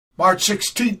March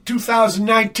 16th,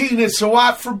 2019. It's the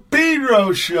Watt from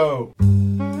Pedro Show.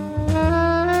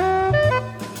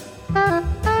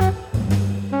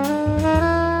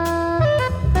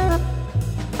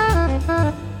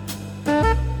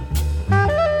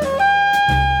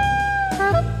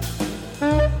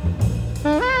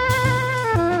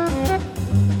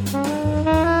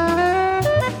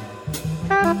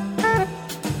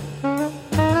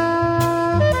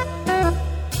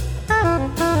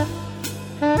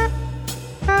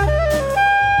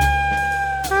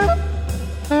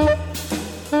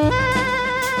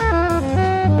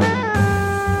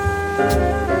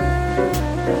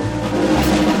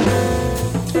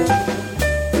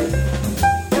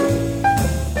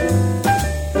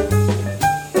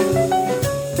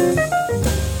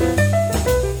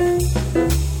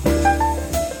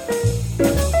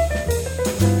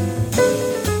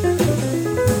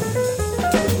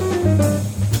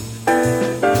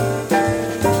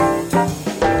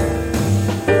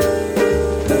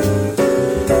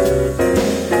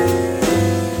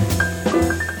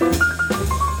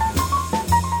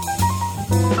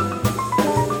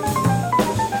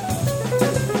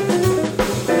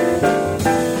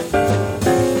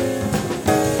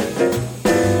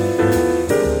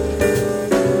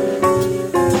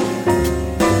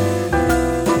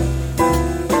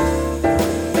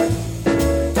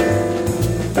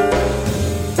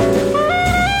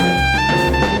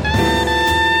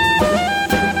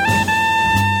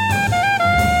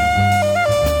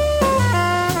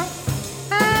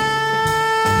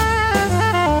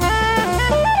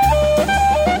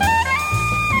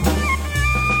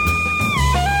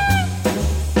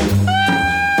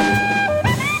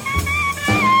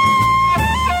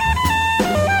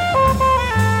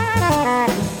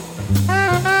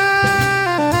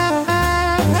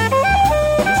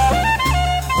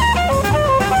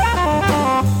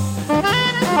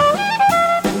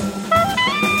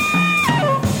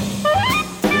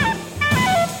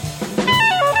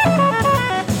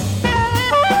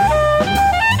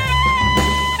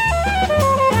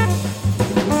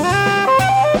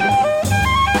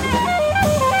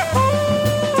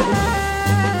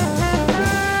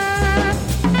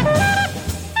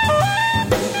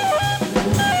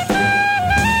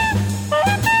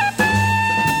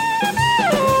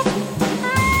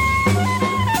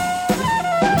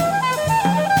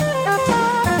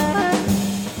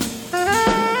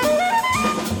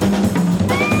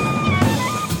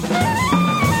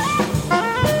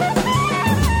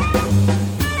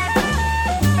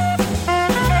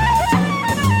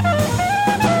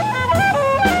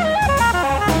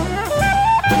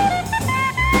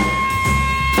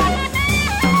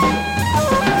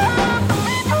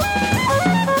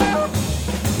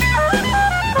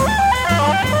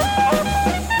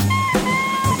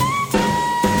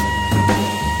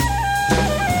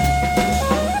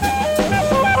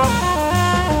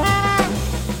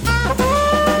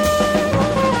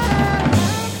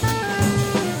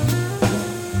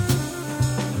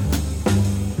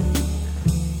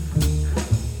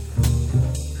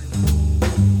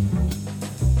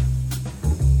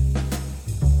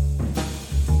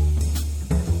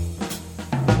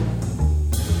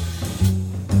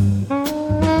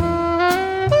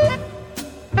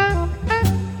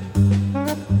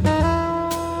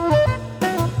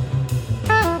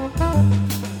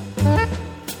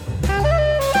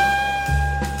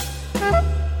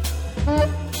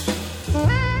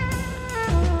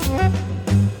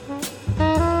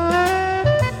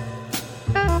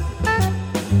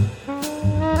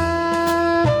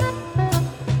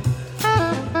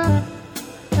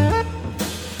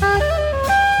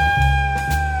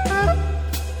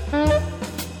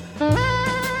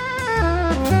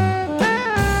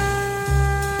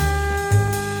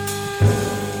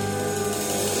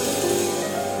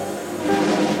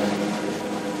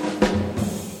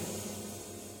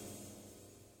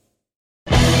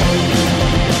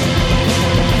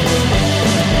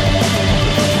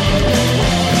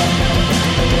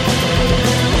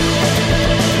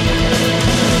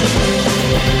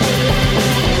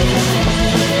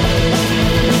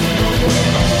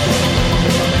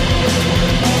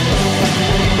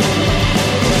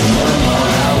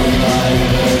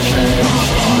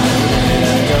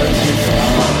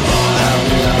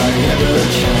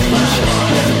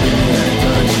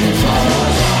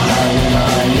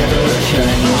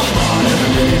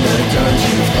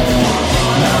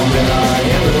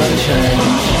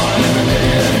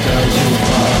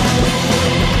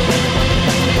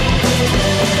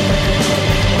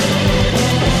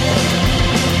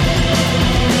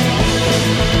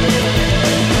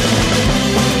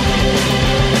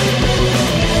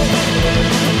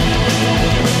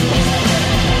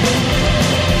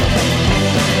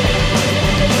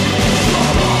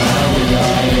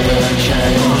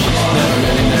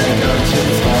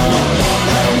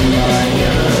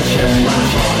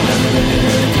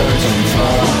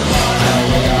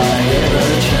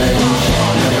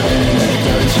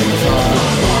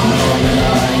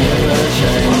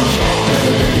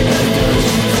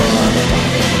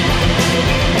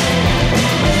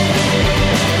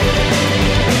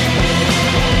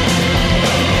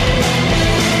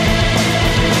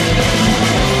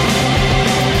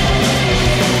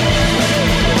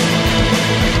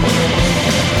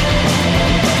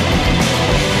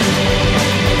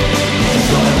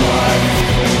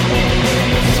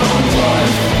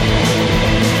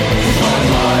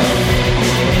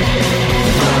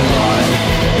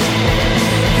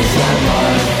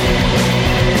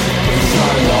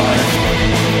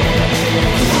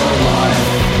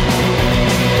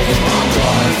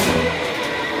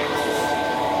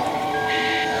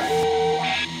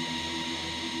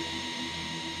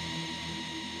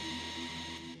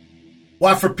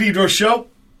 Watt for Pedro Show.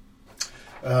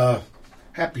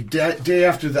 Happy day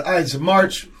after the Ides of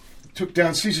March.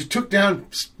 Caesar took down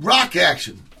rock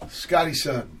action. Scotty's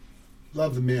son.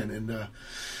 Love the man. And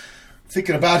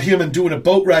thinking about him and doing a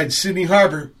boat ride in Sydney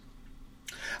Harbor.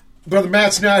 Brother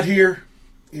Matt's not here.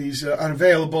 He's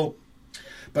unavailable.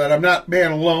 But I'm not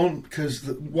man alone because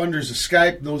the wonders of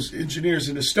Skype, those engineers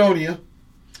in Estonia.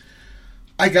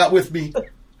 I got with me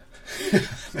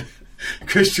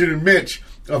Christian and Mitch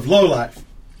of Lowlife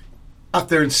out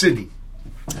there in Sydney.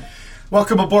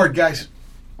 Welcome aboard, guys.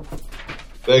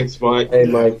 Thanks, Mike. Hey,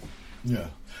 Mike. Yeah.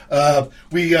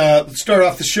 We start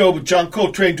off the show with John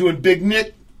Coltrane doing Big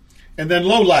Nick, and then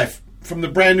Lowlife from the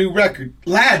brand new record,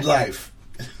 Lad Life,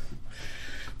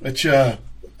 which I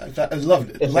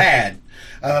loved it. Lad.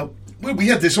 We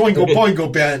had this Oingo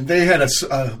Boingo band. They had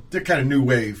they're kind of new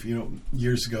wave,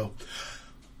 years ago.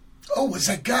 Oh, was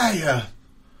that guy?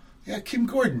 Kim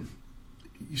Gordon.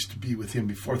 Used to be with him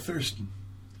before Thurston.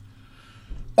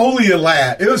 Only a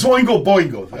Lad. It was Oingo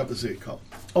Boingo. That was it called.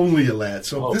 Only a Lad.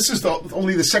 So This is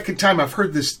only the second time I've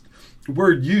heard this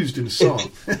word used in a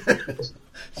song.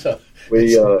 So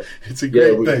it's a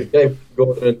great thing.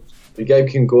 We gave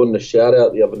Kim Gordon a shout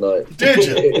out the other night. Did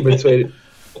you? In between.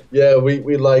 Yeah,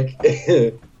 we like.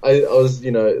 I was,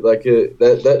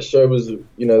 that show was,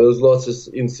 there was lots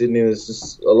in Sydney. There's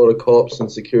just a lot of cops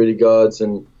and security guards,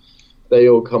 and they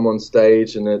all come on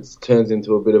stage, and it turns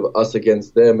into a bit of us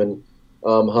against them. And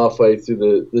halfway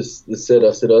through the set,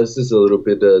 I said, this is a little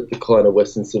bit decline of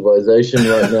Western civilization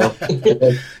right now.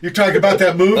 You're talking about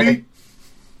that movie?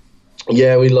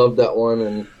 Yeah, we loved that one,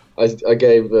 and I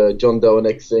gave John Doe and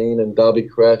Exene and Darby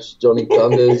Crash, Johnny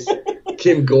Thunders,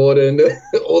 Kim Gordon,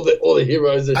 all the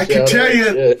heroes. I can tell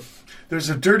you, there's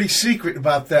a dirty secret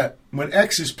about that. When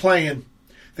X is playing,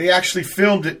 they actually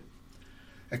filmed it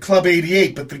at Club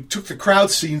 88, but they took the crowd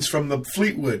scenes from the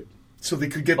Fleetwood, so they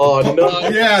could get so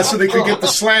they could get the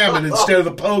slamming instead of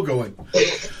the pogoing.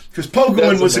 Because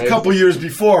pogoing was amazing. A couple years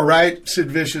before, right?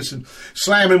 Sid Vicious, and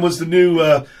slamming was the new,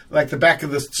 like the back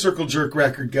of the Circle Jerk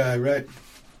record guy, right?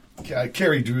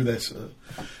 Kerry drew this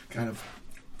kind of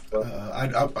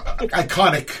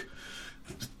iconic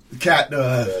cat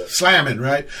slamming,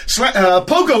 right?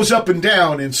 Pogo's up and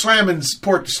down, and slamming's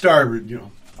port to starboard,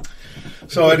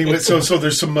 So anyway, so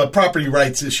there's some property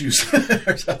rights issues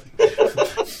or something.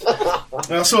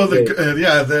 So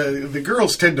the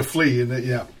girls tend to flee,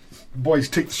 and boys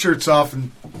take the shirts off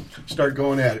and start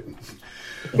going at it.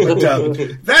 But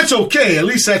that's okay. At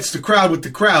least that's the crowd with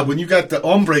the crowd. When you got the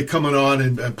hombre coming on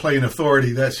and playing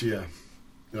authority, that's so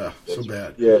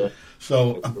bad. Yeah.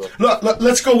 So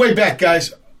let's go way back,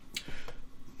 guys.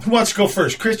 Who wants to go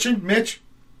first? Christian, Mitch?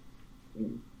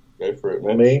 Go for it,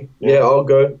 man. Me? Yeah, I'll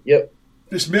go. Yep.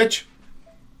 This Mitch?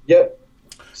 Yep.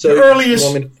 So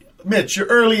Mitch, your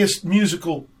earliest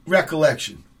musical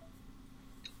recollection.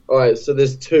 All right, so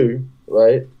there's two,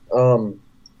 right?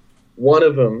 One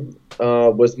of them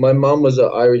was my mum was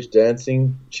an Irish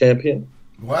dancing champion.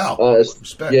 Wow.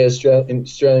 Respect. Yeah,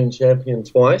 Australian champion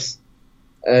twice.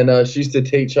 And she used to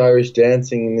teach Irish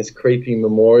dancing in this creepy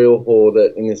memorial hall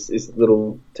that in this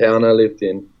little town I lived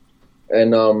in.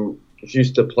 And she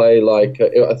used to play I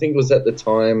think it was at the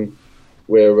time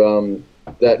where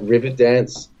that river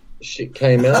dance shit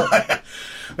came out.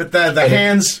 With the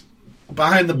hands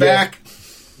behind the back.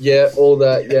 Yeah, all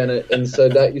that. Yeah, and so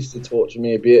that used to torture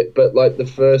me a bit. But the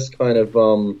first kind of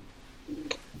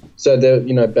so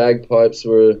the bagpipes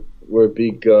were a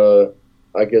big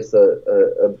I guess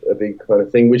a big kind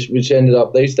of thing, which ended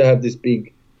up they used to have this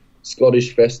big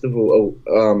Scottish festival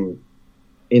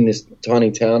in this tiny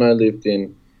town I lived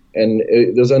in, and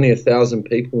there was only 1,000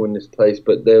 people in this place,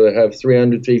 but they would have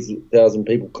 300,000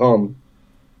 people come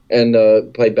and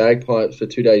play bagpipes for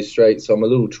 2 days straight. So I'm a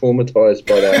little traumatized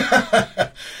by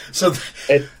that.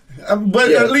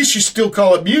 But at least you still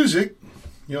call it music.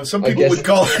 Some people would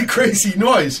call it crazy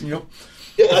noise.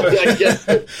 I guess.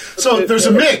 So there's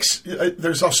a mix.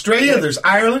 There's Australia, there's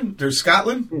Ireland, there's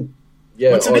Scotland.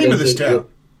 Yeah. What's the name of this town?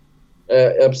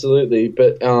 Absolutely,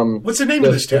 but what's the name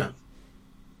of this town?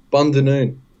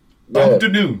 Bundanoon.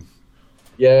 Bundanoon.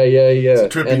 Yeah. It's a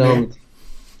trippy name.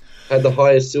 Had the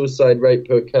highest suicide rate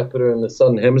per capita in the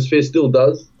Southern Hemisphere. Still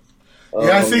does.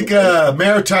 I think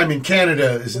Maritime in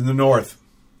Canada is in the north.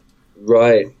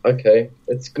 Right. Okay.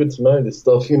 It's good to know this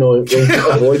stuff.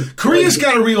 Korea's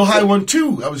got a real high one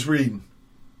too. I was reading.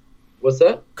 What's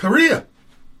that? Korea.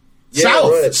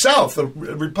 Yeah, South, the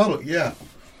Republic. Yeah.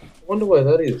 I wonder why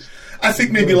that is. I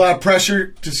think maybe a lot of pressure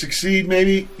to succeed.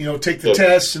 Maybe take the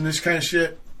tests and this kind of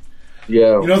shit.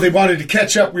 Yeah. They wanted to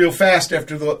catch up real fast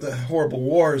after the horrible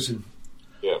wars and.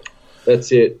 Yeah.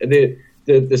 That's it. And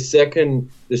the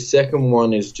second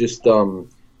one is just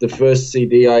the first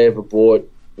CD I ever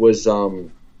bought was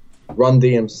Run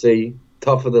DMC,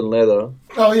 Tougher Than Leather.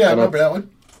 Oh yeah, I remember that one.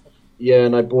 Yeah,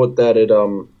 and I bought that at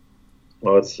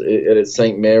it's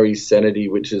St. Mary's Sanity,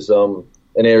 which is an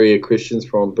area Christian's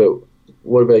from. But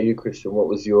what about you, Christian? What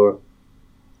was your?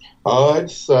 I'd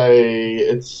say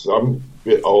I'm a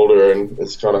bit older and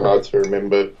it's kind of hard to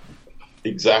remember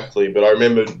exactly, but I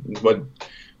remember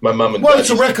my mum and dad. Well, it's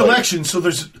a recollection, so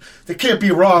there can't be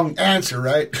a wrong answer,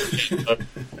 right? But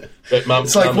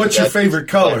it's like, what's your favorite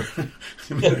color?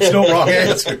 There's no wrong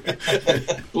answer.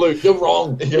 Blue, you're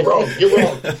wrong. You're wrong. You're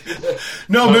wrong.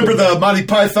 No, remember the Monty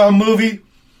Python movie?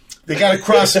 They got to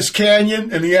cross this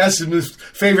canyon, and he asks him his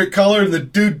favorite color, and the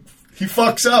dude, he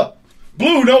fucks up.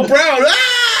 Blue, no brown.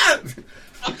 Ah!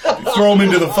 Throw him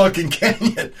into the fucking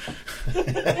canyon.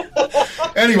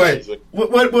 Anyway,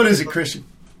 what is it, Christian?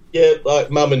 Yeah, like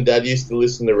mum and dad used to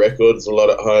listen to records a lot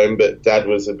at home, but dad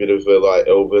was a bit of a like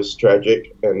Elvis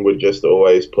tragic and would just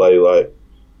always play like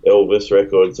Elvis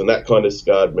records, and that kind of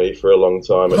scarred me for a long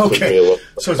time. It took me a lot.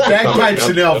 So it's bagpipes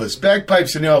and Elvis.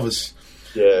 Bagpipes and Elvis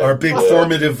are a big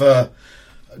formative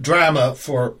drama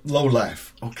for Low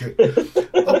Life. Okay.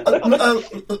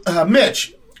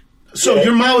 Mitch, so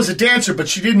your mom was a dancer, but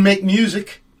she didn't make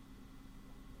music?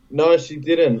 No, she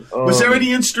didn't. Was there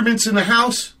any instruments in the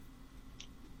house?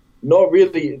 Not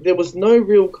really. There was no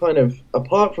real kind of,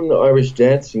 apart from the Irish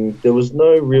dancing, there was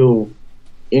no real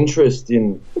interest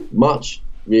in much,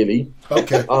 really.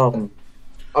 Okay.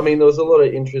 I mean, there was a lot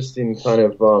of interest in kind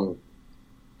of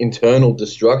internal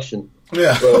destruction.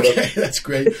 Yeah, but, okay, that's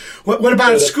great. What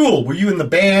about at school? Were you in the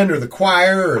band or the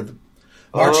choir or the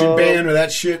marching band or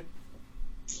that shit?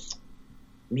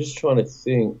 I'm just trying to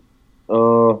think.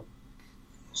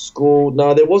 School?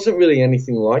 No, there wasn't really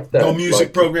anything like that. No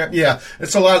music program? Yeah,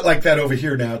 it's a lot like that over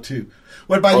here now, too.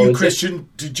 What about you, Christian?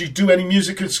 Did you do any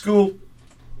music at school?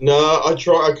 No, I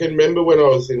can remember when I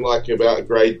was in like about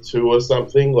grade 2 or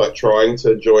something, like trying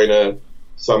to join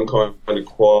some kind of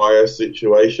choir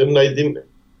situation.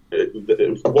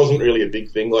 It wasn't really a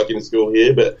big thing like in school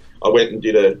here, but I went and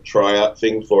did a tryout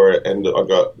thing for it, and I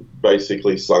got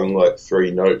basically sung like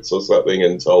 3 notes or something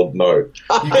and told no.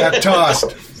 You got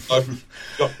tossed.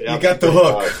 You got the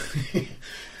hook. Hey,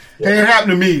 it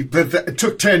happened to me, but it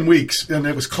took 10 weeks, and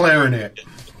it was clarinet.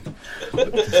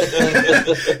 And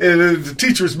the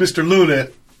teacher was Mr.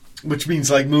 Lunet, which means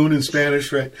like moon in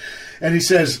Spanish, right? And he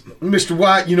says, Mr.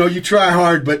 Watt, you try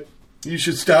hard, but you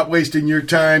should stop wasting your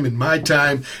time and my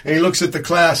time. And he looks at the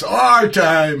class, our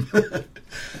time.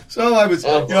 So I was,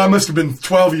 I must have been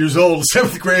 12 years old,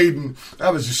 7th grade, and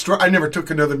I never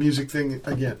took another music thing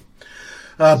again.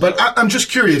 But I'm just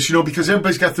curious, because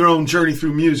everybody's got their own journey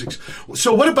through music.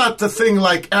 So what about the thing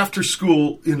like after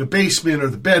school in the basement or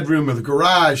the bedroom or the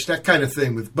garage, that kind of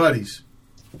thing with buddies?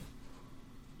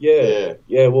 Yeah.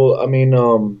 Well, I mean,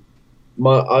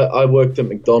 I worked at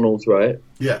McDonald's, right?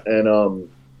 Yeah. And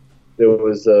there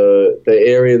was the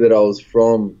area that I was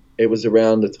from. It was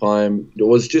around the time. It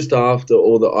was just after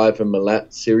all the Ivan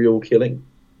Milat serial killing,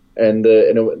 and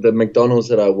the McDonald's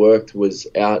that I worked was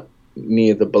out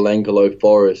near the Belangolo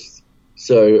forest.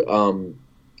 So,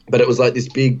 but it was like this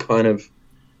big kind of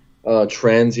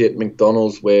transient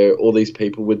McDonald's where all these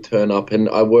people would turn up, and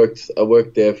I worked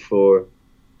there for.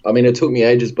 I mean, it took me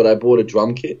ages, but I bought a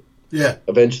drum kit. Yeah.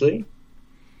 Eventually,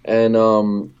 and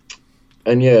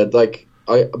yeah, like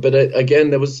again,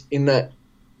 there was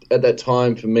at that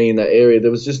time for me in that area,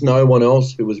 there was just no one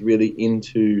else who was really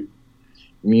into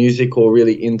music or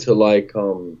really into like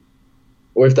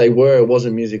or if they were, it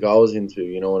wasn't music I was into,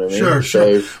 you know what I mean? Sure.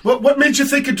 So, what made you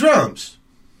think of drums?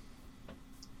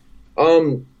 I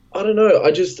don't know.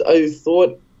 I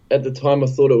thought at the time,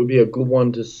 it would be a good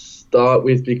one to start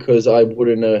with because I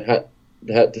wouldn't have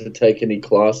had to take any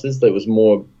classes. That was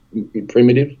more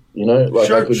primitive,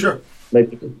 Like I could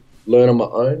maybe learn on my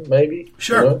own, maybe.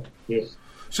 Sure. Yeah.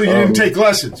 So you didn't take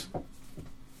lessons?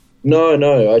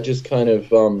 No. I just kind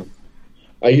of...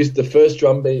 I used the first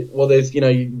drum beat. Well, there's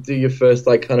you do your first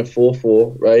like kind of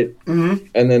 4/4, right? Mm-hmm.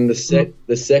 And then the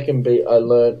second beat I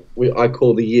learned. I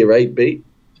call the year 8 beat.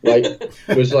 Like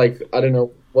it was like I don't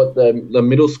know what the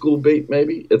middle school beat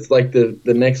maybe. It's like the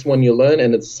next one you learn,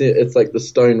 and it's like the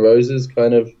Stone Roses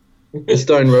kind of the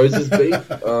Stone Roses beat.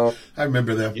 I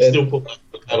remember them. You still put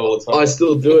that all the time. I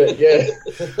still do it. Yeah.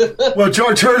 Well,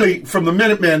 George Hurley from the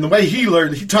Minutemen, the way he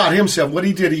learned, he taught himself. What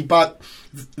he did, he bought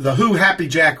the Who Happy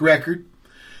Jack record.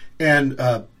 And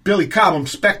Billy Cobham,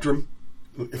 Spectrum,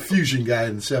 a fusion guy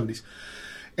in the 70s.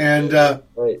 And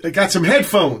they got some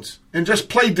headphones and just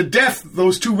played to death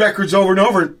those 2 records over and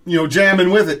over, jamming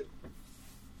with it.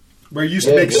 where he used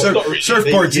to make that's not really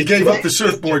surfboards. He big. gave up the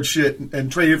surfboard shit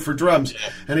and traded for drums,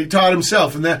 and he taught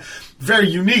himself. And that very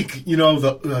unique,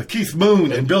 the Keith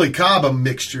Moon and Billy Cobham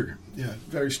mixture. Yeah,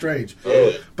 very strange.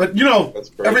 Yeah. But That's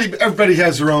great. everybody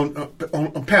has their own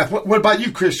path. What about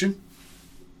you, Christian?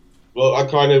 Well, I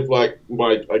kind of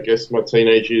I guess my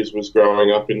teenage years was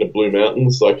growing up in the Blue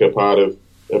Mountains, like a part of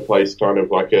a place kind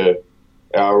of like a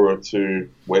hour or two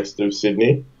west of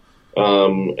Sydney.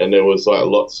 And there was like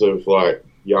lots of like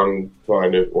young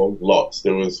lots.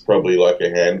 There was probably like a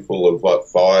handful of like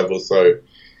 5 or so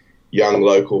young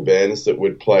local bands that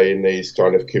would play in these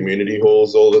kind of community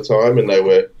halls all the time, and they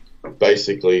were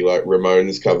basically like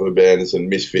Ramones cover bands and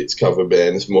Misfits cover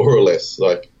bands, more or less.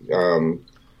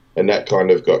 And that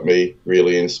kind of got me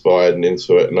really inspired and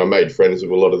into it. And I made friends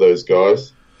with a lot of those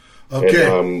guys. Okay.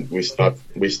 And we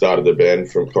started the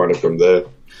band from there,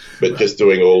 but just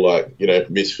doing all like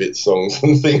Misfits songs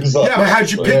and things like that. Yeah, but how'd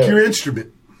you pick your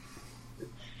instrument?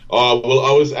 Well,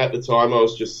 I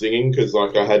was just singing because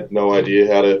I had no idea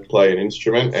how to play an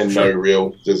instrument and no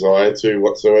real desire to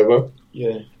whatsoever.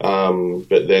 Yeah.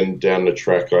 But then down the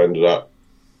track, I ended up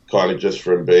kind of just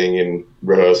from being in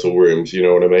rehearsal rooms, you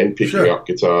know what I mean? Picking up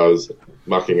guitars,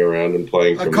 mucking around and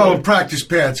playing. I call them practice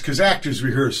pads because actors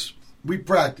rehearse. We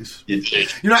practice.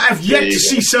 I've yet to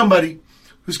see somebody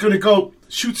who's going to go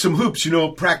shoot some hoops,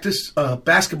 practice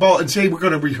basketball and say we're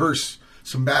going to rehearse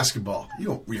some basketball. You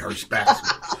don't rehearse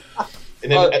basketball.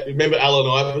 And then remember Allen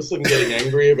Iverson getting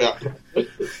angry about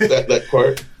that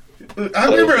quote?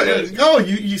 I remember.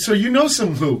 So you know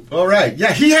some hoop. All right.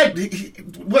 Yeah,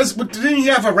 didn't he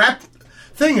have a rap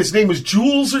thing? His name was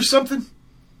Jules or something?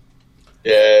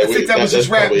 Yeah. I think that was his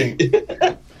rap name.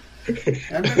 I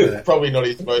remember that. Probably not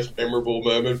his most memorable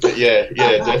moment, but yeah,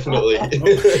 definitely.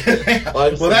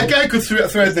 Well, that guy could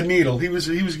thread the needle. He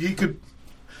could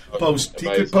post. He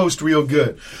could post real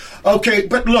good. Okay,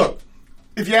 but look,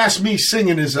 if you ask me,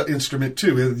 singing is an instrument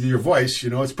too. Your voice,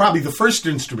 it's probably the first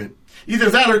instrument.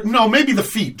 Either that or maybe the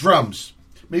feet, drums.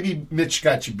 Maybe Mitch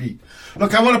got you beat.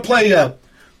 Look, I want to play a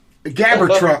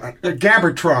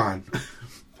Gabbertron.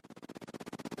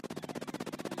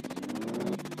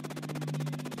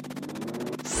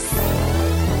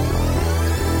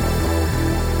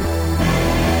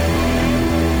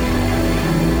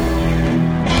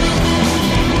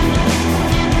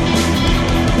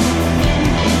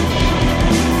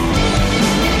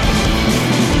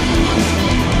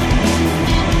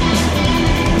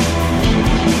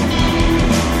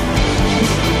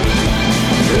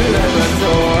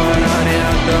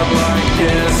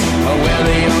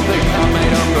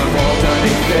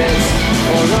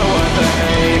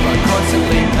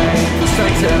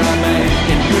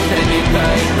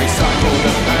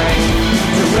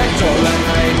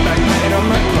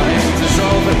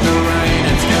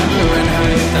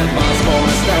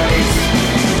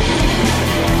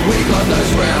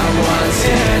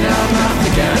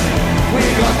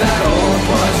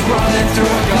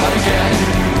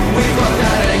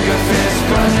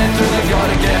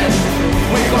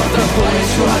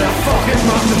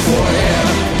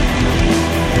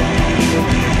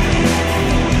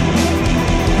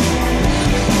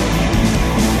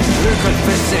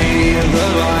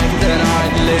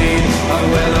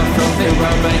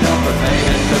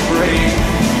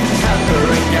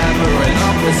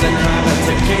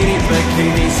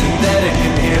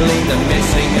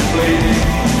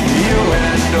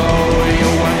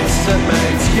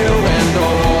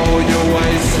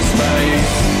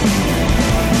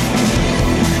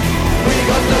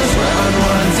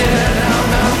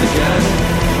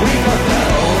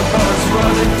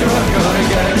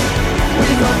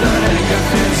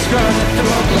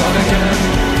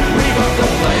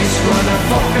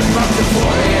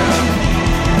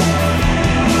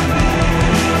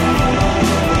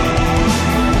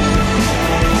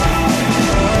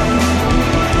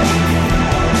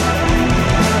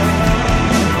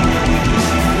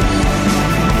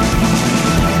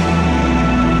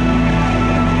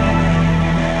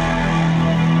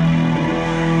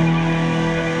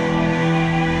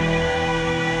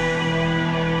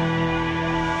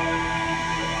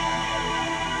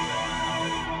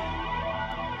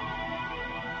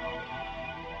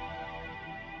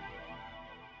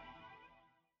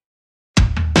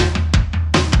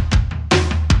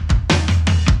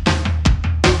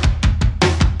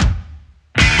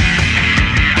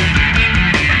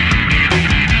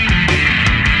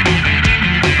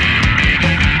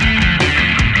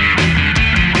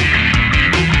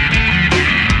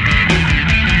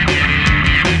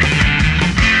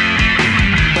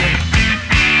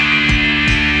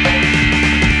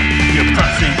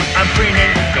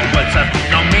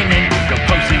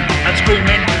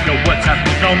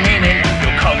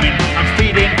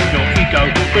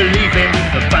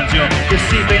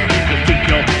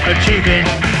 achieving.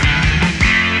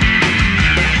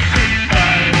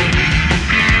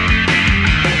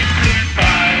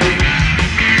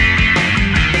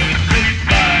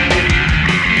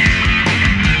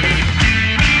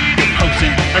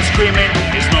 Pulsing and screaming,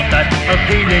 it's not that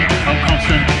appealing. I'm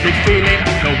constantly feeling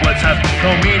your words have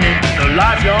no meaning. The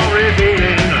life you're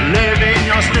revealing, the living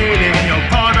you're stealing, your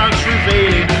products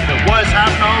revealing, the words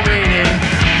have no meaning.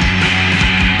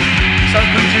 Some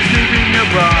creatures live in your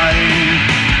brain.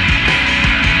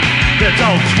 They're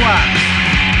old twats,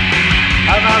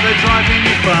 and now they're driving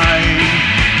you fame.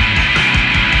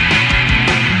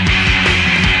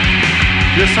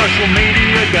 Your social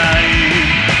media game,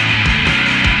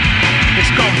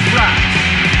 it's gone flat,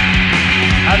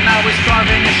 and now it's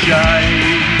driving a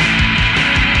shame.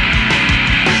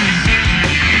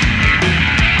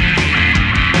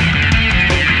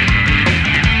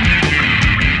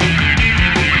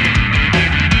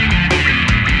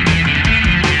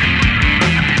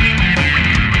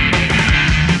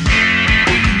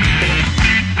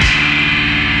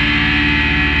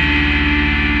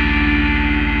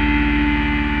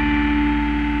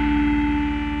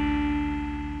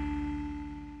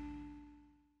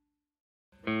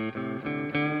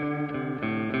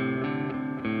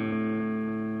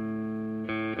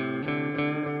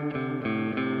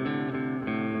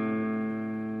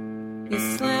 You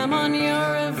slam on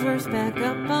your reverse, back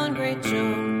up on Great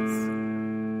Jones.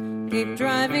 Keep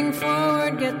driving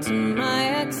forward, get to my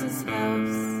ex's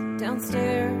house.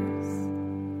 Downstairs,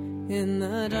 in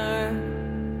the dark.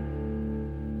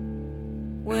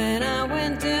 When I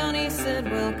went down, he said,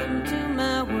 welcome to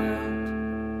my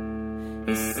world.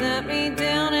 He sat me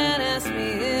down and asked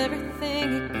me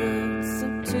everything he could. So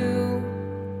to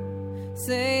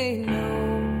say no,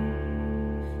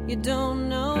 you don't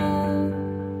know.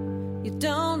 You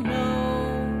don't know.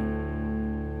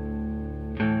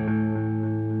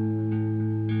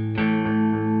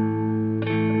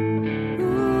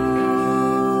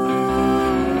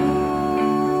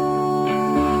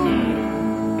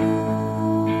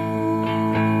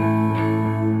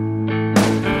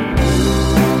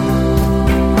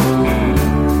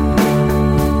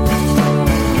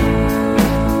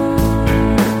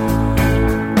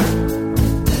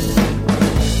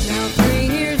 Now 3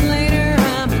 years later,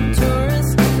 I'm a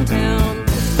tourist in town.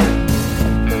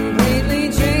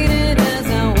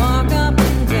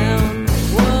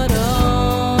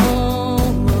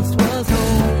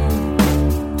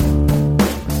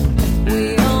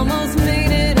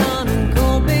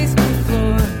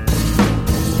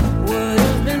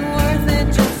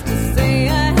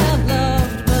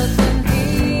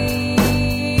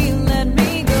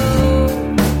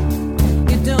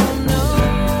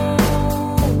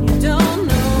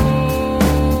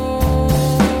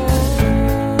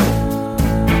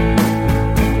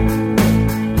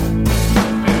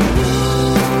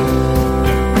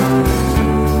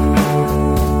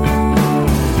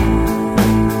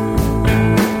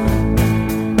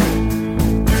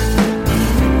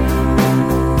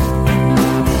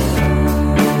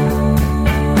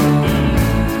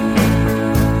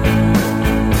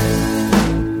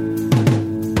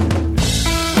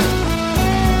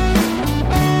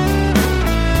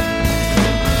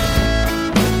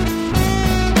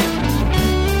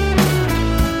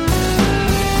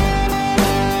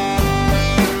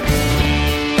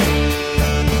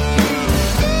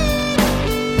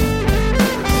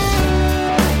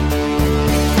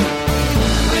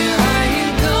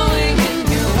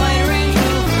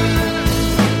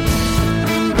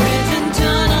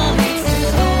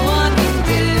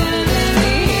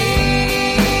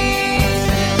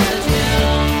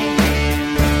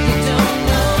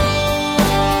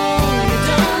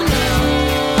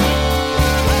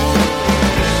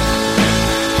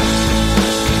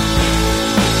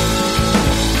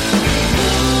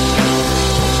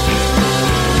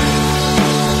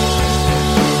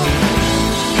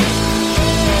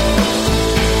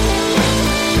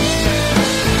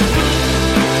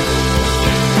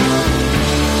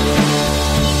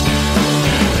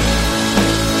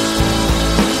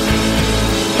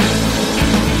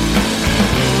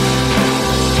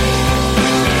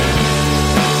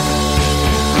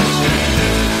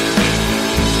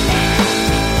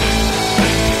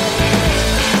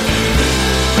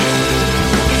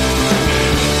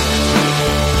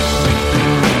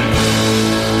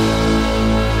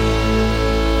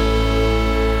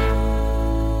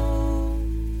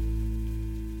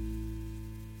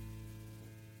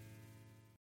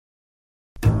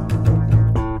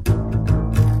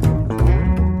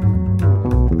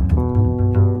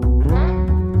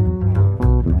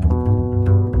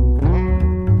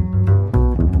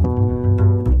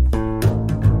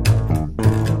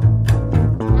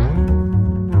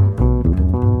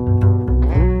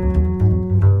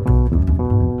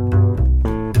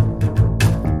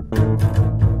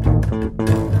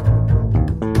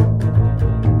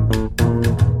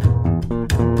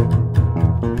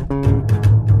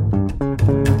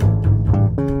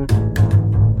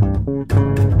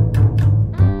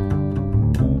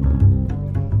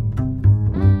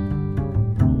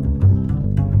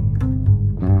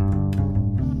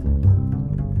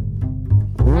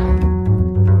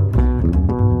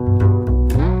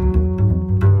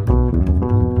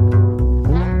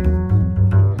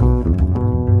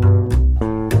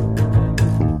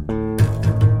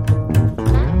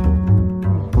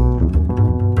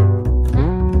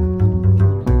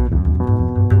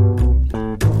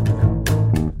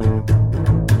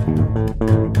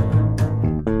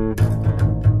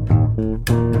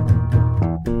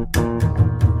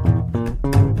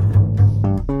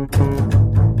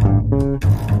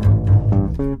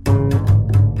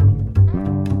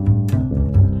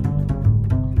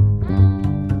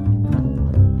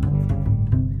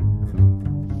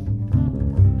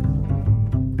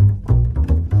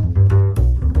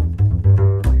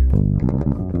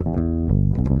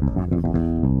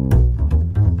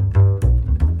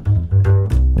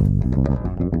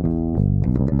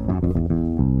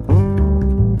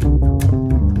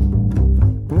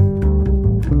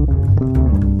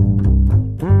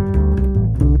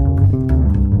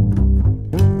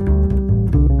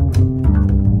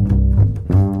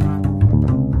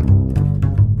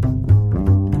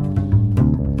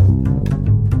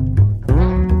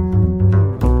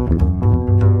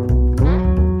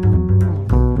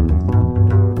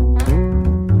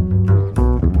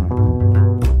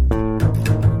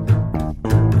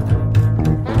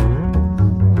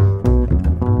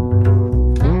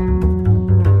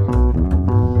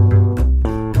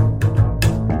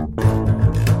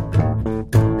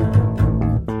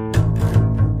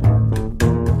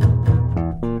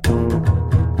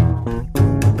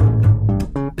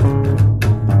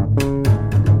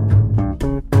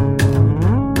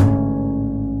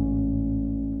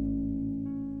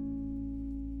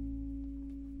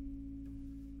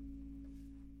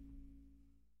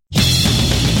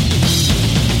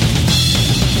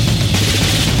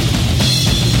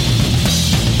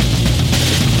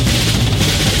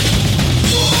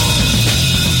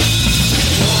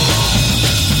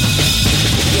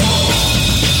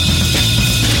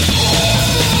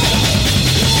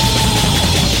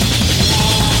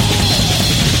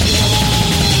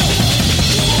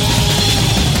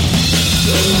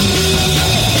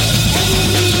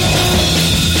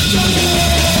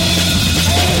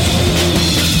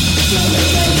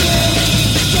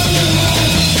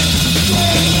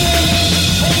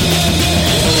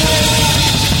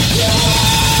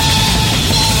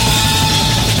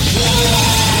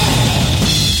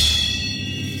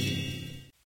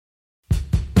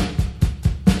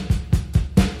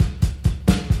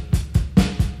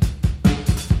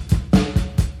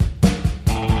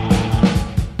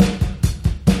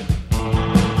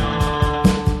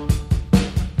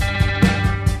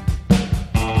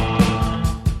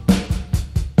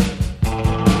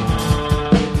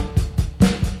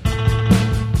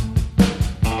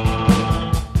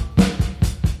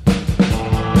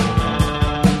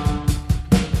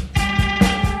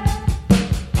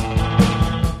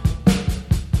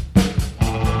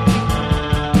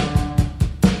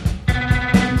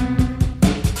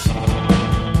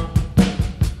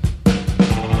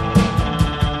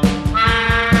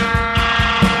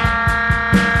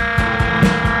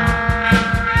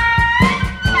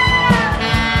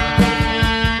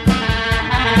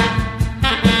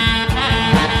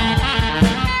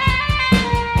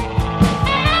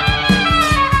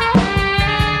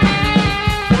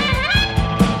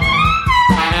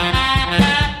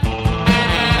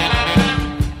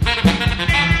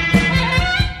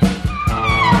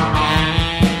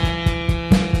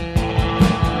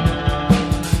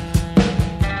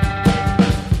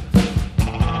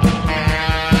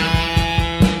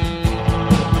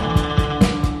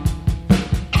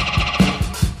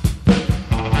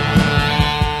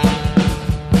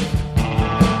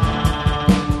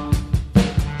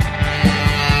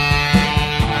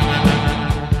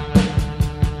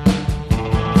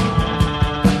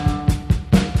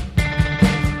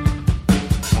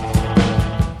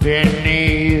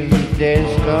 beneath this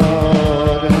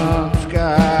golden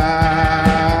sky.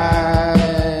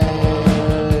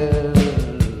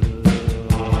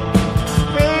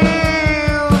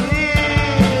 Feel healed.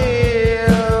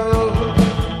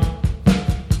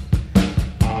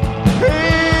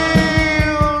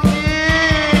 Feel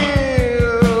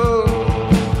healed.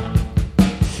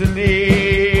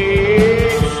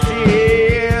 Sleep still.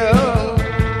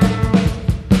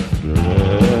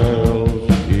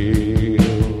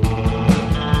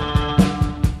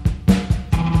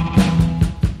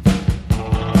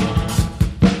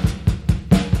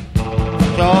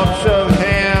 Thoughts of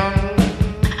him,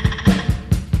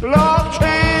 locked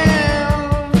in,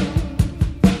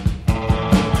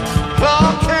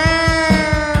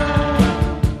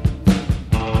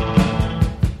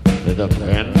 to the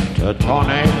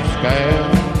pentatonic scale,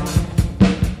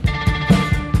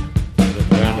 the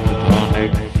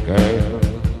pentatonic scale.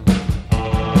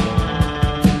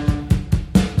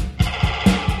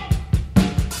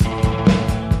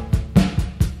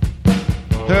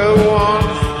 Who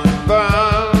wants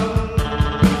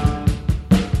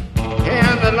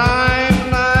in the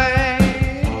limelight,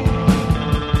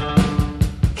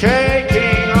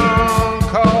 taking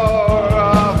encore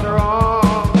after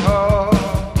encore.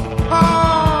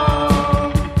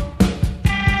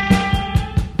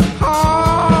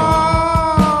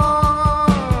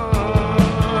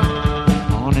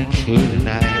 On into the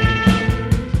night,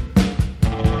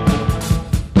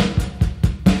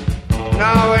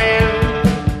 now in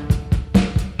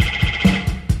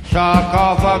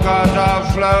sarcophagus of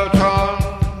float on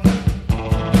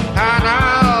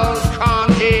canals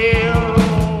congealed,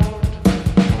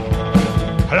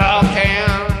 plucked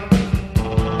in,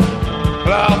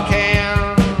 plucked in,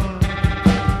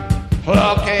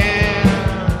 plucked in,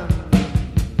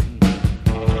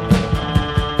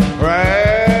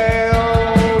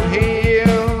 railed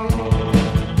heel,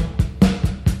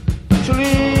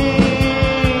 sleep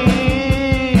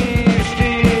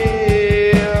still.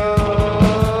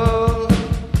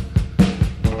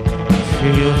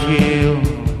 Feels you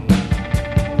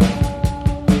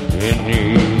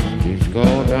beneath this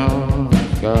golden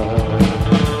sky,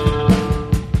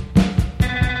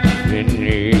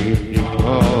 beneath this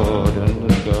golden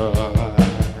sky.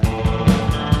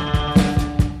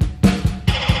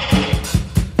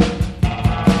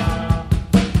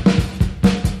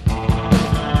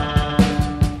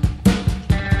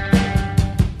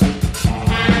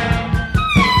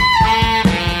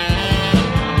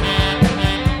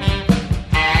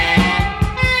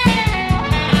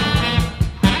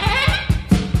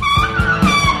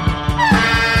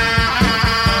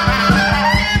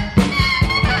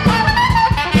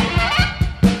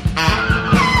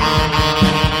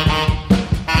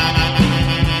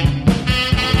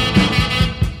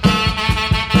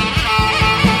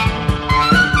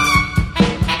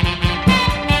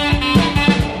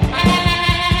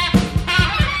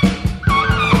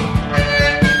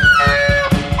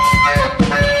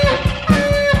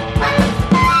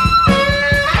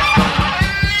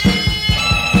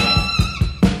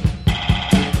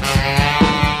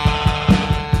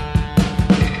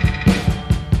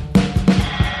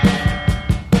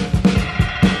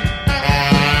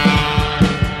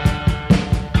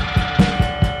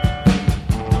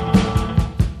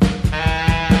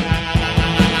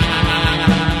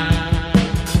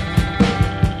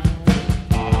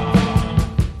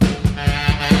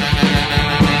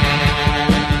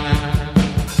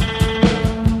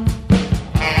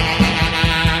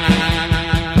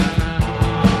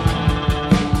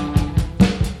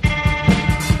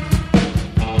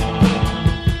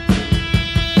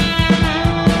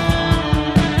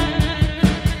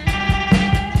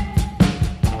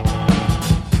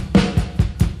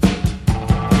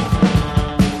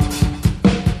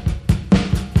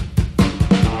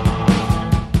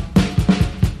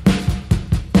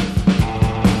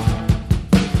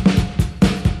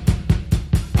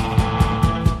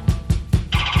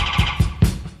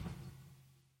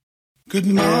 Good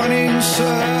morning,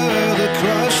 sir. The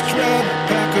crushed red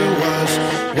packer was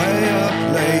way up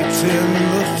late in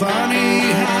the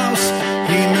funny house.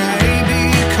 He may be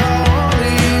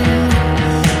calling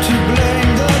to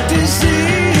blame the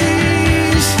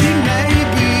disease. He may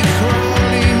be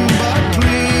calling, but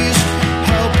please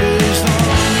help is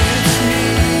on its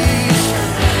knees.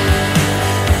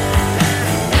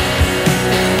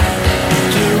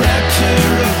 Director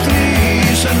of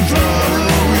Fleas and Floral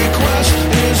Request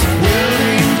is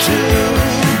willing to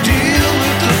deal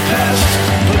with the pest,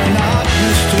 but not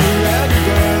Mr.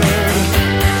 Redbird.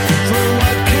 For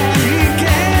what can he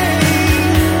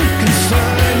gain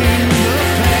concerning the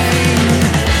pain?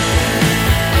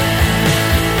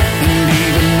 And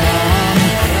even on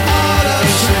auto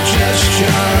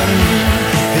suggestion,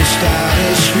 his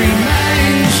status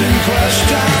remains in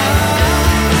question.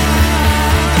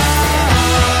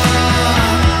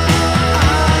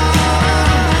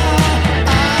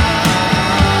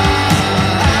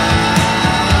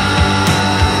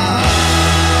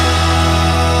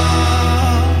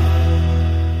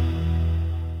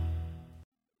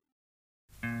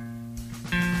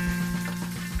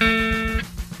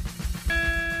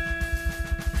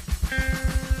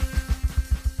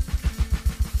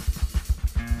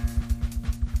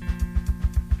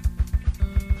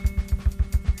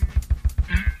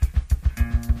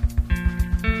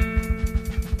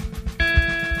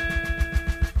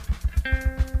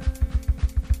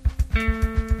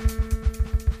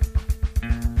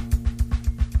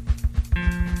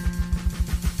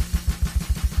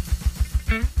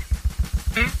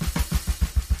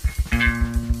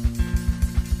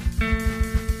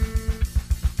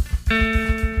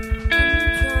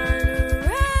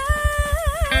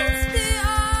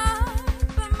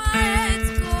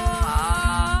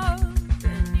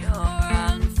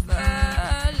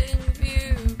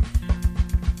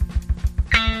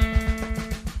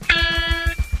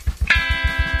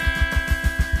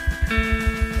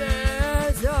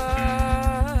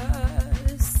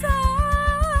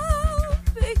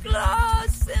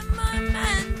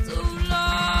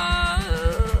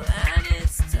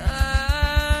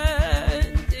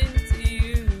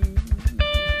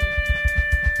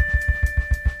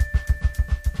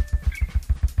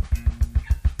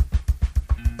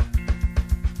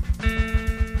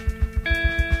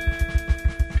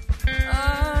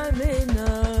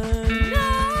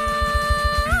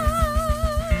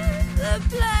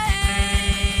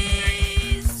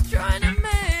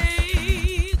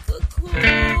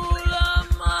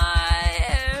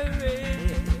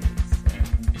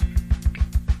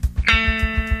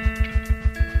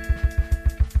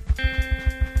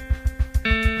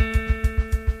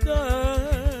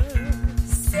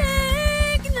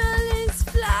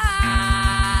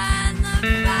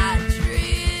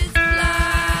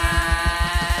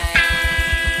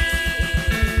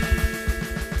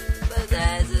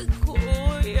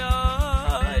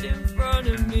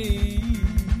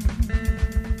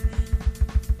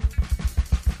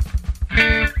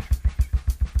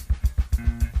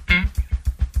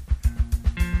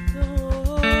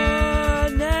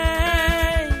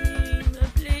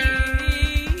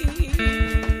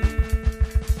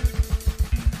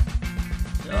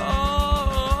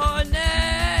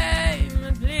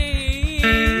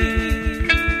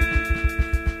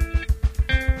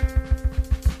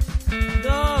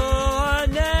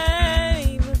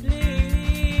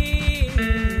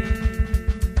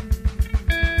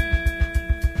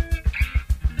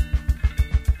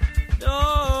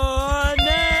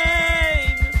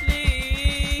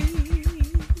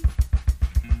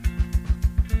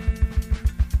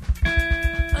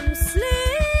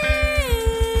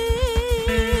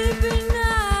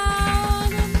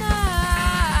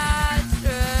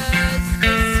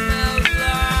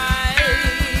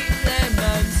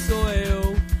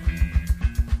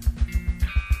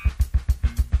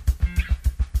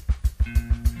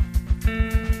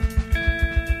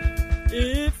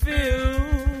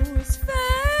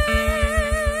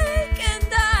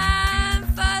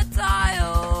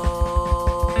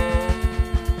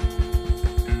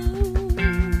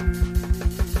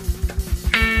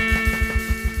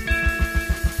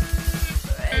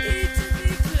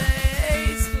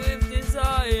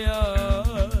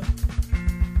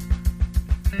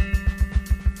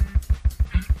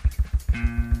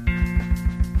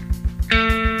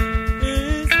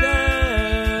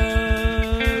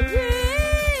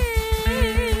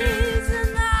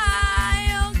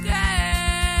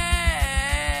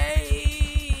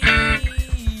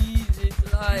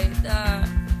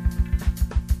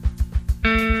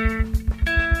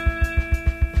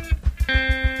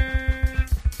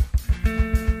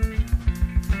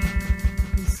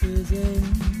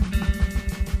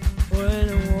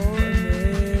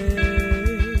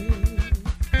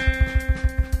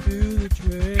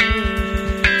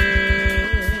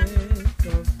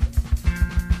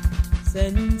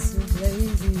 sense of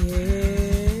lazy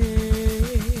head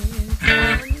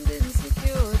and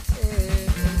insecurity.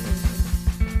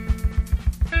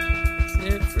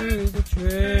 Sit through the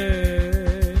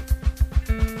trip.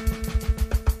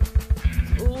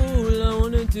 All I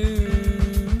wanna do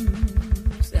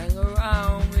is hang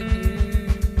around with you.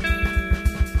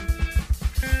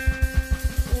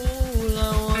 All I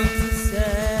want to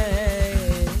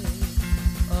say,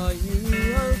 are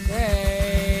you okay?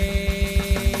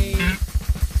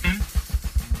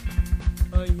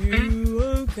 Are you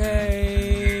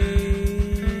okay?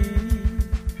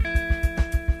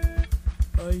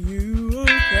 Are you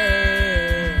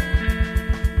okay?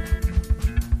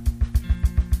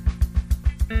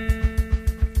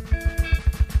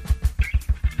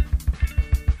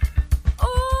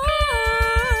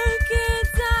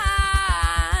 Orchids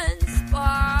and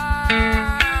spiders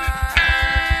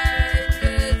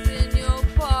in your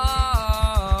palms.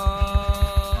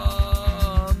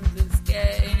 It's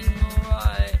getting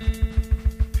alright.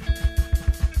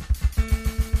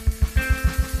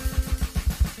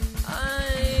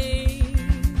 I'm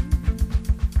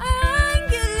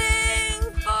angling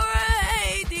for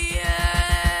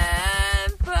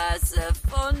radiant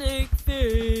Persephonic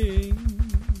thing.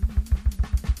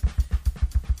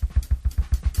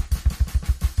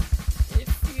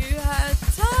 If you had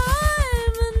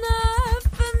time enough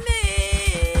for me,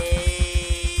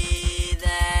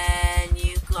 then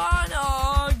you can't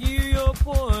argue your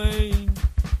point.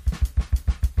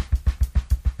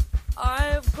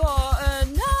 I've got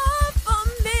enough on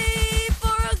me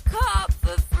for a cup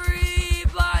for free,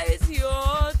 but it's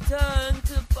your turn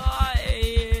to buy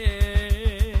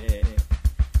it.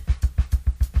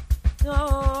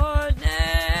 Your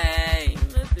name,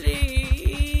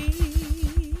 please.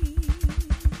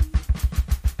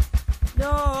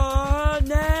 Your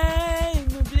name,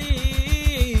 please.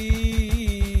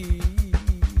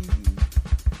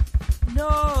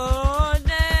 Your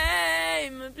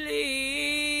name, please.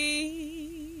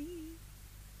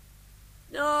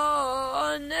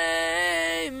 Your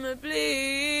name,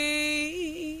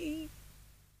 please.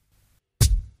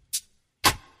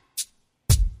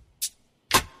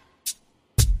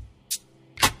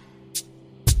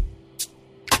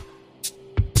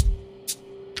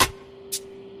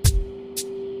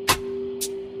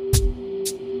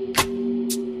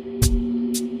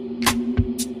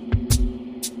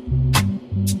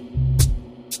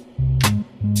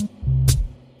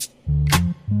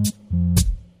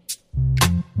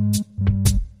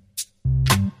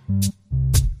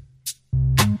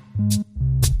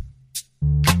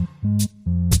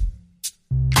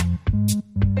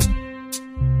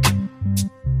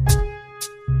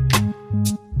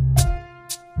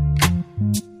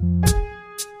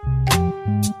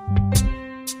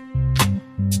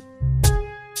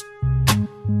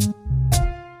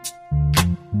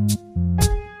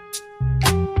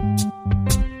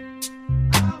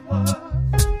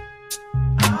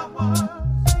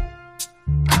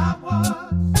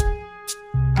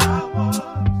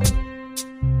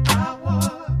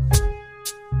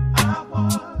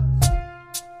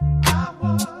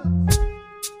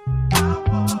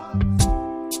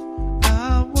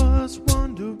 I was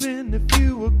wondering if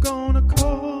you were gonna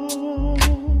call.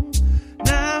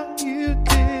 Now you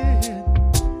did.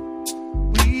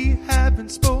 We haven't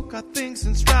spoke, I think,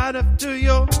 since right after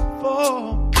your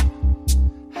fall.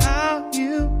 How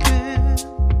you been?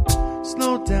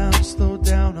 Slow down,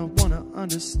 I wanna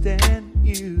understand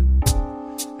you.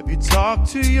 Have you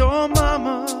talked to your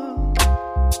mama?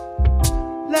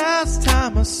 Last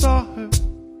time I saw her,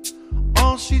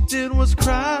 all she did was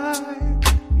cry.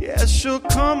 Yeah, she'll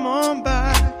come on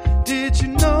by. Did you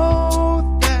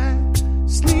know that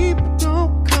sleep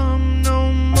don't come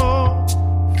no more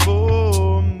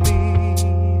for me?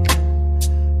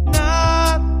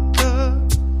 Not the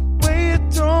way it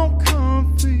don't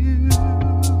come for you.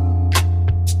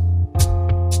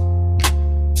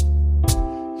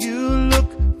 You look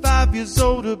 5 years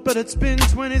older, but it's been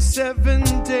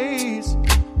 27 days.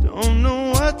 Don't know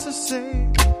what to say.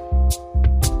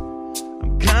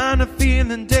 Kinda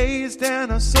feeling dazed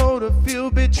and I sorta feel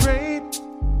betrayed.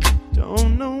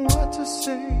 Don't know what to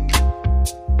say.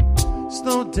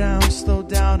 Slow down,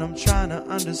 I'm trying to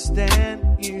understand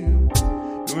you.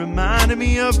 You reminded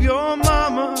me of your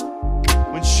mama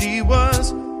when she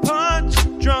was punch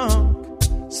drunk,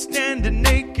 standing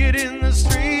naked in the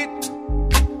street,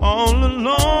 all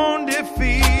alone,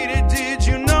 defeated. Did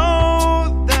you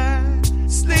know that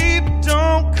sleep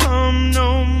don't come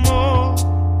no more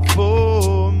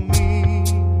for me?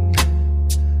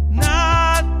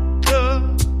 Not the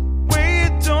way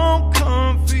it don't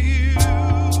come for you.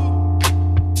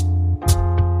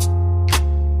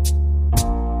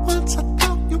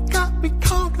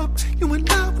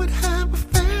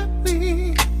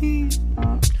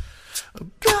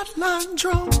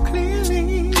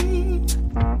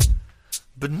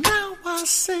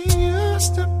 us it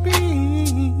used to be.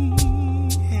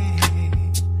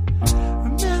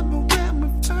 Remember when we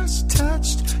first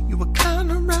touched, you were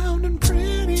kinda round and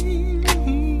pretty.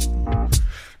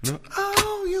 Now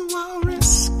all you are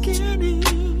is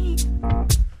skinny. I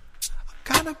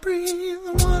gotta breathe,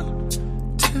 1,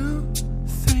 2,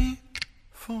 3,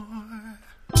 4.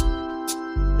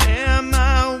 Damn,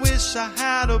 I wish I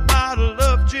had a bottle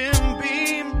of Jim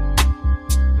Beam,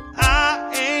 but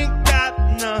I ain't got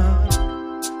none.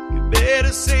 You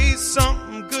better say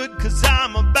something good, 'cause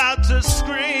I'm about to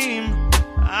scream.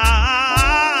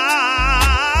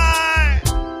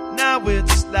 Now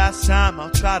it's last time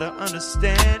I'll try to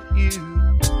understand you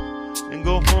and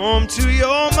go home to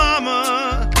your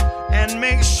mama and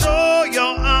make sure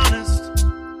you're honest,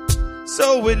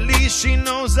 so at least she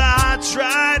knows I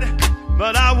tried,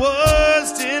 but I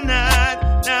was denied.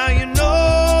 Now you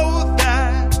know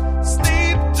that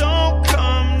sleep don't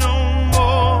come no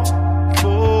more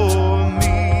for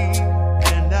me,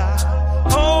 and I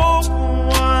hope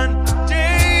one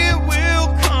day it will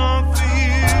come for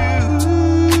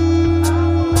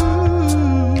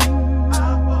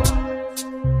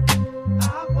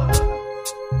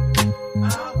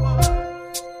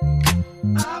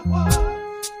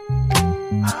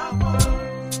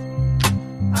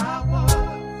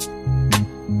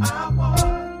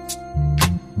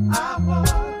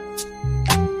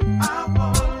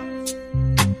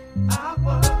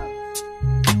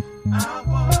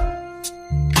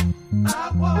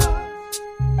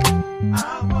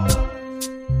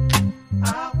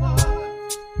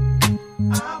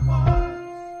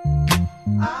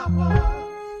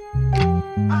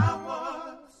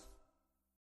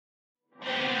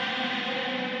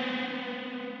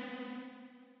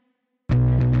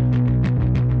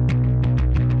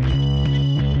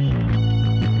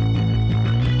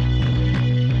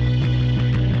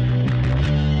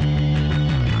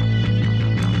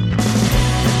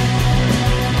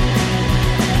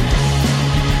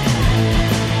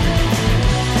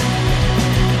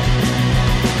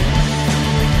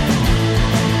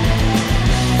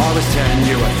I was 10,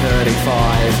 you were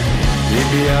 35.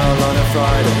 EPL on a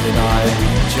Friday night.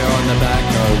 Chair on the back,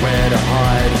 nowhere to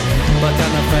hide. But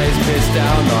then the face pissed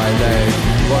down my leg.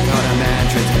 What kind of man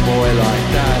treats a boy like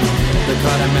that? The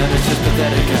kind of man that's just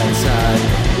pathetic and sad.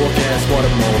 Well, guess what,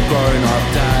 a more grown-up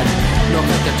dad.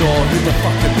 Knock at the door, who the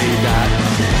fuck could be that?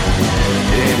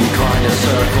 In kind of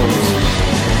circles,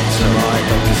 so my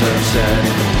doctors have said,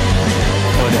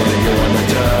 whenever you're in the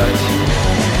dirt,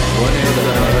 whenever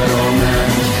the hurt or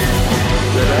mend,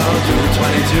 that I'll do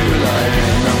 22 live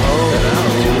in the hole. That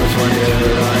I'll do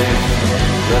 22 live.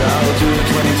 That I'll do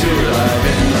 22 live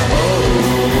in the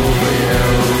hole for you.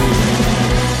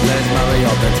 Let's marry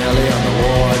up the telly on the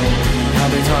ward. How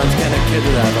many times can a kid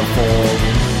have a fall?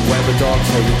 Where the dogs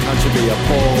so you can't you be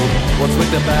appalled? What's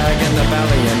with the bag and the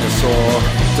belly and the sore?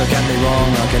 Don't get me wrong,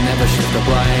 I can never shift the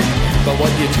blame, but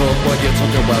what you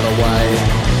took it well away.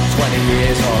 20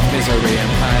 years of misery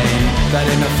and pain, that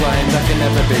in a flame that can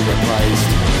never be replaced.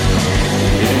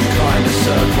 In kind of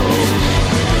circles,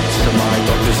 so my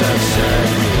doctors have said,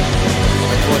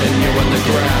 putting you on the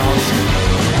ground,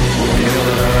 feel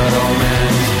the hurt all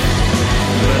mend.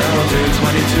 But I'll do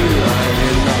 22 live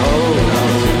in the hole.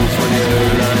 I'll do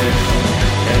 22 live,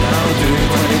 and I'll do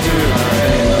 22 live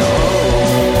in the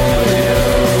hole for you.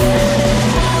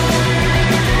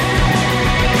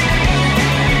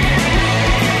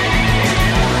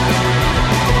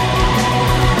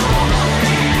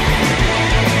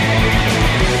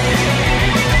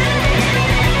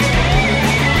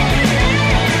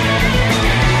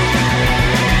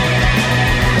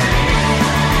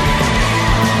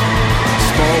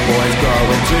 Boys grow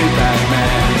into bad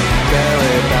men,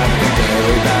 very bad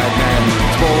men.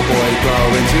 Small boys grow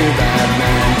into bad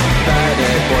men, bad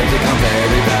boys become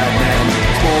very bad men.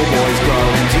 Small boys grow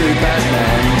into bad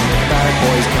men, bad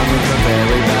boys coming from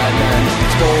very bad men.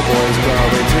 Small boys grow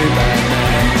into bad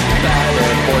men, bad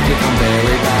boys become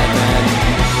very bad men.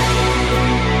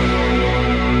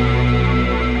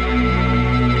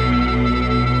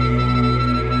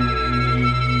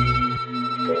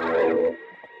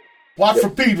 Watt for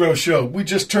Pedro Show. We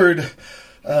just heard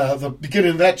the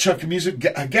beginning of that chunk of music,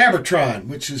 Gabertron,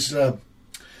 which is,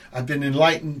 I've been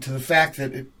enlightened to the fact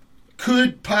that it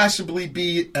could possibly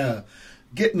be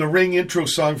Get in the Ring intro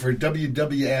song for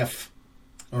WWF,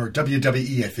 or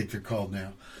WWE, I think they're called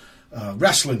now,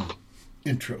 wrestling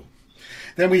intro.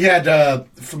 Then we had,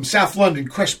 from South London,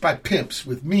 Crushed by Pimps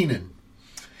with Meanin'.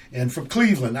 And from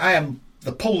Cleveland, I Am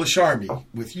the Polish Army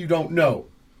with You Don't Know.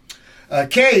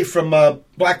 Kay from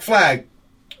Black Flag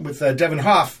with Devin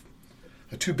Hoff,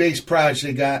 a 2 bass proj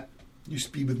they got. Used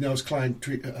to be with Nels Cline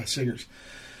singers.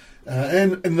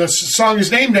 And the song is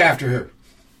named after her,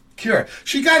 Kira.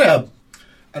 She got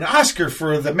an Oscar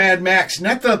for the Mad Max,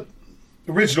 not the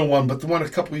original one, but the one a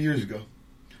couple of years ago.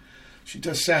 She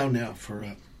does sound now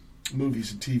for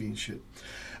movies and TV and shit.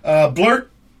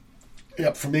 Blurt,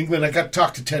 yep, from England. I got to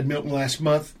talk to Ted Milton last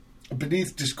month.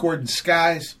 Beneath Discordant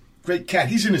Skies, great cat.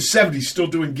 He's in his 70s, still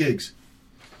doing gigs.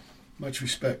 Much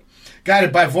respect.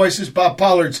 Guided by Voices, Bob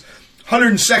Pollard's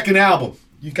 102nd album.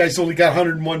 You guys only got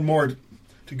 101 more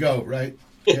to go, right?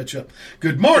 Catch up.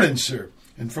 Good morning, sir.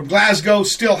 And from Glasgow,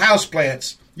 Still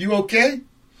Houseplants. You okay?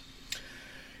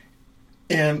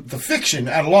 And The Fiction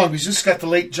out of Long. We just got the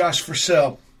late Josh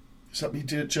Fursell. Something he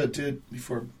did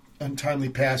before untimely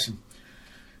passing.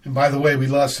 And by the way, we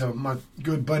lost my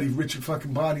good buddy Richard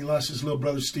fucking Bond. He lost his little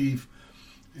brother Steve.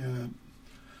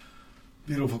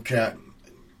 Beautiful cat.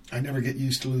 I never get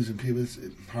used to losing people. It's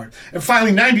hard. And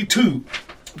finally, 92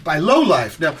 by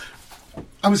Lowlife. Now,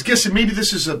 I was guessing maybe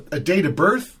this is a date of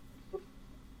birth.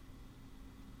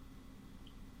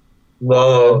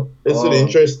 No, it's an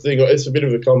interesting. It's a bit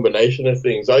of a combination of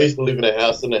things. I used to live in a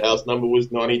house, and the house number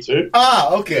was 92.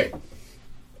 Ah, okay.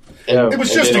 And, It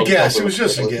was just a guess. It was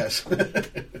just a guess.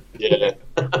 Yeah.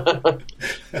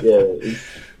 Yeah.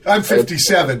 I'm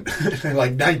 57,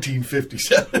 like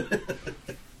 1957.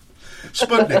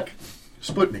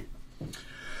 Sputnik.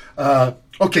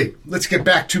 Okay, let's get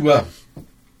back to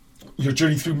your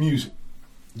journey through music,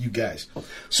 you guys.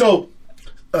 So,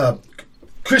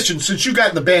 Christian, since you got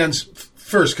in the bands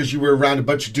first because you were around a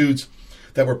bunch of dudes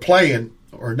that were playing,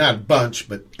 or not a bunch,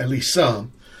 but at least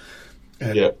some,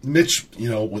 and yeah. Mitch,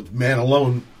 with Man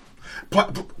Alone,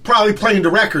 probably playing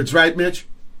the records, right, Mitch?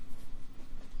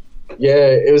 Yeah,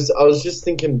 it was. I was just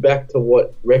thinking back to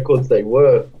what records they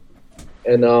were,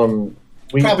 and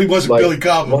we Probably wasn't Billy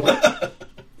Cobham.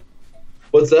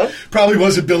 What's that? Probably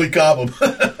wasn't Billy Cobham.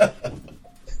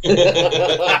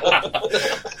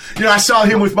 I saw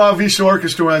him with Mahavishnu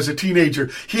Orchestra when I was a teenager.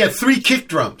 He had 3 kick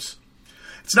drums.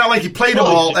 It's not like he played them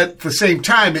all at the same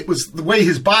time. It was the way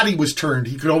his body was turned.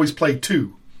 He could always play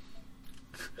 2.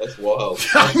 That's wild.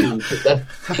 How'd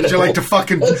you like to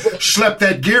fucking schlep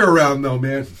that gear around, though,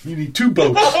 man? You need 2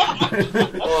 boats.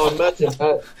 Oh, imagine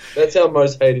that. That's our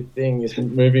most hated thing is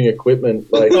moving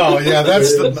equipment. Like, oh, yeah,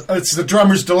 that's the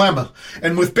drummer's dilemma.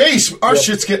 And with bass, our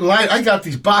shit's getting light. I got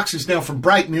these boxes now from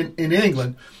Brighton in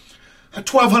England. A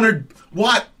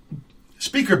 1,200-watt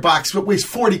speaker box that weighs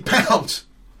 40 pounds.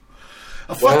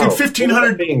 A fucking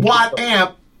 1,500-watt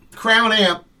amp, Crown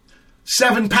amp,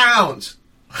 7 pounds.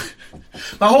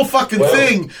 My whole fucking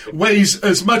thing weighs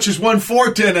as much as 1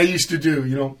 410 I used to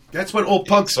do, That's what old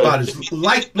punk spot is.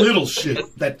 Light little shit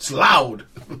that's loud.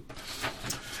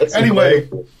 Anyway,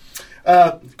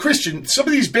 Christian, some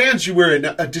of these bands you were in,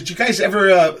 did you guys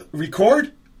ever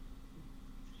record?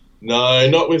 No,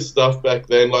 not with stuff back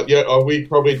then. We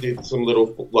probably did some little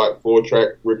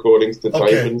 4-track recordings to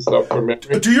tape and stuff from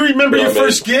memory. Do you remember your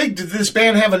first gig? Did this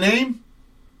band have a name?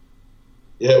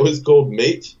 Yeah, it was called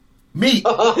Meat. Meat.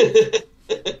 I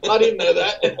didn't know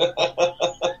that.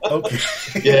 Okay.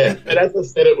 Yeah, and as I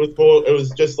said, it was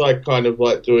just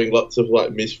doing lots of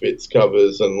Misfits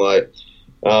covers and do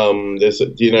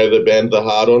you know the band The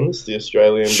Hard-Ons, the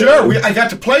Australian band? I got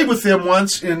to play with them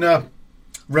once in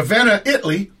Ravenna,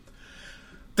 Italy.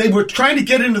 They were trying to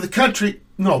get into the country,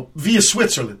 via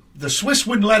Switzerland. The Swiss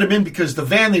wouldn't let them in because the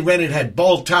van they rented had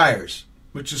bald tires,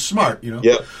 which is smart,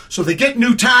 Yeah. So they get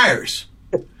new tires.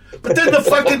 But then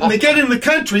they get in the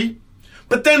country,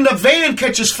 but then the van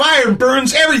catches fire and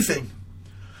burns everything.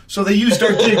 So they used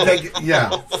our gig.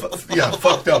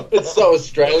 Fucked up. It's so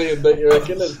Australian, don't you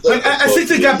reckon? I think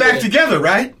they got back together,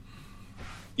 right?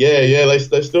 Yeah,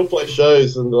 they still play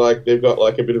shows and they've got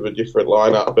a bit of a different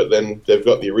lineup, but then they've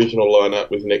got the original lineup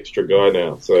with an extra guy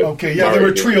now. So okay, they were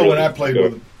a trio when I played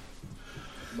with them.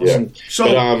 Yeah. So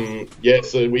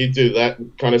we do that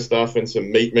kind of stuff and some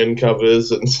Meatmen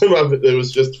covers and some of it. It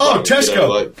was just fun,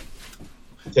 Tesco.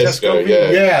 Tesco,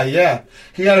 yeah.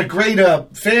 He had a great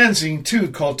fanzine too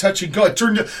called Touch and Go. It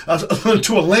turned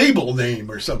into a label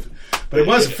name or something, but it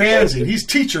was a fanzine. He's a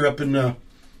teacher up in I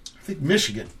think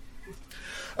Michigan.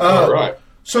 All right.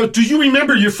 So, do you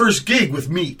remember your first gig with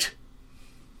Meat?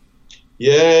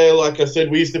 Yeah, like I said,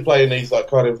 we used to play in these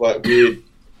weird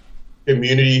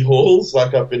community halls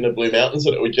up in the Blue Mountains,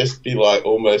 and it would just be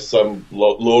almost some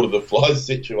Lord of the Flies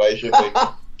situation where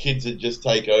kids would just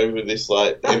take over this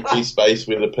empty space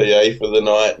with a PA for the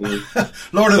night. And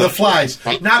Lord of the Flies,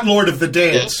 not Lord of the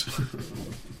Dance.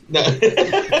 No,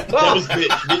 that was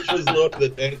Mitch. Mitch was Lord of the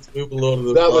Dance. We were Lord of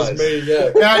the That Flies. was me,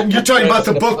 yeah. And you're talking about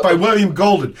the book by William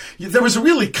Golden. There was a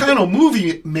really kind of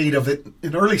movie made of it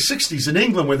in the early 60s in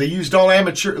England where they used all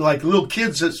amateur, like little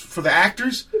kids for the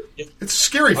actors. It's a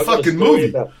scary I got a fucking story movie.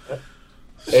 about that.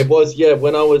 It was, yeah,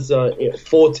 when I was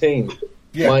 14,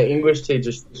 my English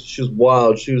teacher, she was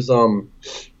wild. She was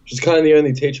she's kind of the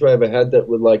only teacher I ever had that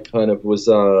would like kind of was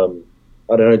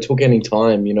I don't know, took any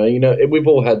time, you know, we've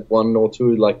all had one or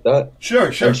two like that.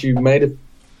 Sure. And she made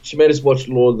us watch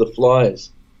Lord of the Flies,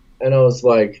 and I was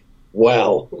like,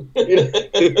 wow,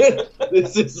 it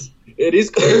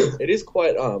is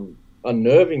quite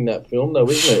unnerving, that film though,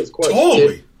 isn't it? It's quite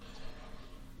Totally.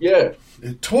 Yeah.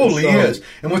 It totally is.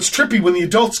 And what's trippy, when the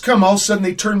adults come, all of a sudden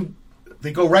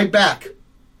they go right back.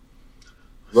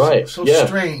 Right. So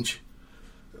strange.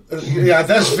 Yeah,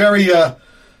 that's very.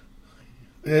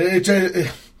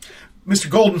 Mr.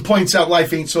 Golden points out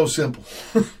life ain't so simple.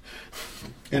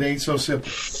 It ain't so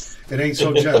simple. It ain't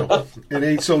so gentle. It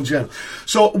ain't so gentle.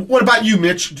 So, what about you,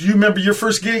 Mitch? Do you remember your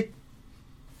first gig?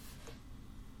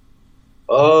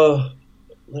 Let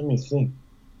me think.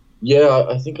 Yeah,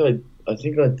 I think I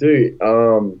do.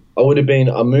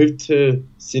 I moved to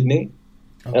Sydney,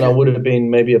 and I would have been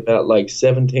maybe about like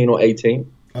 17 or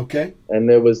 18. Okay. And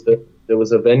there was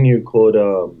a venue called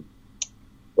the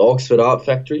Oxford Art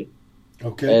Factory.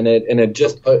 Okay. And it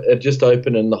just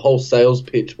opened, and the whole sales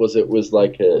pitch was it was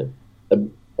like a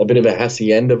bit of a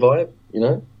hacienda vibe, you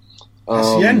know.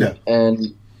 Hacienda.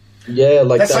 And yeah,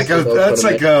 like that's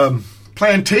like a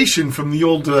plantation from the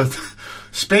old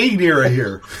Spain era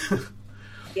here.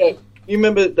 Yeah, you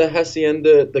remember the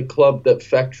Hacienda, the club that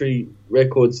Factory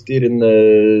Records did in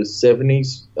the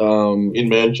 70s? In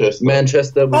Manchester.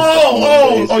 Manchester.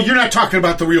 Oh, you're not talking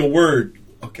about the real word.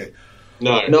 Okay.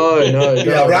 No.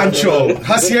 Yeah, rancho.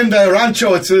 Hacienda,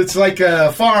 rancho. It's like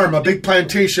a farm, a big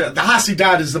plantation. The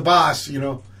haciendad is the boss, you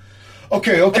know.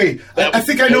 Okay. I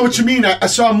think I know what you mean. I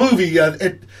saw a movie.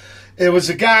 It was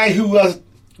a guy who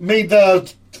made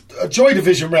the Joy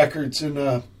Division records,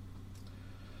 and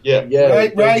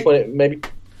yeah, right. Maybe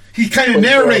he kind of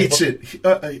narrates it.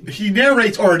 He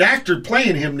narrates, or an actor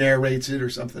playing him narrates it, or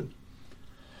something.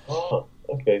 Oh,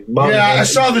 okay. I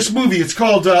saw this movie. It's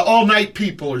called All Night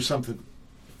People, or something.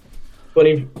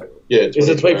 20. Yeah, is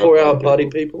it 24-hour party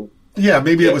people? Yeah,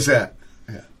 maybe it was that.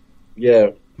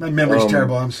 Yeah. My memory's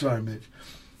terrible. I'm sorry, Mitch.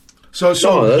 So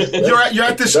that's you're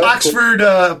at this Oxford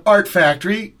art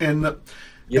factory, and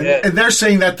they're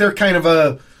saying that they're kind of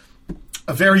a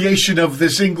variation of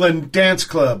this England dance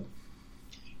club.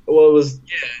 Well,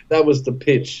 that was the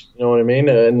pitch. You know what I mean?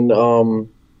 And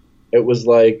it was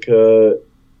like,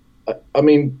 I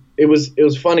mean, it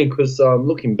was funny because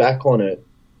looking back on it,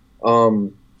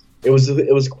 it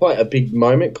was quite a big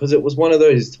moment because it was one of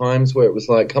those times where it was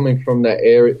like coming from that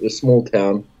area, the small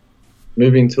town,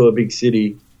 moving to a big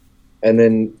city, and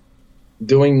then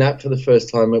doing that for the first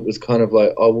time. It was kind of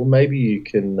like, oh well, maybe it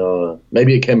can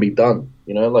be done.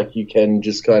 You know, like you can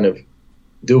just kind of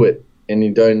do it, and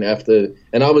you don't have to.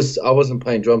 And I wasn't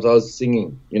playing drums; I was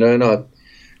singing. You know, no,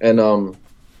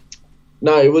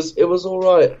 it was all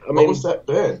right. I mean, what was that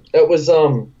band? That was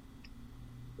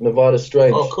Nevada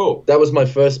Strange. Oh, cool. That was my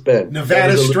first band.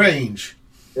 Nevada Strange.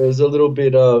 It was a little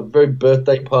bit very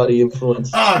birthday party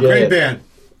influence. Great band.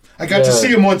 I got to see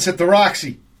him once at the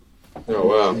Roxy. Oh,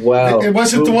 wow. Wow. It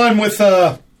wasn't the one with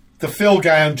the Phil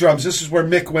guy on drums. This is where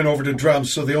Mick went over to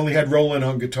drums, so they only had Roland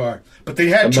on guitar. But they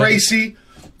had Tracy,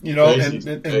 you know, and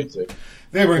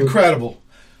they were incredible.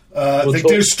 They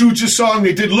did a Stooges song.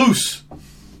 They did Loose.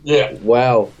 Yeah.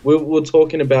 Wow. We were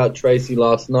talking about Tracy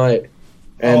last night,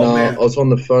 and I was on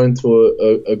the phone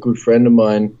to a good friend of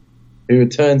mine who it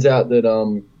turns out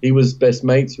that he was best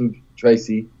mates with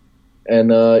Tracy,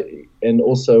 and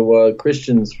also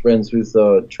Christian's friends with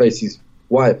Tracy's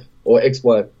wife or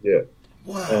ex-wife. Yeah.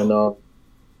 Wow.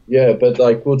 And but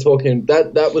like we were talking,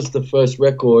 that was the first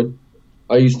record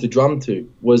I used to drum to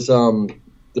was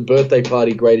the Birthday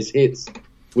Party Greatest Hits,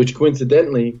 which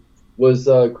coincidentally was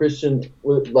Christian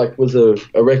was a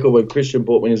record when Christian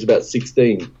bought when he was about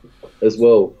 16 as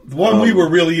well. The one we were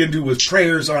really into was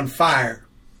Prayers on Fire.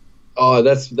 Oh,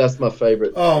 that's my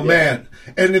favorite. Oh, man.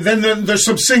 And then there's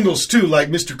some singles, too, like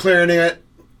Mr. Clarinet.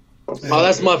 Oh,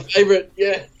 that's my favorite.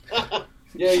 Yeah.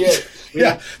 Yeah.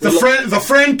 Yeah, the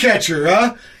friend catcher,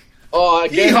 huh? Oh,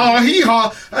 hee-haw,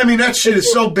 hee-haw. I mean, that shit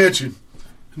is so bitchin'.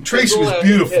 And Tracy was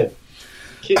beautiful.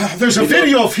 There's a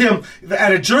video of him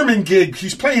at a German gig.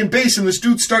 He's playing bass, and this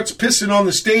dude starts pissing on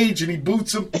the stage, and he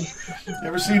boots him.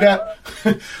 Ever see that?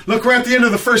 Look, we're at the end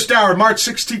of the first hour, March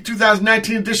 16,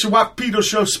 2019 edition of Pedro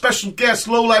Show. Special guest,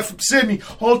 Lowlife from Sydney.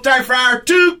 Hold tight for hour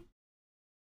 2.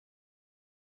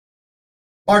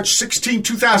 March 16,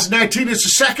 2019. It's the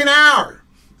second hour.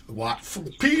 What from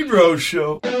Pedro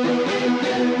Show.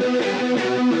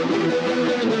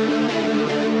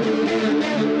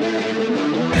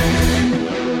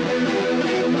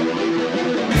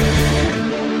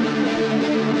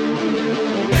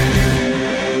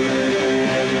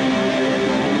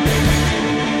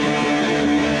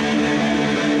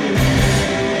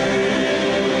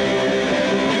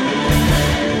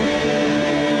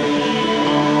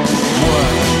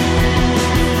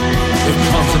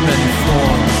 Many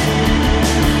forms.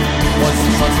 Once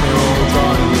they're all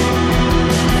done,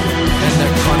 and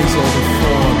their connies all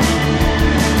deformed,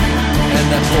 and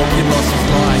that porky lost his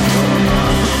life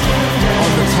on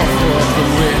the top floor of the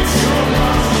Ritz.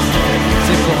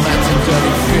 Diplomats and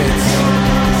dirty fits.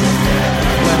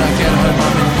 When I get home,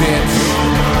 I'm in bits,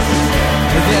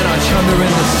 and then I chunder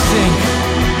in the sink.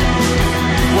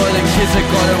 Where the kids have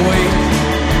got to eat,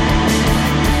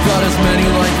 got as many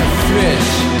like a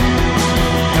fish.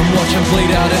 And watch them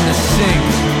bleed out in the sink.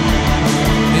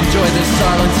 Enjoy the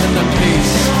silence and the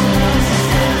peace.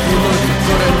 You look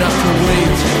good enough to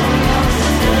eat.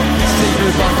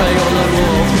 See-through buffet all level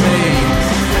of me.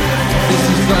 This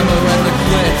is glamour and the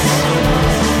glitz.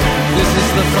 This is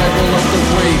the fable of the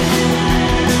week.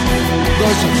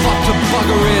 Those who fucked a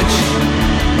bugger rich.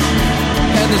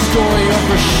 And the story of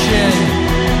Rashin.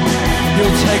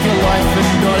 You'll take a life and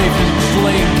not even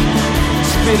blink.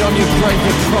 Spit on your grave,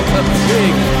 you proper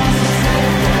pig.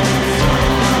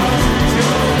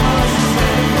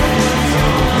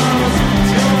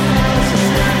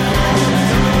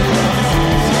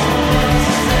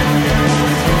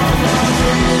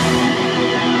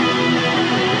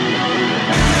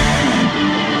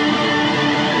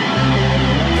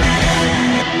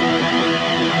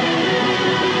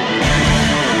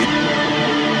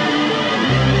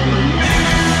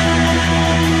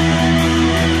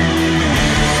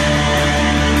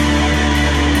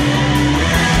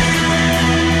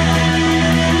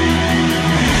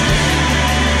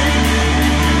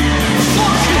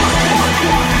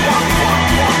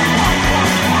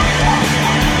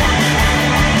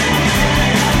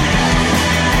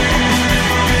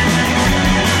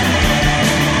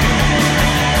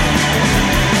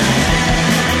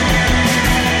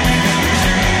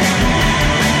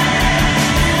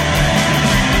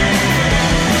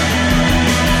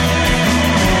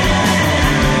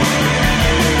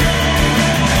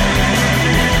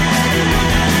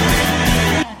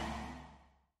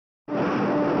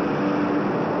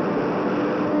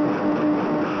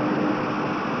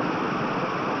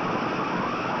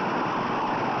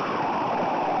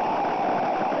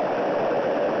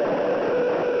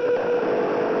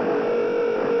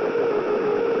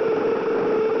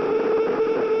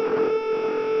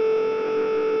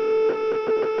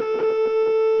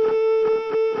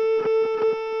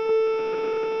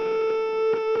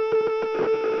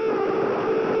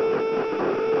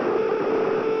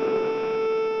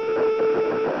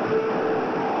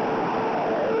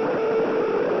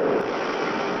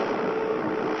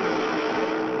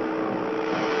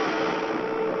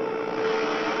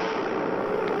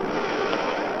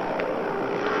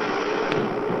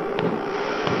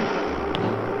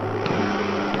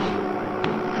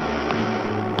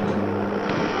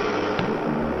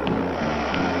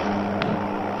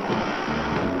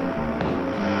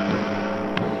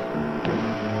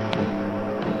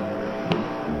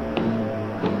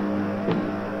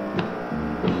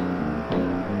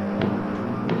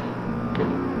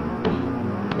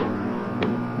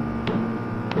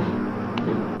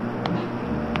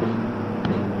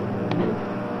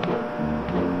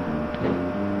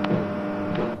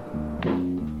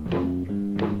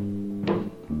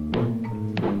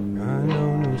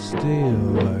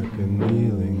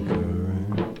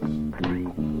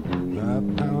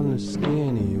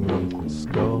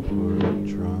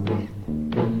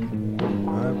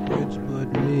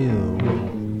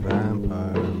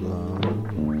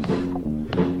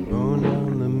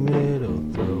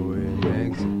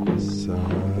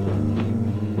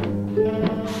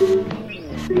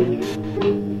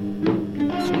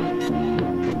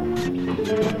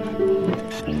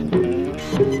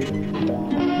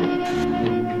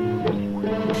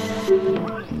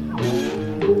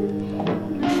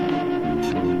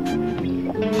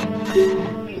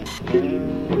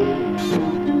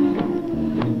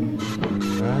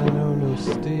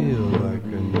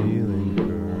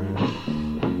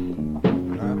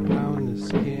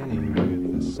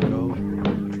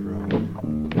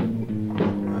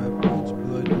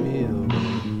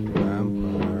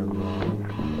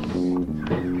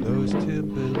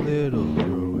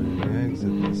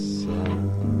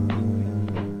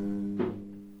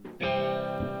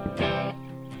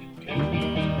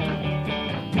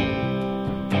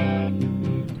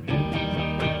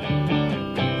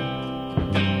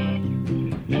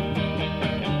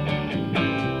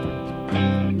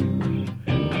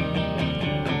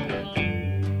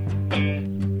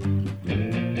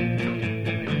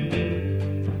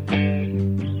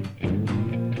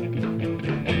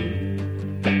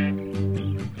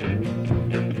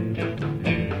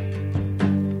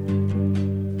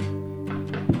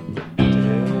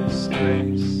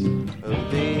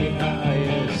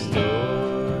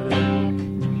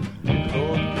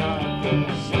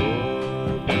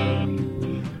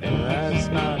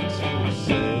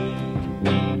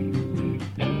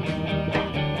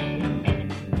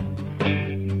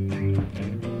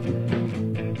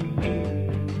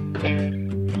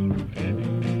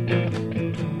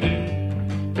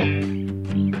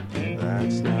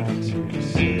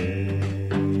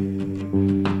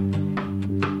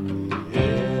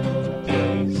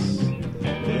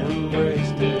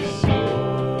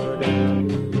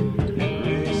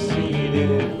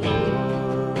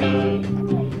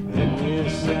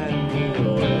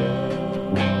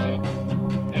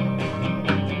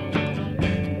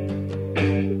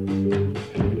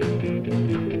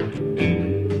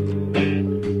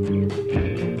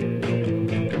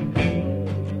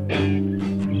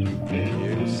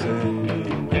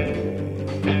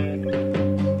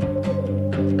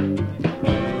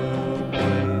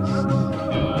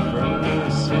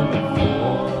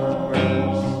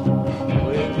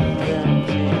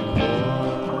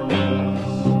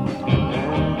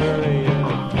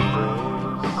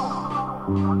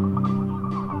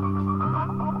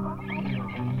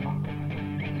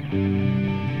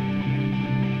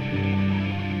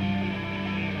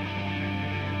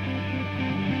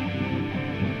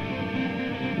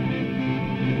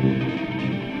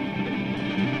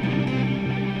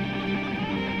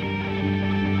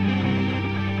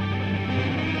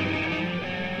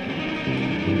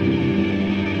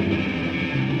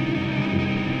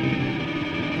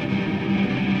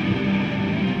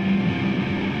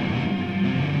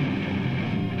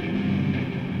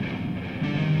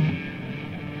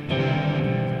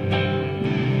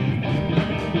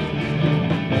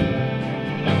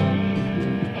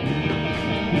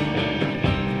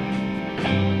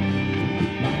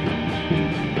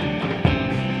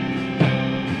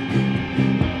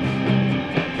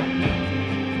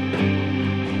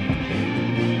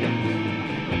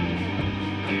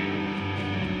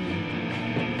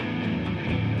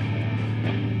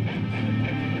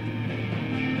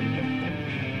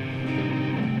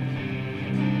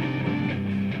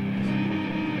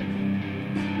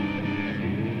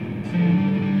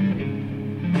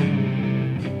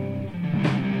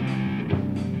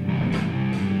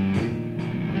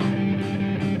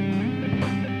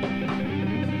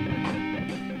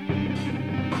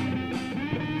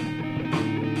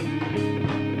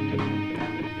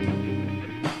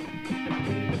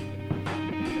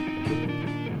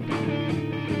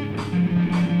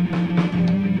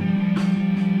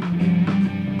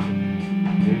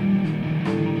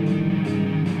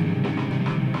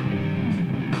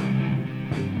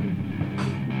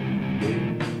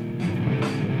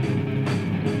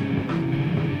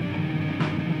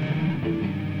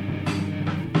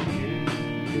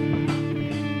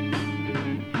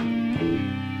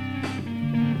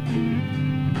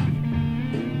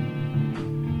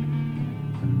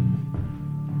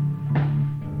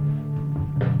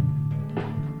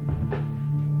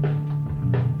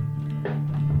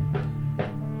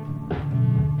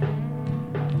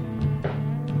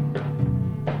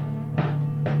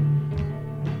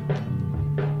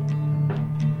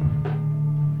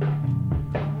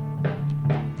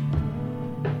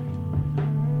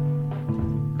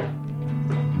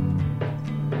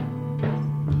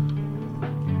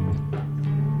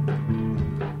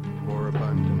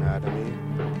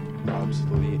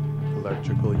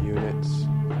 electrical units,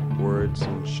 words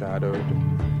enshadowed,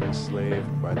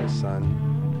 enslaved by the sun,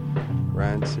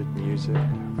 rancid music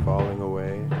falling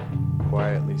away,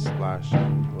 quietly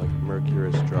splashing like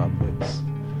mercurous droplets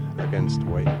against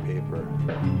white paper.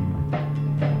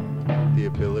 The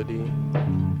ability,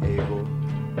 able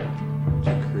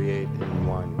to create in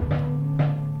one.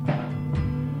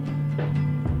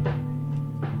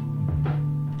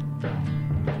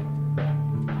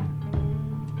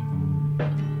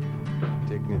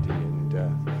 Dignity in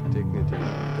death, dignity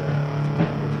in death,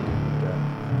 dignity in death,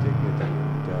 dignity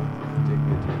in death,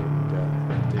 dignity in death,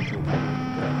 dignity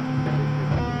in death,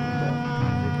 dignity in death,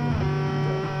 dignity in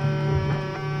death.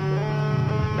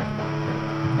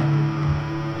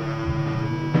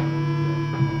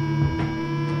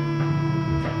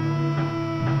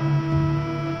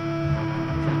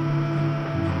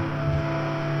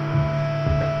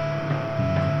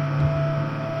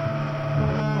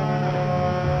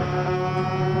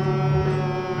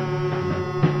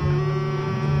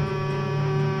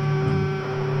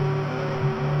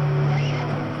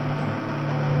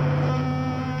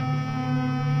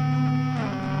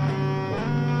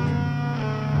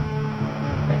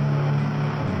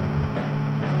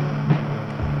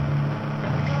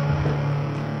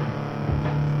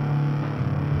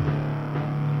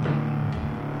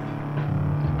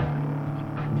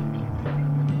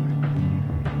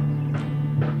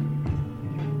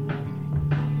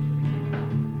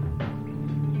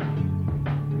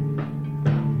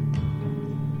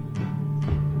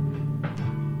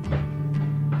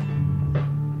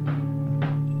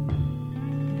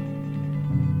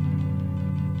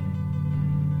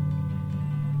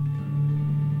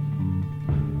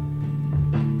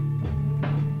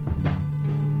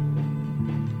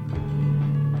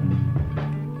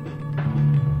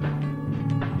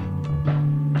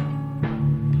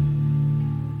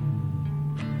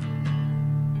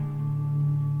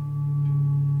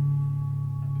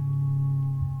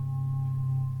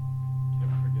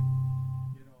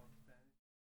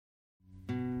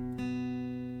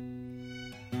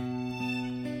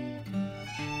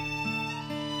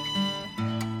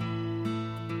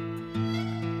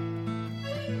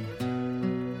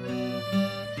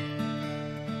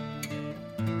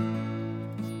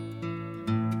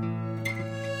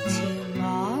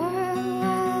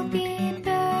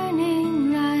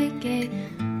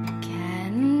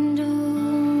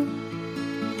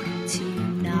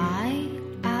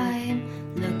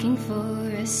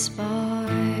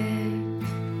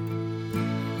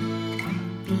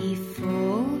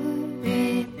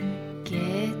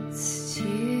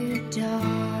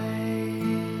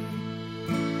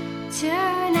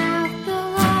 Turn out the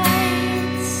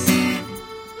lights.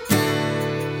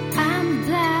 I'm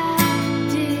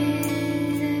blinded,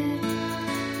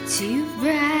 too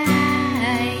bright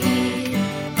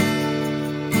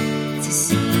to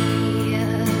see.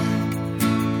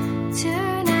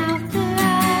 Turn out the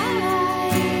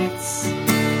lights.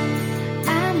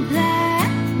 I'm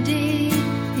blinded,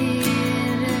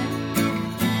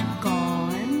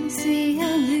 game's the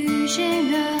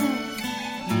illusion of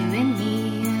you and me.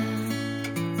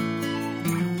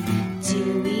 Do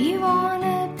we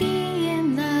wanna be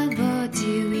in love or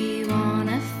do we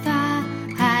wanna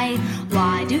fight?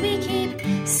 Why do we keep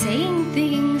saying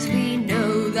things we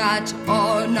know that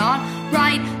are not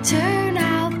right? Turn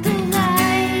out the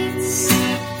lights.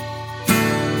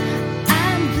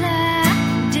 I'm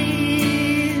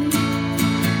blinded,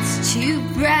 it's too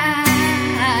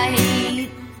bright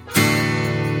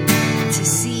to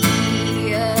see.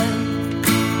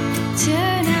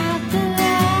 Turn out the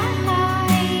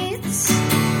lights.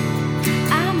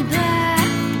 I'm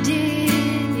blinded,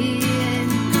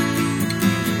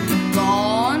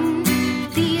 gone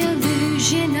the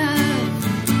illusion of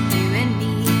you and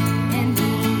me, and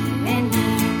me, and me,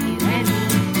 you and me,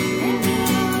 and me,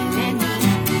 you and me,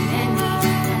 and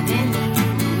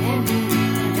me, and me, and me, and me, you and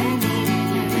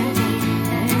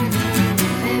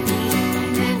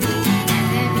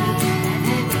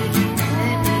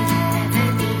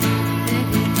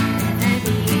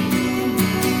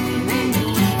and me,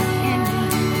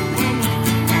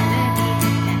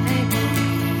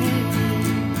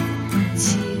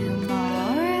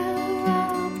 tomorrow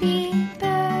I'll be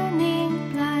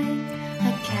burning like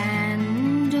a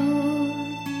candle.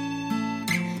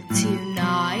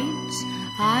 Tonight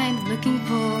I'm looking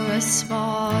for a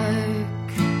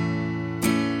spark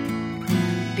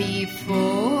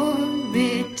before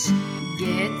it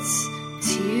gets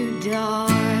too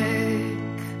dark.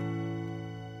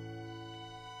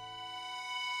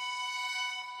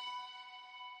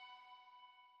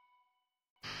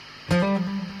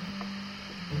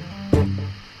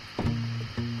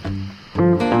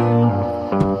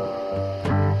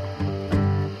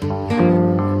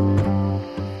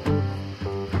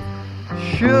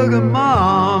 Sugar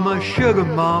mama, sugar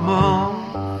mama,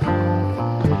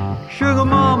 sugar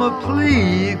mama,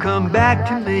 please come back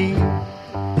to me.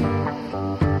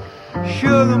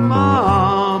 Sugar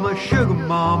mama, sugar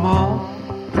mama,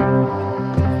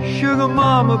 sugar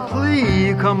mama,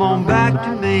 please come on back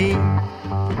to me.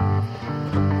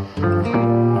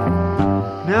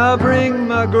 Now bring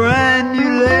my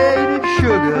granulated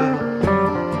sugar,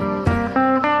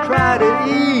 try to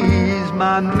ease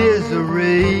my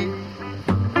misery.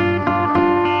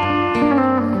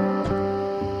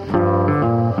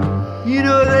 You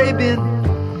know they've been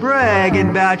bragging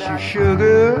about your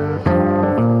sugar.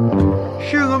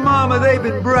 Sugar mama, they've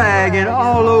been bragging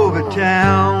all over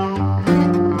town.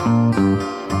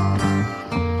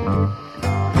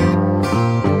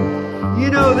 You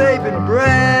know they've been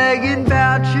bragging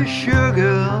about your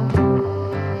sugar.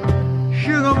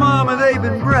 Sugar mama, they've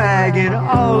been bragging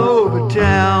all over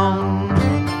town.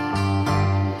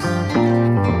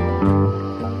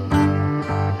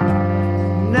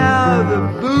 Now the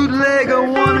bootlegger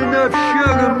want enough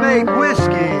sugar to make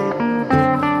whiskey.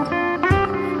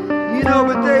 You know,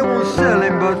 but they won't sell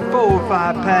him but 4 or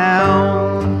 5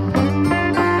 pounds.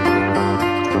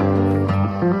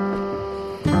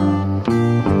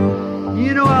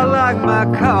 You know, I like my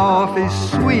coffee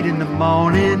sweet in the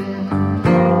morning.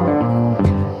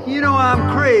 You know,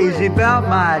 I'm crazy about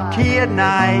my tea at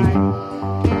night.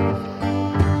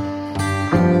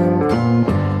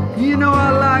 You know, I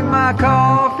like my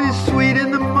coffee sweet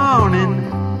in the morning.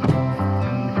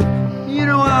 You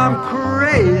know, I'm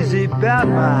crazy about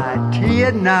my tea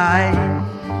at night.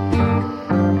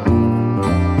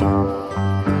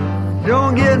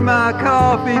 Don't get my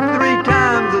coffee 3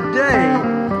 times a day.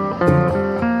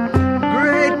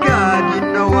 Great God, you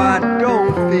know I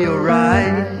don't feel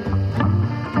right.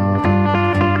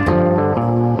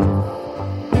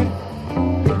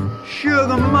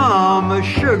 Sugar mama,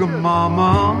 sugar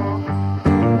mama,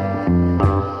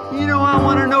 you know I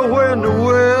want to know where in the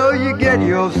world you get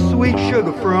your sweet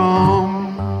sugar from.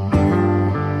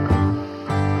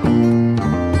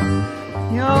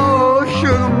 Yo,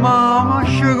 sugar mama,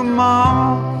 sugar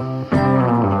mama,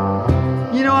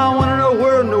 you know I want to know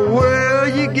where in the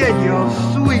world you get your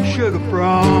sweet sugar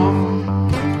from.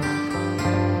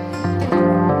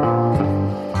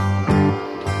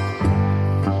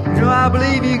 You know I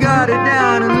believe you got it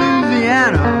down in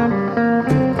Louisiana,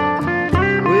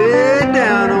 way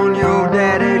down on your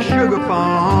daddy's sugar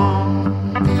farm.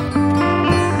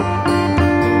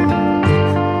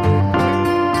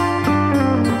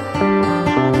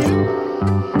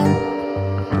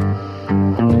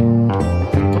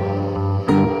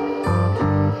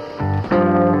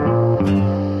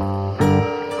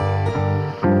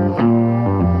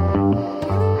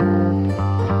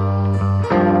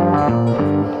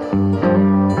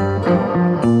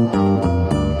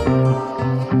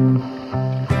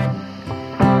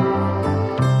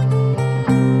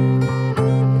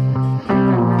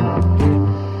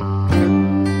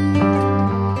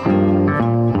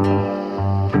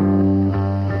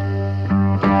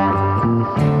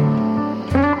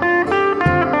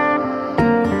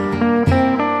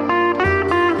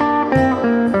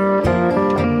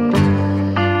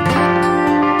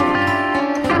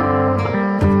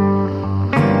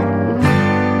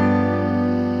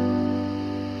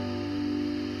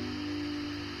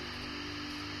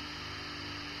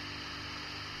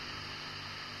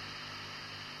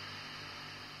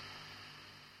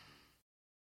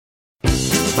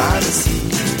 by the sea.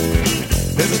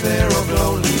 There's a pair of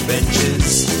lonely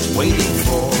benches waiting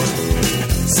for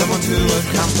someone to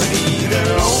accompany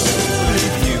their only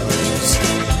views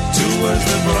towards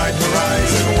the bright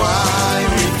horizon. Why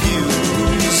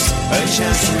refuse a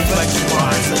chance to reflect and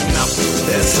wisen up?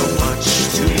 There's so much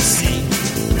to see.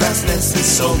 Vastness is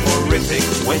so horrific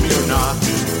when you're not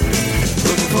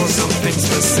looking for something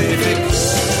specific.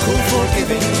 Cool,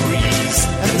 forgiving breeze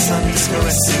and the sun's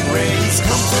caressing rays.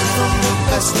 Comfort from the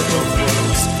best of both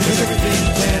worlds. With everything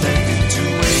can end in two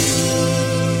ways.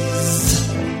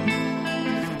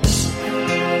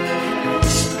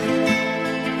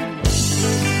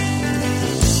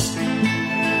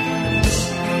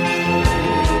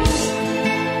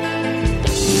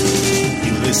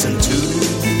 You listen to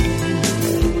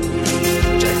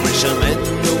Jack Grisham and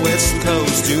the West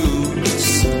Coast Dudes,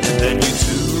 and then you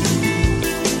too,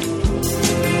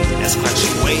 as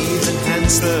crashing waves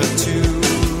enhance the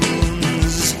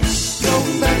tunes. Go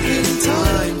back in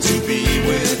time to be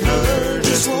with her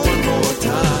just one more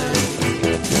time.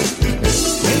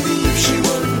 Maybe if she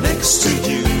were next to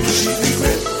you, she'd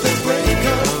regret the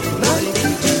breakup like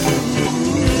you do.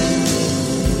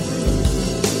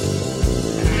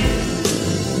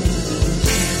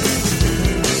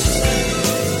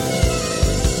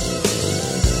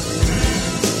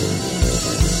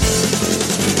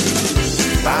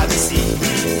 By the sea,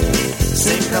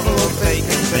 same couple of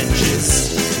vacant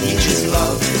benches, each is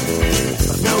love,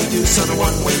 but no use on a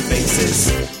one-way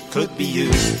basis. Could be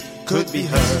you, could be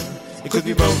her, it could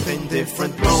be both in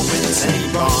different moments.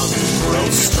 Any bond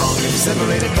grows strong if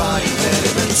separated by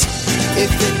impediments.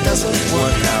 If it doesn't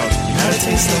work out, you had a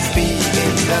taste of being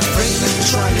in that frame and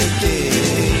tried it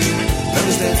again. Love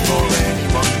is there for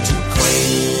anyone to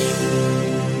claim.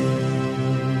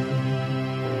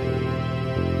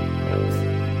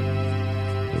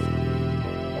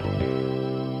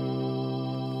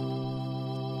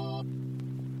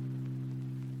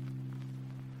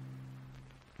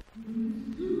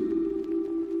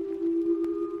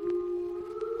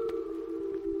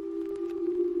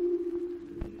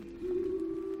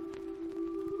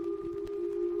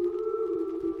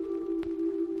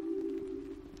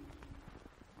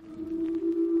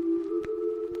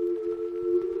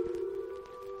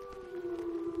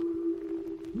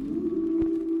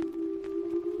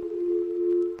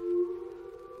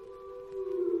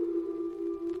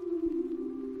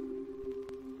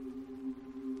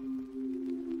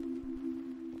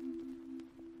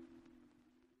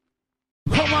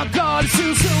 Oh my God, it's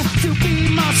too soon to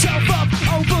beat myself up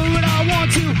over it. I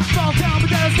want to fall down, but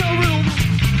there's no room.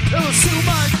 It was too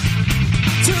much,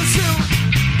 too soon.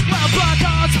 Well, black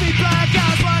eyes meet black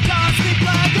eyes, black eyes meet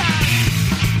black eyes.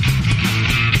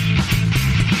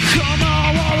 Come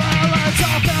on, alright, let's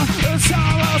talk now. It's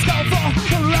time, let's go for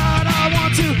the ride. I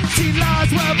want to see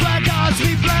lights where black eyes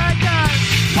meet black eyes.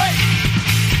 Wait,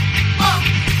 up,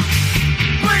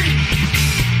 breathe.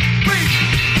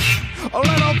 A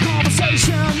little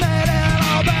conversation made it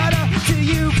all better till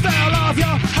you fell off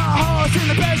your high horse in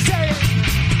the best day.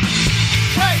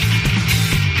 Hey,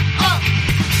 up,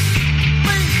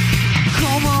 breathe.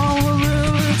 Come on, we're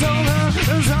really over.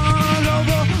 It's all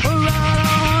over. Right,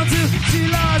 I want to see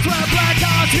lights where black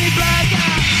eyes meet black eyes.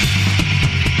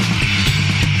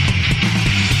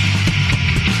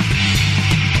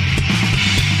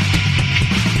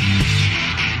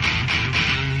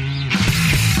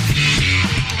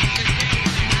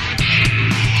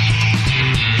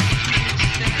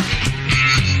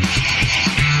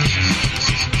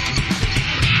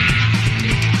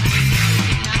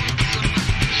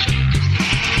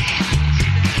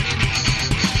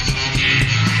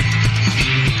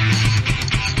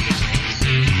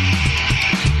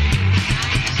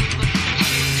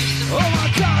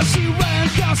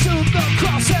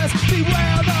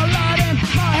 Beware the lighting,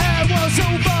 my head was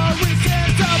over. We said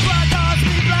the black eyes,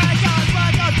 be black eyes,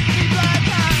 black eyes, be black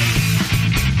eyes.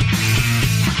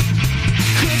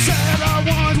 Could say the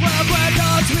ones where black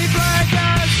eyes, be black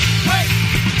eyes. Hey,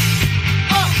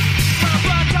 up, where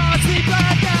black eyes, be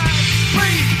black eyes.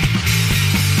 Breathe.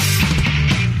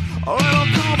 A little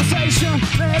conversation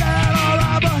made it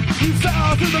alright, but you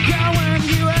fell through the ground when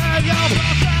you had your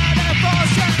prophet and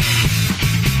fortune.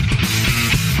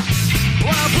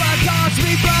 Well, black eyes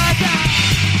meet black eyes.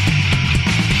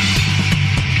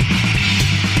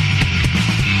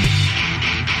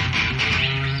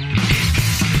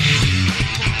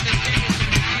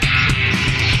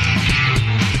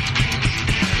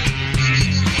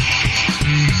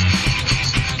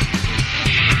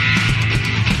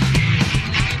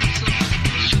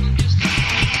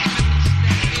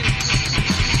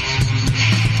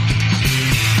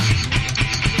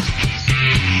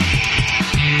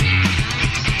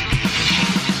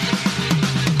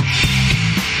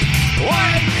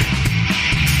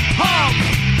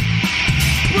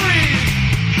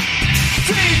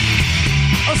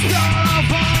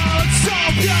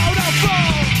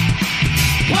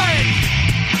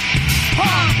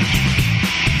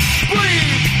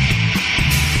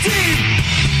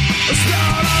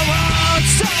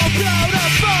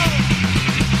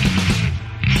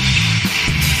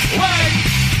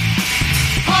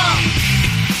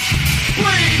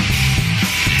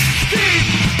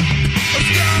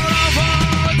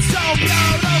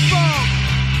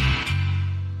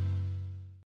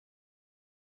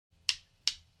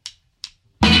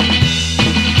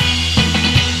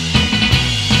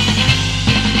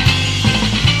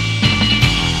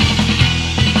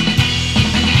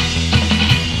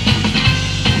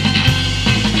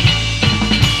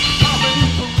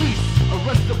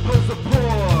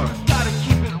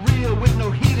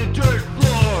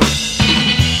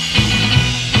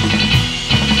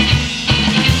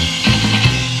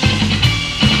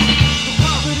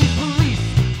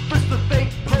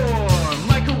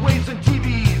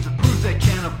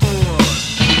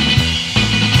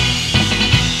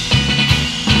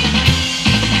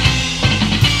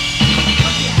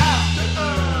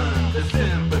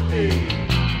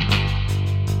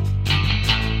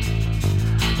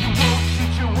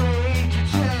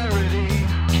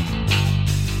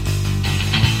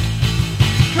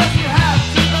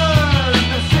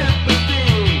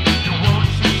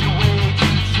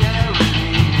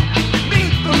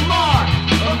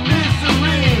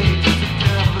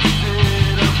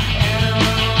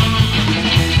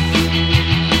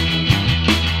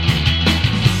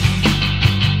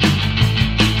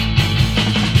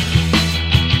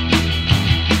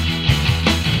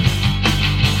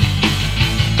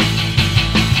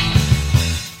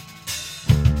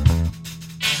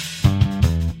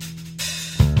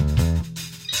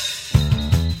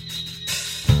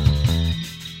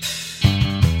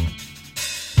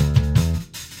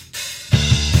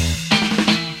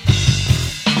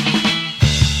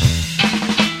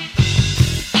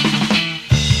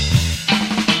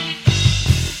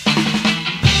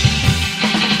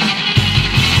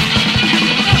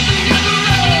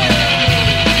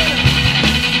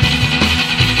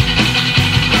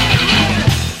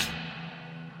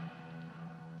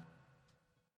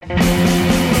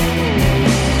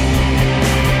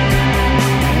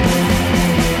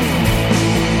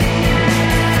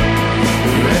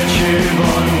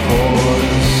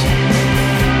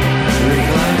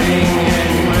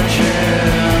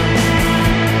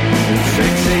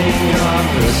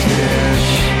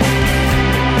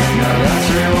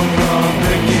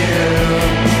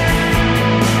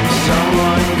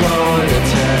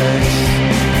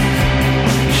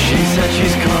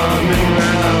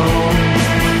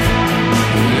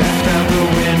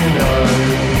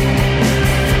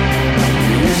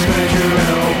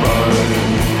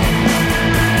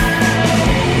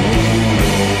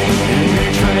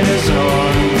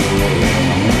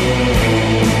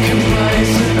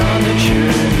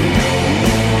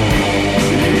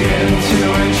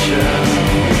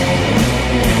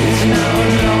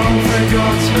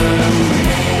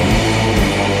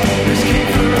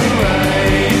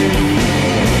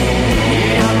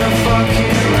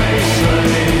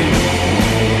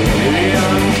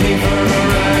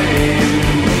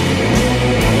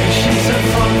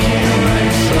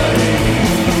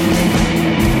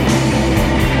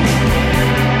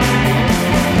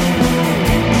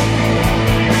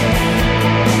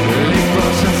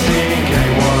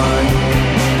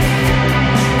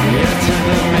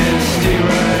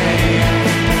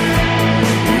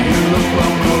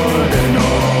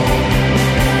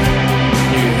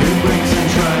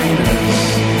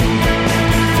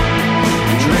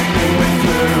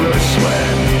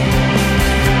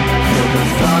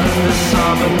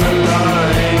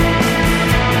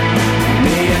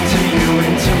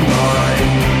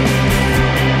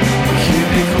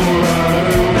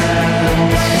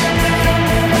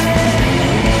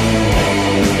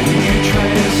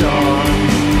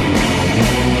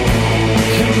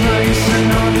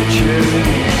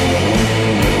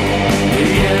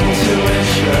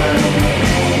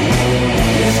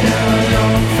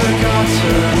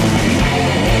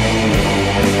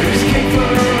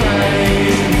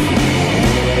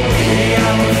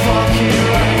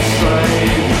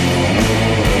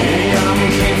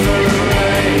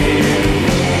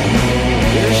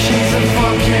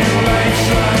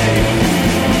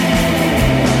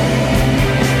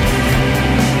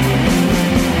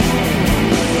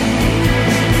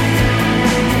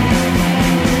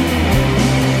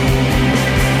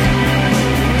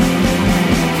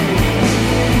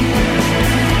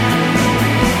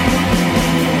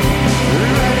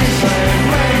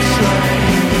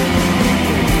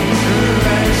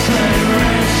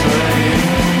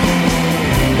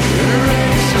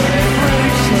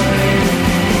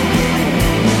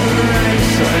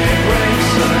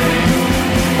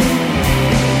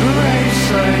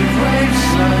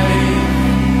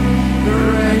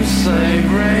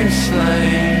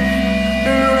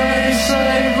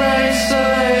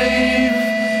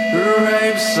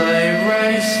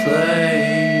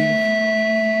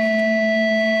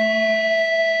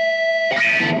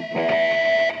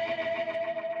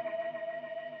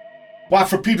 Watt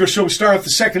for Pedro Show. We start off the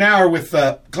second hour with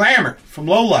Glamour from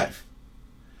Lowlife.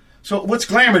 So what's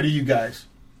Glamour to you guys?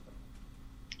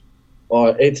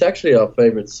 It's actually our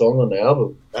favorite song on the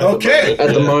album. Okay.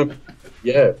 At the moment,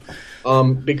 yeah.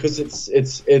 Because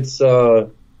it's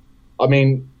I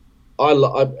mean,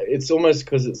 it's almost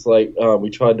because it's like we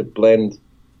tried to blend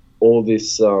all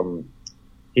this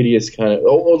hideous kind of,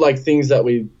 or like things that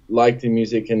we liked in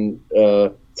music and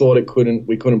thought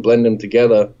we couldn't blend them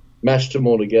together, mashed them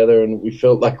all together, and we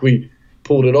felt like we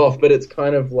pulled it off. But it's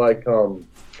kind of like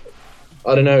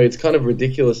I don't know, it's kind of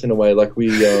ridiculous in a way. Like we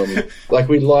love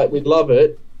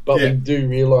it, but we do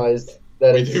realize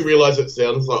that we do realize it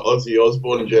sounds like Ozzy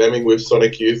Osbourne jamming with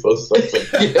Sonic Youth or something.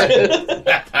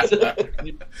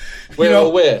 We're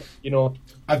aware, you know.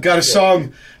 I've got a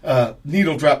song,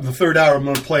 Needle Drop, in the third hour I'm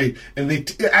going to play, and they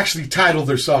actually titled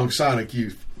their song Sonic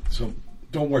Youth. So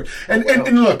don't worry. And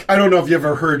look, I don't know if you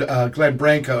ever heard Glenn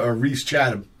Branca or Reese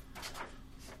Chatham,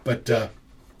 but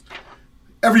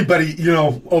everybody,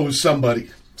 owes somebody.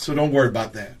 So don't worry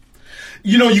about that.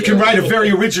 You can write a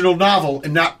very original novel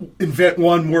and not invent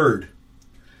one word.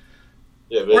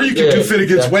 Yeah, or you can do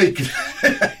Finnegan's Wake.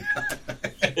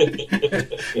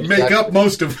 Make up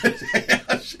most of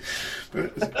it.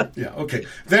 Yeah, okay.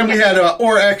 Then we had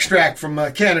Or Extract from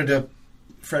Canada,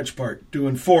 French part,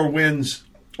 doing Four Winds,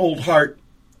 Old Heart,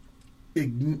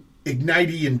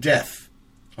 Ignity and Death.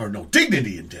 Or no,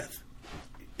 Dignity and Death.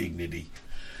 Ignity.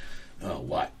 Oh,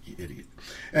 what, you idiot.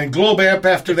 And Globe Amp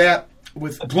after that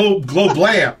with Globe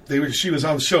Lamp. She was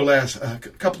on the show a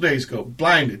couple days ago.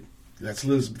 Blinded. That's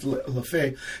Elizabeth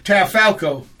LaFay. Tav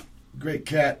Falco, great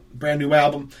cat, brand new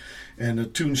album. And the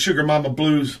tune Sugar Mama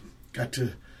Blues. Got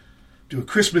to do a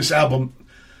Christmas album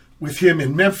with him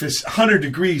in Memphis, 100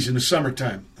 degrees in the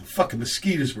summertime. The fucking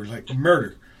mosquitoes were like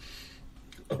murder.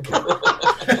 Okay.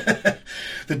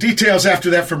 The details after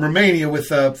that from Romania with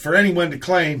for anyone to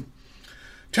claim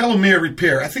Telomere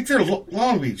Repair. I think they're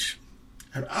Long Beach.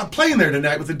 I'm playing there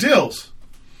tonight with the Dills.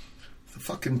 The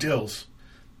fucking Dills.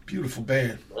 Beautiful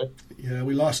band. Yeah,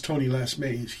 we lost Tony last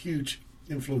May. He's a huge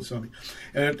influence on me.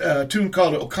 And a tune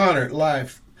called O'Connor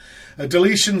Live.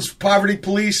 Deletions, Poverty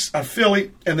Police,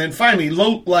 Philly, and then finally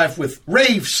Low Life with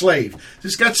Rave Slave.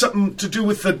 This got something to do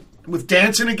with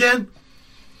dancing again?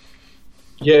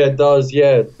 Yeah, it does.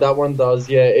 Yeah, that one does.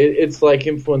 Yeah, it's like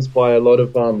influenced by a lot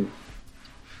of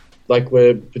like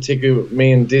we're particularly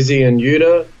me and Dizzy and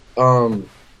Yuta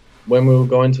when we were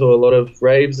going to a lot of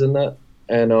raves and that,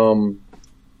 and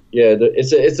yeah,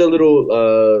 it's a little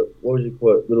what would you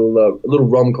call it? A little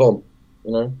rom-com,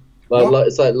 you know, like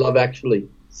it's like Love Actually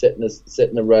set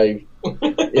in a rave,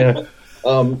 yeah.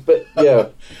 But yeah,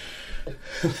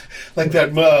 like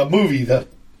that movie, that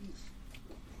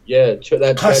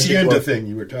Hacienda thing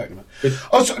you were talking about.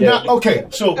 Also, yeah. now, okay,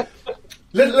 so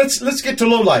let's get to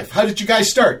Low Life. How did you guys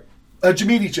start? How'd you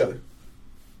meet each other?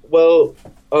 Well,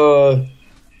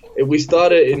 we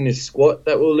started in this squat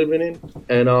that we were living in,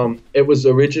 and it was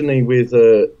originally with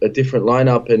a different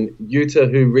lineup. And Yuta,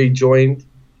 who rejoined,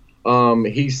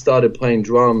 he started playing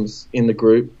drums in the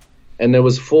group, and there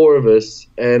was 4 of us,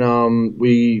 and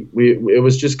it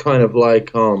was just kind of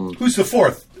like who's the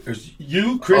 4th? There's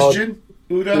you, Christian,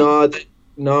 Uda.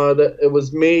 No, it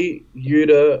was me,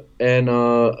 Yuta, and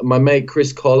my mate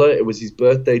Chris Collar. It was his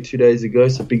birthday 2 days ago,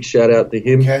 so big shout out to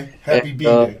him. Okay, happy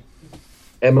birthday.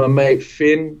 And my mate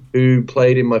Finn, who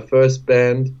played in my first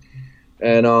band,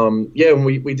 and yeah, and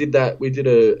we did that. We did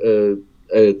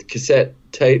a cassette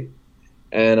tape,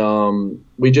 and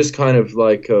we just kind of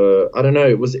like I don't know.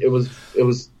 It was.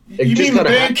 You mean the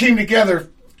band came together,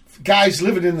 guys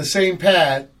living in the same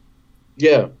pad?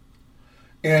 Yeah.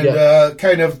 And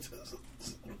kind of,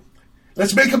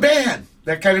 let's make a band.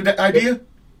 That kind of idea?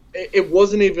 It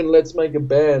wasn't even let's make a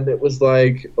band. It was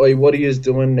like, oh, what are you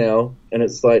doing now? And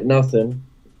it's like, nothing.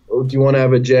 Oh, do you want to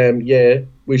have a jam? Yeah.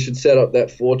 We should set up that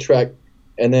 4-track.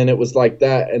 And then it was like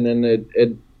that. And then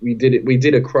we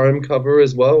did a Chrome cover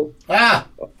as well. Ah.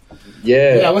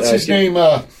 Yeah. Yeah, what's his name?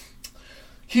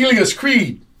 Helios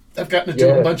Creed. I've gotten to do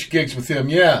a bunch of gigs with him.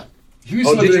 Yeah. He was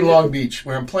living in Long Beach,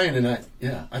 where I'm playing tonight.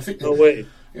 Yeah, I think. No way.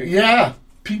 Yeah,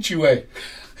 Peachy Way.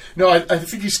 No, I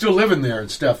think he's still living there and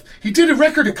stuff. He did a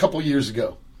record a couple years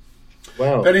ago.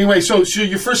 Wow. But anyway, so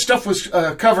your first stuff was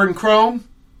covering Chrome?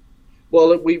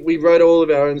 Well, we wrote all of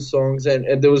our own songs,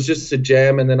 and there was just a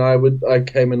jam, and then I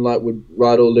came and would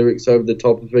write all lyrics over the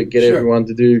top of it, get everyone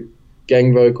to do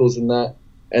gang vocals and that,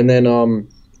 and then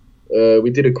we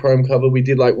did a Chrome cover. We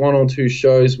did like 1 or 2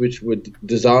 shows which were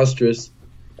disastrous.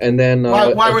 And then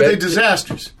why were they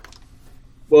disastrous?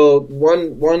 Well,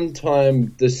 one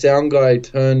time the sound guy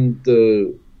turned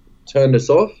us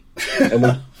off, and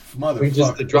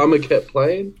the drummer kept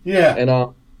playing. Yeah, and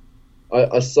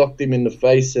I socked him in the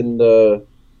face, and it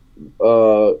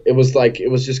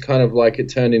was just kind of like it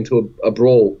turned into a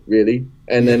brawl, really.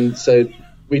 And then so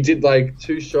we did like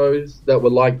 2 shows that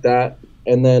were like that,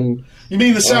 and then you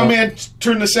mean the sound man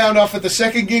turned the sound off at the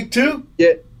second gig too?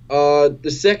 Yeah,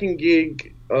 the second gig.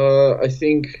 I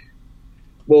think.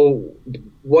 Well,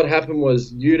 what happened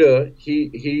was Yuta.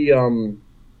 He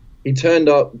turned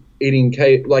up eating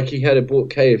he had bought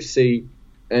KFC,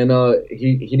 and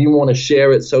he didn't want to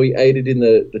share it, so he ate it in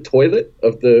the toilet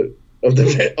of the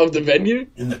venue.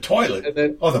 In the toilet. And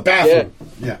then, the bathroom.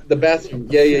 Yeah. The bathroom.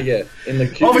 Yeah. In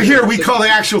the over here, we call the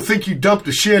actual think you dumped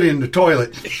the shit in the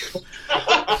toilet.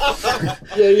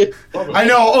 Yeah. I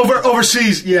know.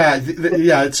 Overseas, yeah.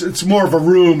 It's more of a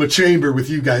room, a chamber with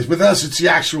you guys. With us, it's the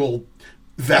actual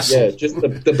vessel. Yeah, just the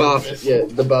bath. Yeah,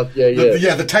 the bath.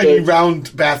 Yeah. The tiny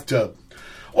round bathtub.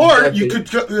 Or you could,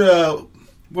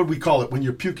 what do we call it when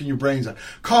you're puking your brains out?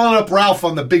 Calling up Ralph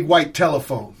on the big white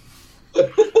telephone.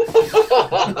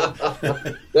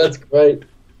 That's great.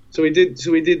 So we did.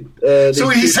 So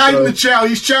he's hiding the chow.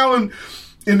 He's chowing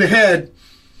in the head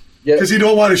because he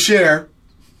don't want to share.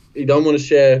 He don't want to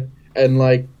share, and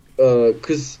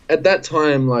because at that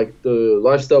time, the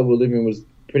lifestyle we're living was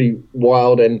pretty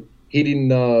wild, and he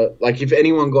didn't if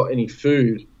anyone got any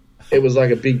food, it was like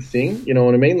a big thing. You know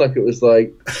what I mean? Like it was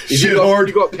like if you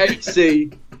got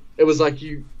KFC, it was like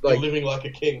you're living like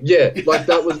a king. Yeah, like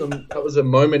that was a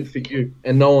moment for you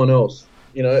and no one else.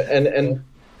 You know, and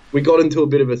we got into a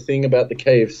bit of a thing about the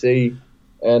KFC,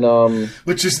 and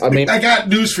which is, I got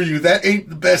news for you. That ain't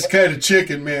the best kind of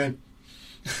chicken, man.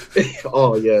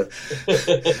 Oh yeah.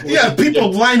 Yeah,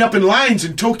 people line up in lines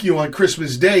in Tokyo on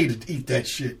Christmas Day to eat that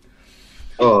shit.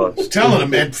 Oh, Telling them,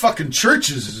 man, fucking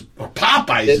churches or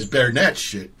Popeyes is better than that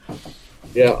shit.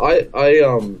 yeah, I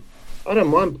don't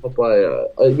mind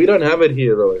Popeye. We don't have it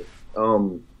here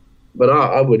though. But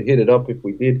I would hit it up if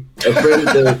we did. A friend,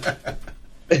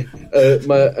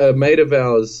 a mate of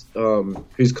ours,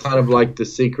 who's kind of like the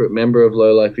secret member of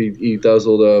Low Life. He does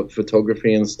all the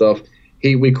photography and stuff.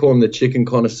 We call him the chicken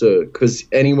connoisseur because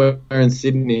anywhere in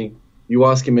Sydney, you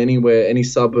ask him anywhere, any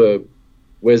suburb,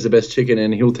 where's the best chicken,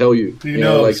 and he'll tell you. He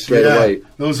knows, like straight away.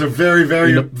 Those are very,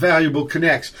 very valuable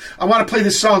connects. I want to play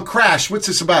this song, Crash. What's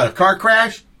this about? A car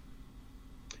crash?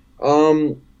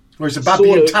 Or is it about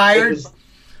being tired?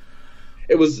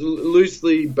 It was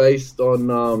loosely based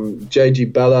on J.G.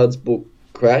 Ballard's book,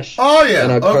 Crash. Oh, yeah.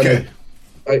 And I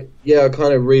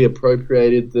kind of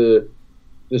reappropriated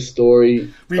the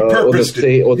story Repurposed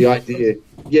it. or the idea.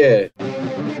 Yeah.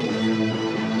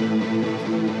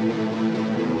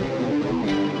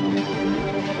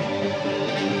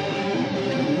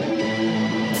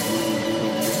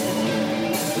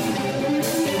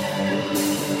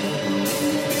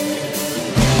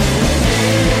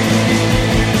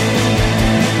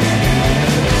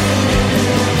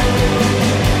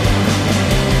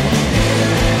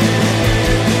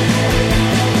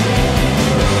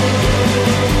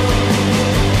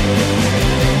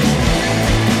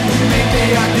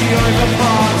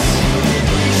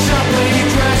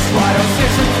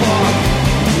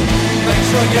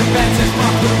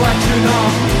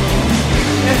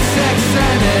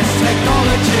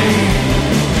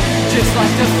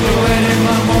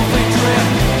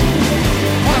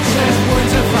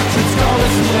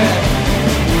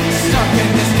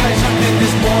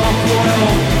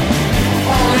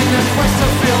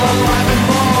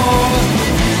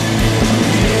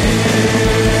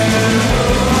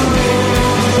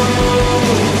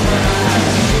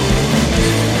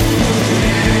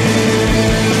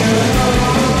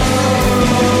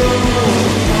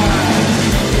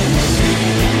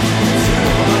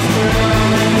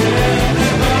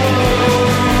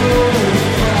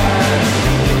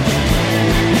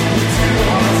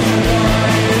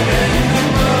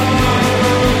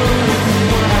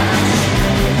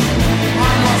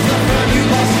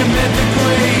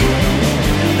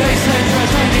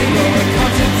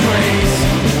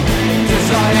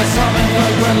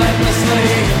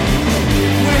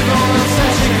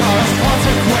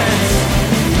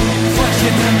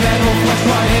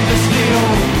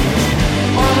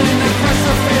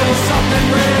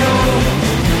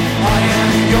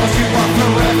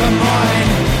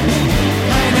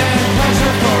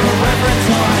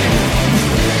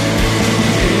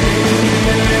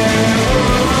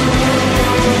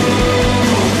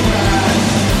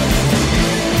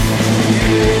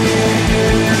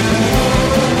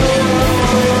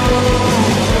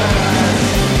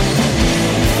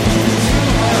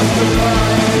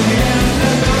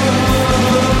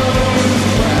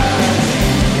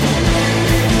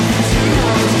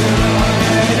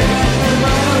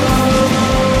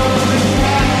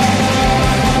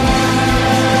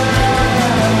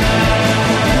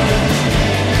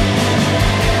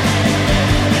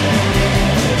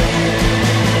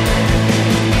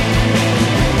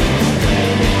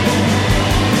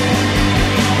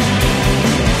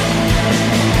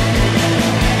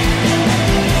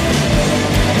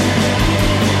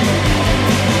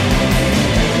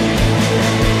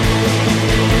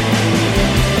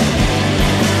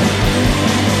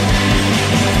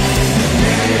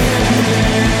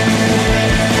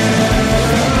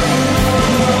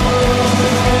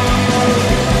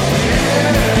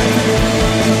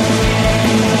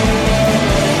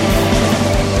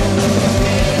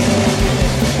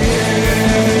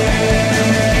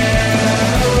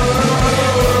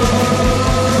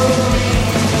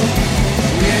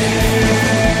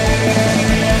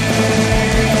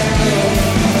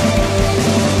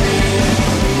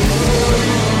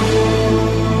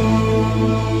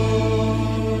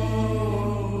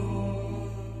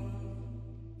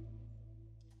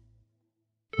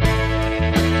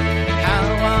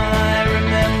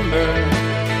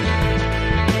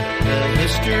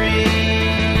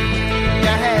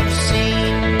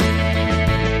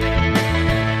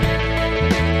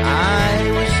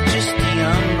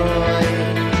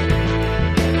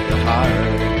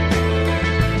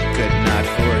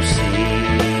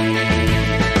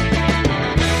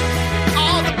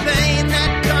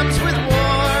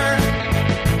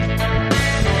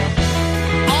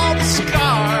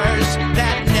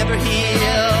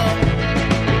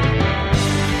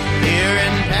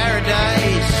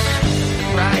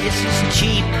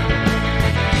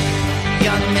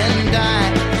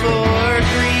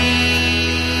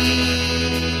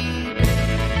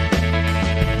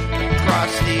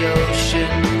 the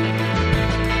ocean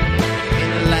in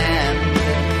a land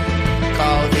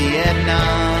called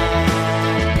Vietnam.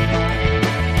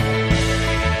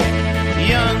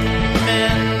 Young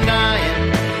men dying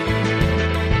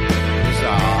was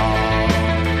all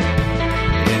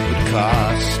it would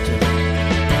cost.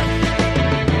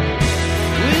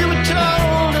 We were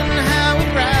told and how we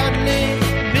proudly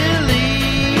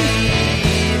believed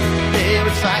they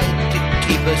would fight to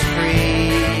keep us free.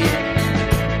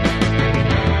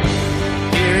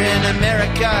 Here in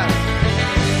America,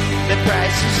 the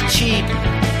price is cheap.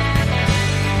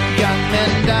 Young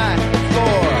men die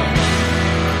for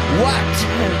what?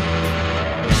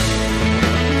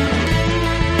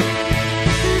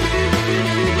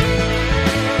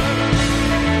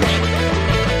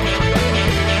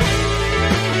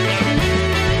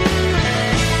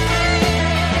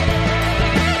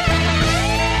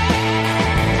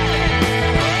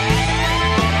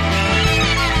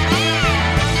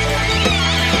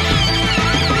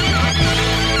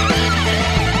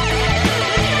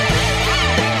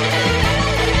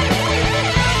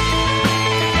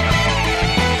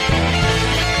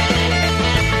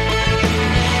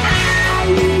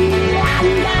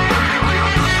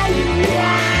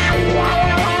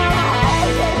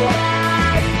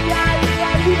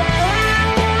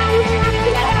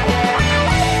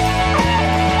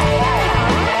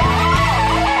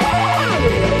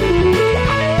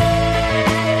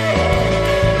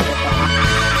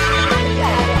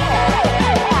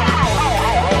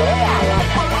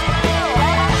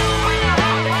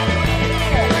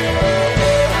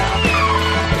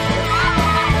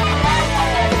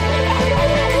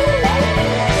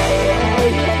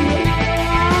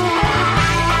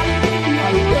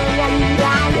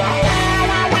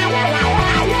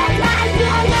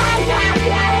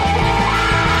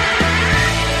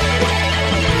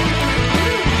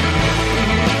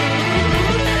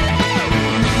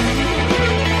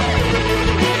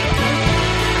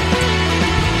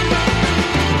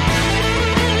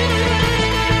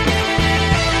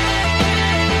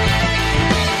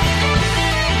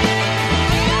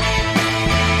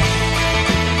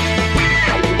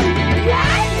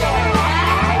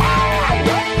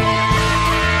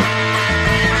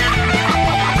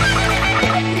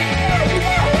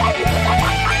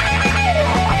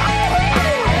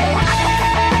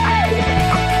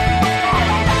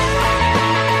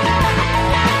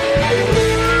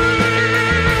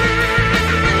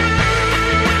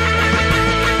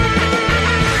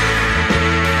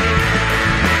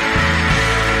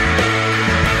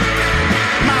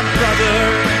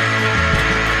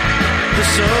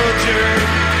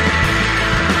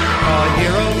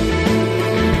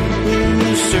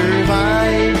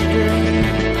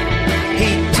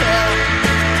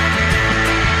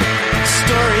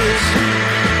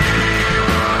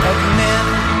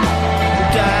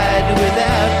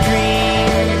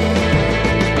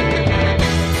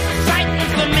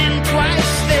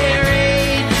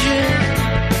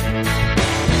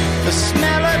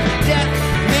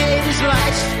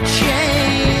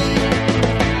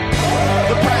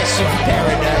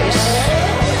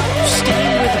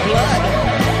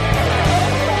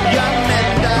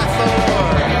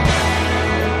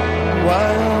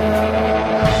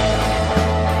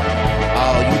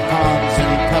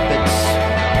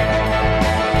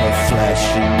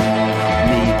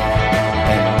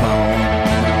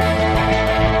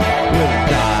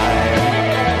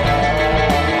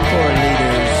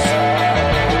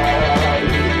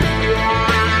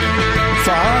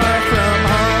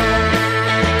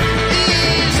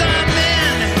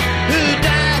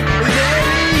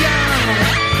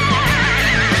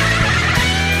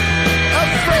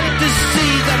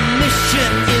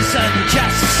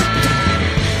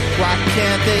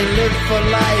 Can't they live for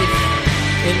life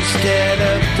instead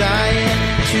of dying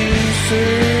to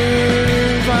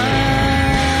survive?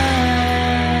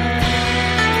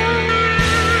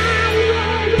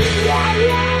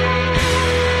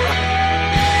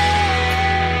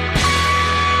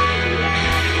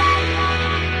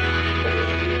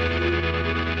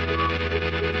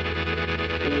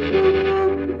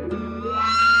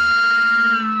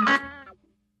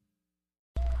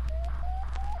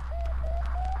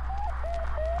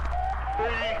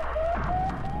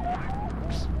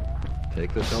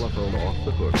 Take the telephone off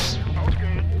the hook.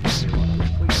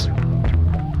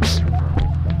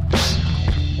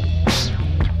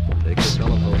 Take the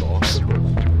telephone off the hook.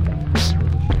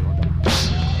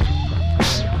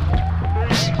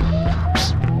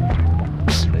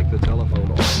 Take the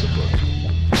telephone off the hook.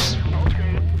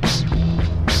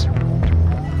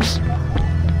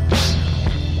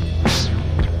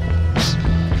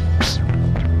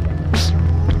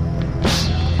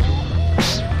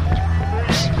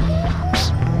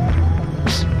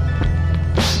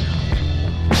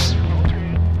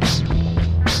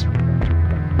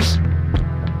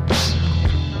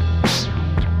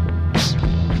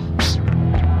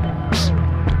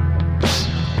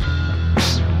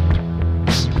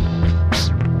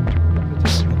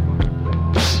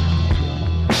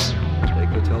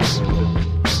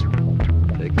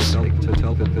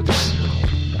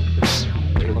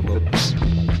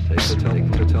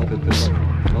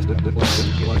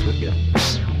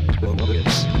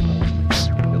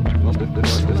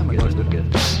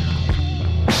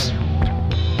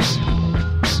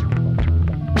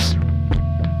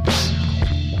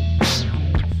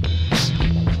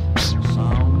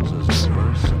 Sounds as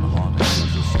diverse and haunting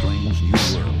as a strange new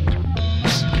world.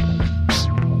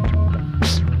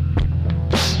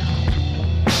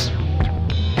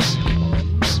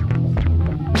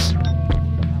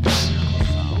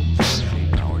 Sounds that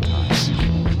shape our time.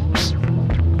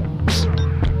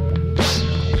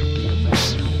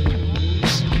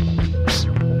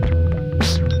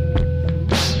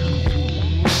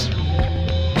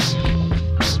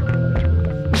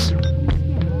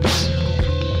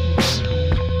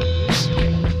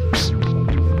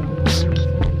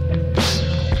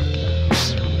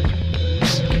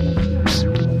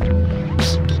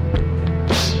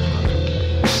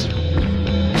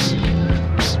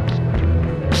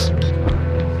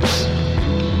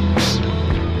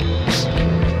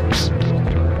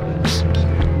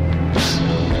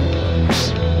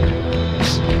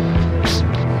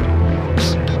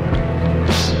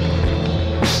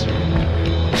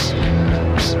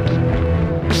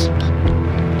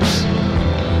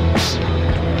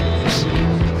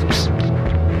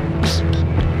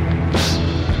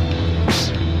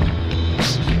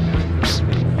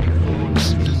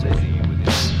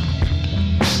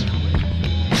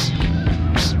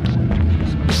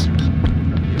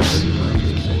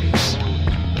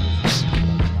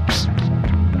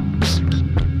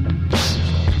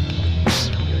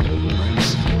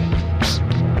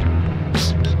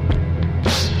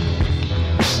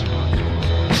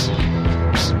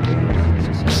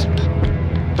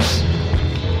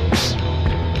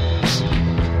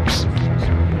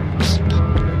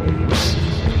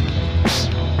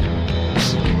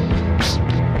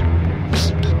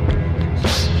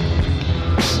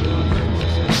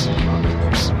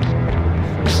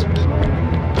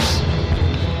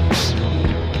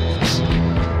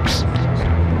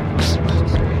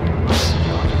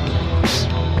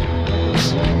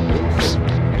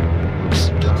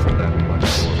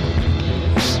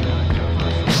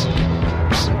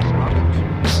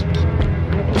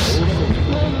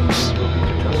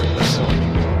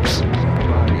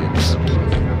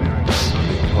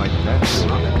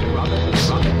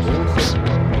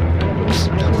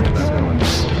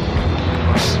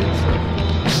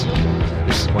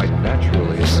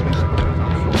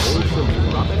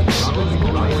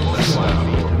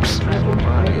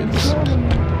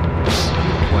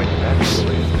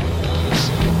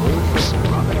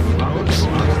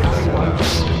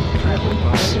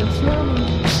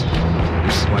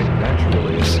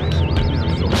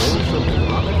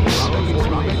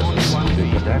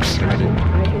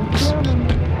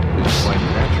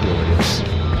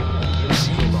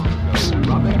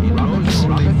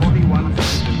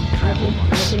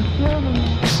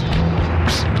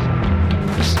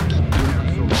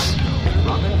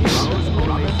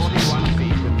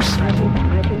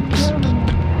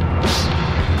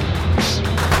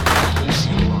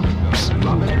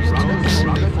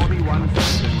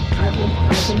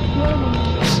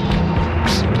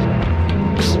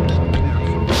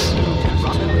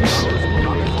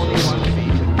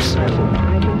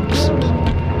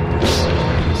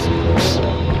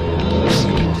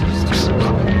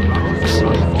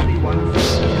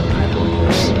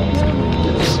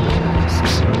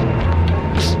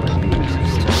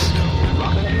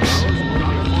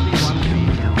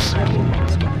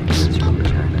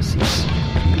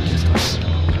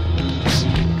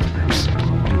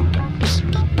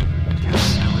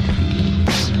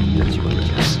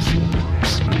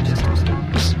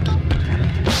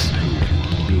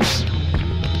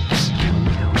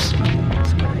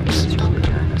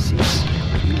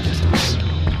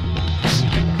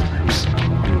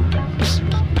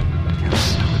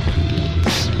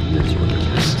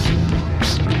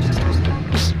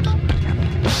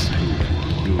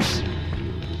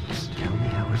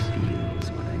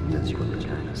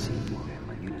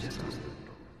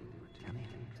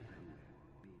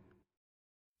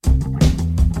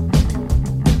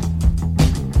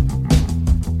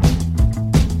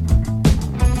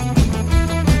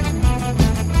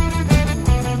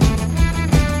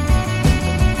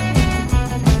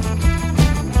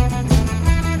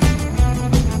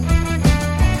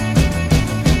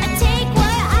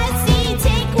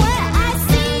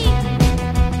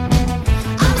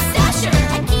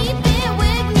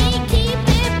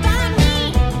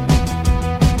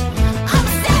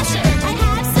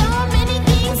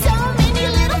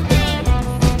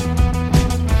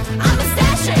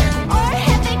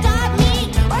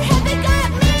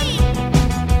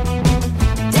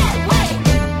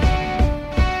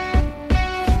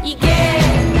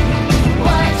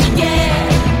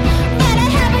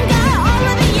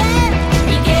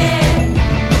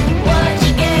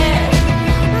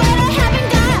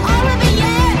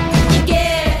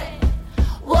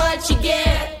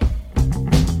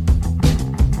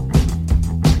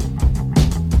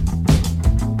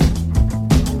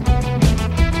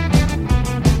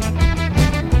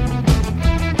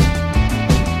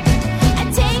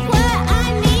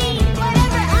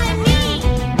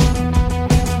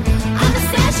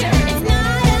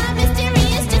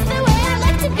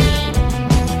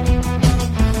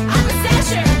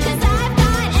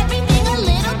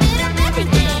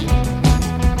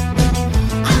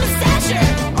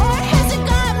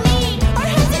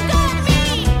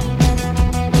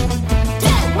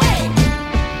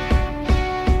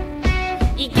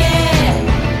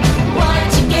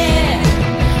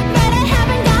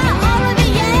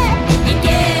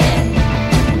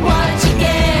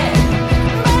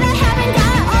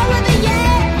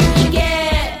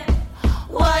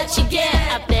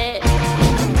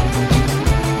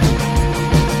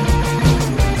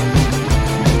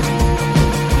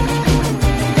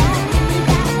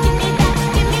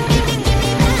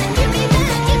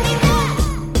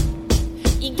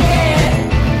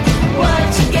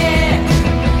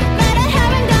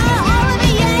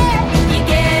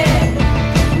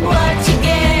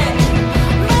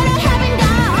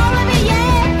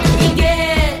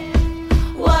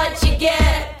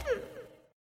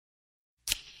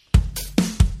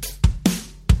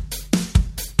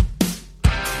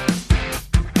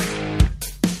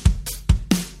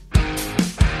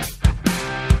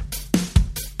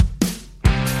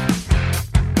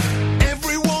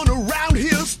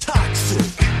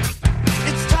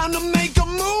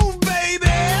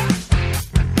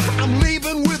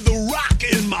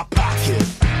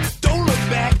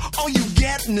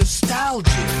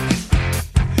 nostalgic.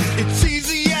 It's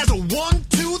easy as a 1,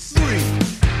 2, 3.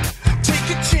 Take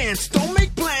a chance, don't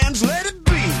make plans, let it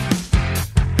be.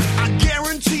 I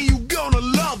guarantee you gonna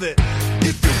love it.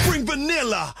 If you bring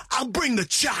vanilla, I'll bring the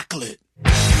chocolate.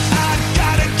 I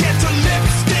gotta get to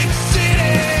Lipstick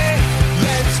City.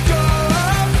 Let's go,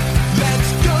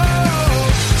 let's go.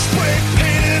 Spray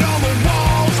painted on the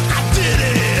walls, I did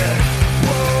it.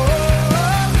 Whoa,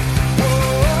 whoa.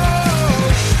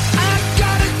 I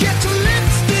gotta get to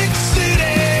Lipstick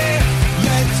City.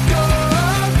 Let's go,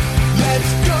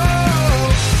 let's go.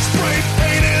 Spray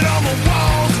painted on the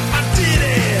walls, I did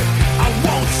it. I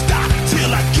won't stop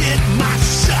till I get my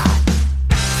shot.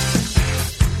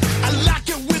 I like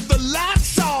it with the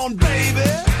lights on, baby.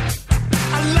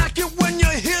 I like it when you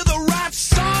hear the right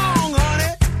song,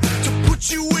 honey, to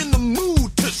put you in the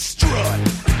mood to strut.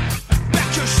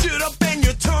 Back your shit up and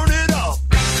you turn it up.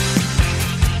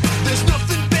 There's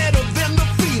nothing better than the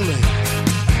feeling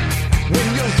when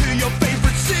you hear your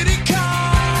favorite city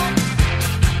call.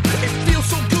 It feels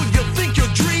so good you think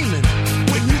you're dreaming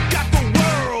when you got the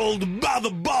world by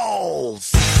the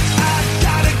balls. I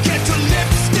gotta get to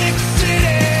Lipstick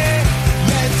City.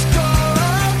 Let's go,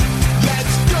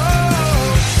 let's go.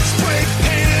 Spray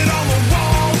painted on the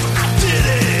walls, I did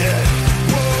it.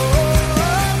 Whoa,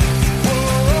 whoa.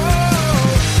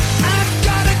 I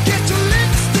gotta get to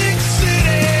Lipstick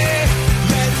City.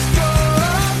 Let's go,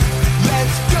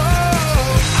 let's go.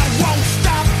 I won't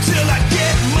stop till I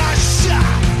get my shot.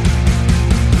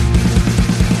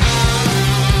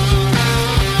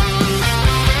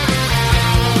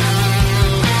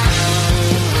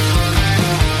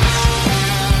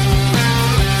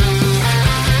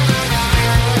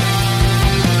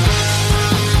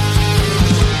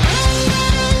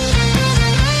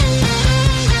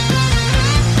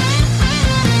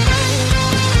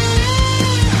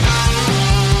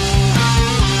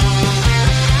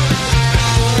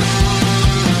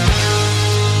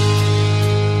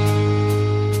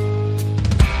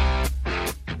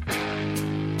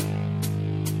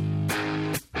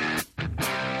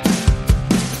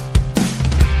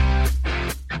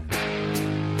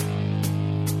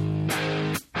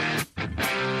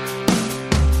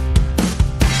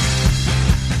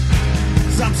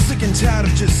 I'm sick and tired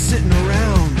of just sitting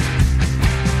around.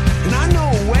 And I know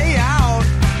a way out.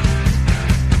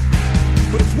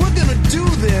 But if we're gonna do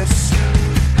this,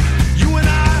 you and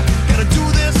I gotta do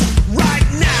this right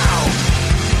now.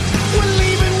 We're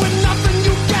leaving with nothing,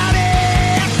 you got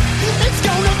it. It's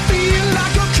gonna feel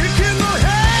like a kick in the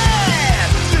head.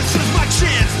 This is my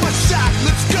chance, my shot,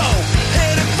 let's go.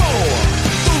 Headed for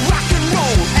the rock and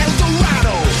roll El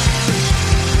Dorado.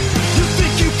 You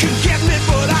think you can get me,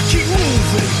 but I keep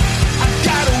moving. I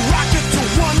gotta rock it to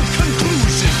one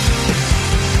conclusion.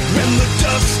 When the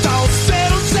dust all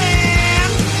settles in,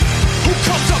 who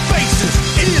comes up bases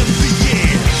in the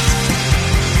end?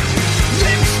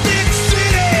 Lipstick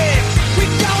City, we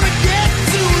gonna get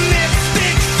to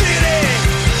Lipstick City.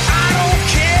 I don't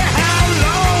care how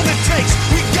long it takes.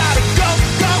 We gotta go,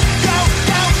 go, go,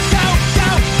 go, go, go,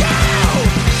 go.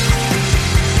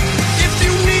 If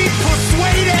you need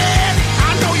persuaded,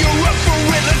 I know you're up for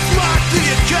it. Let's mark the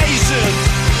occasion.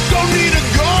 Don't need to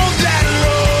go that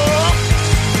low.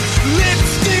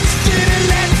 Lipstick City,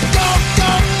 let's go,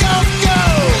 go, go, go.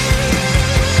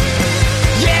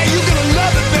 Yeah, you're gonna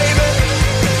love it, baby.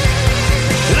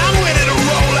 And I'm ready to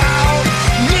roll out.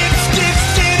 Lipstick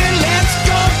City, let's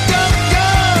go, go, go.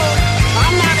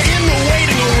 I'm not into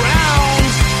waiting around.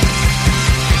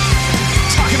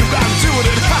 Talking about doing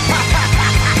it.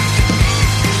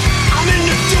 I'm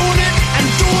into doing it and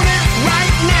doing it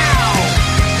right now.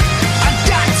 I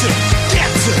got to get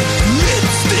to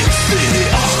Lipstick City.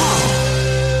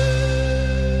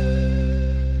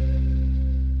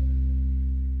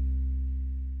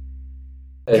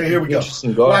 Okay, here we go.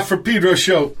 Interesting guy. Live from Pedro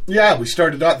Show. Yeah, we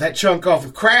started out that chunk off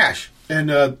with Crash.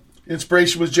 And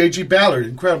inspiration was J.G. Ballard,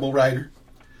 incredible writer.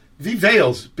 V.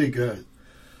 Vale's big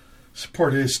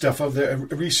supported his stuff of the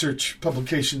research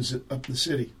publications up in the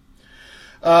city.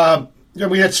 Then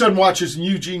we had Sun Watchers and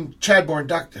Eugene Chadbourne,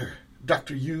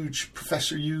 Dr. Huge,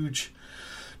 Professor Huge,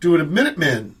 doing a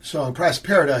Minutemen song, Price of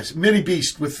Paradise. Mini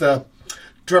Beast with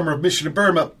drummer of Mission of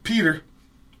Burma, Peter.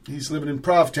 He's living in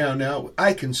Provincetown now.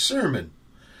 Ike and Sermon.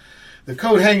 The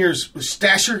Coat Hangers with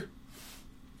Stasher.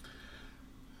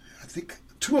 I think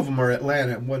two of them are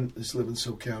Atlanta and one is living in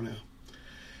SoCal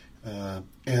now.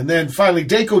 And then finally,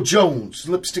 Daco Jones,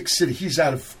 Lipstick City. He's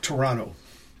out of Toronto.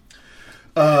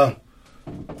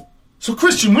 So,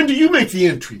 Christian, when do you make the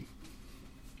entry?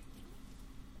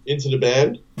 Into the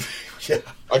band? Yeah.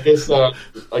 I guess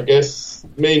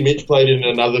me and Mitch played in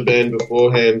another band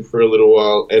beforehand for a little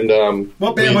while, and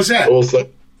what band was that? Also,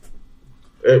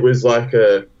 it was like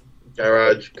a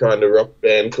garage kind of rock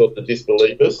band called the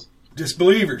Disbelievers.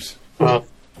 Disbelievers.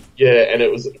 Yeah, and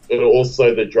it was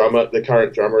also the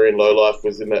current drummer in Lowlife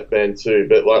was in that band too.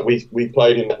 But like we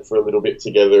played in that for a little bit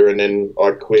together, and then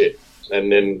I quit,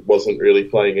 and then wasn't really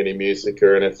playing any music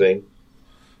or anything.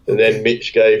 And then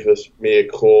Mitch gave me a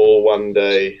call one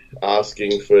day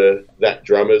asking for that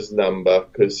drummer's number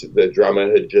because the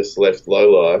drummer had just left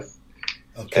Lowlife.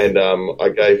 Okay. And I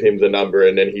gave him the number,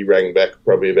 and then he rang back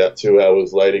probably about 2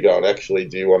 hours later going, actually,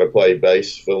 do you want to play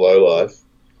bass for Lowlife?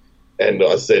 And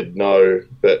I said no,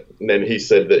 but then he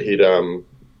said that he'd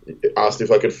asked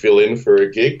if I could fill in for a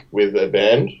gig with a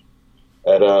band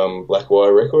at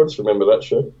Blackwire Records. Remember that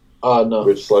show? Oh, no.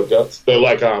 With Slug Guts. They're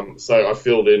like, so I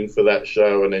filled in for that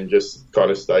show and then just kind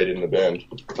of stayed in the band.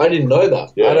 I didn't know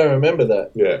that. Yeah. I don't remember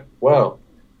that. Yeah. Wow.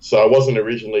 So I wasn't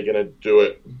originally going to do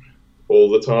it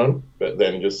all the time, but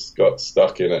then just got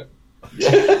stuck in it.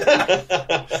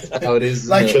 How it is.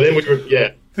 Like, so then we were,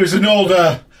 yeah. There's an old,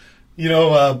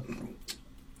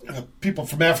 people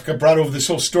from Africa brought over this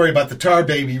whole story about the tar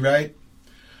baby, right?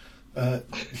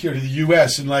 Here to the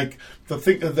U.S. and like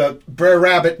the Brer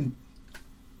Rabbit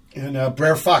and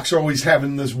Brer Fox are always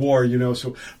having this war,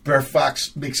 So Brer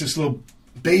Fox makes this little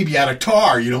baby out of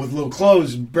tar, with little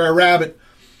clothes, and Brer Rabbit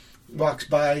walks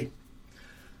by.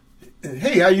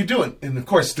 Hey, how you doing? And of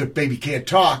course the baby can't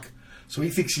talk, so he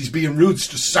thinks he's being rude,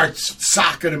 just starts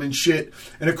socking him and shit.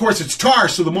 And of course it's tar,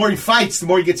 so the more he fights, the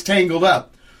more he gets tangled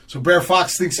up. So Brer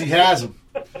Fox thinks he has him.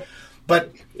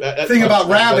 But the thing about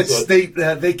rabbits, they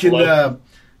can.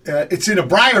 It's in a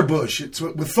briar bush. It's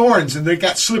with thorns, and they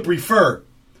got slippery fur.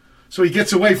 So he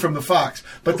gets away from the fox.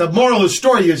 But the moral of the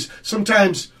story is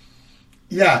sometimes,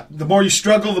 the more you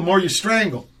struggle, the more you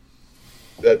strangle.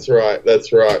 That's right.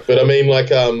 But I mean, like,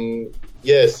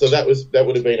 so that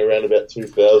would have been around about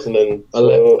 2011.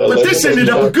 But this ended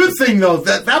up a good thing, though.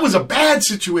 That was a bad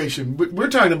situation. We're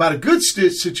talking about a good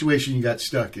situation you got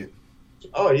stuck in.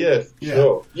 Oh, yeah,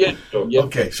 sure. Yeah. Sure.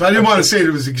 Okay, so I didn't want to say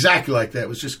it was exactly like that.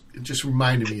 It just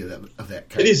reminded me of that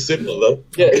kind. It is similar, though.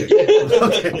 Yeah.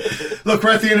 Okay. Look,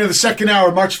 we're at the end of the second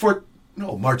hour, March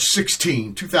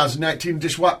 16, 2019,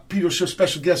 Dishwap Pedro Show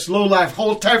special guest, Lowlife.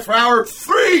 Hold tight for hour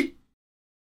 3.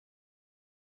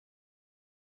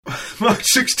 March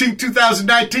 16,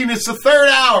 2019, it's the third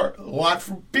hour. A lot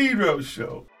from Pedro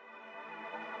Show.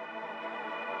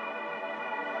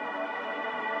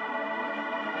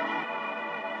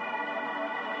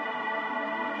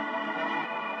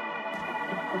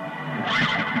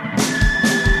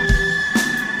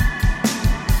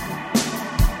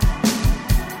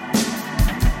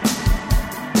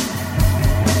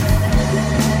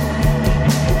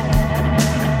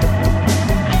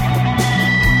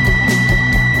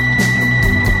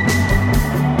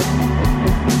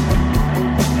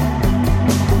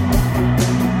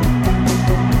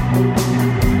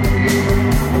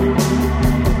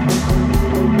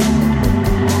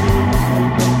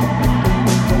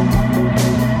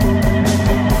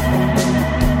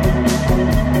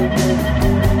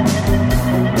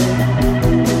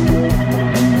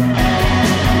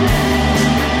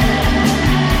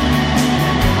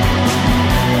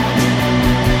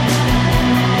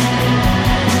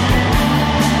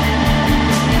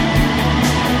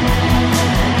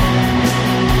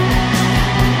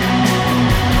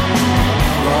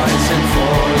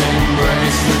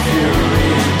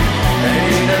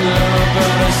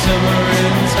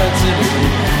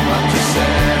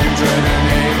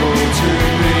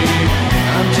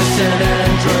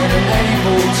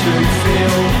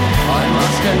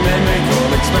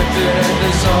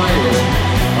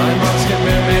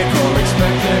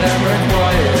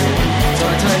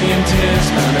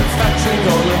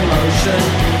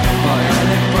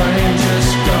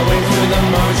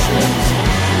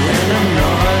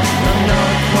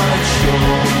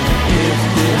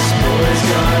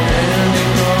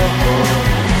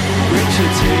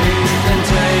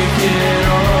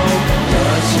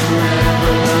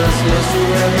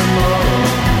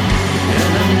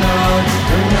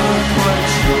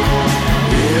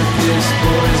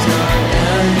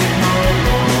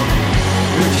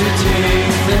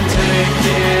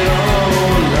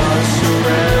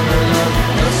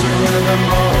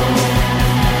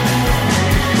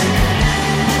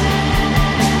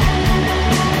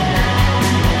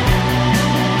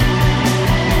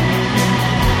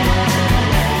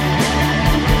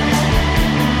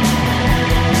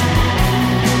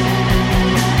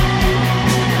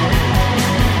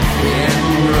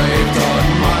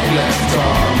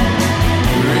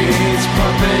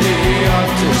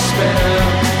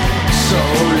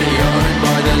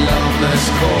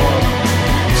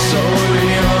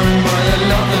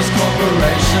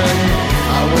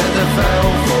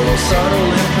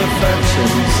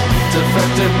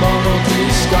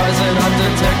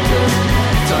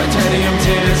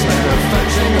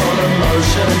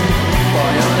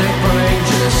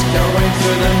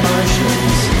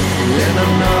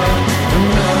 I'm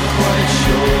not quite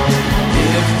sure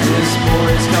if this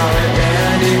boy's got it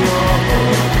anymore.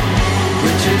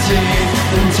 Put your teeth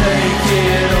and take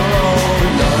it all.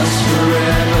 Lust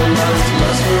forever,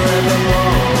 lust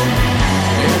forevermore.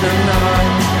 And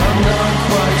I'm not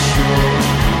quite sure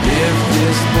if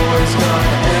this boy's got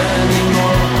any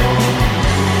more.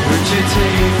 Put your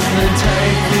teeth and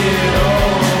take it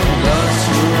all. Lust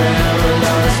forever,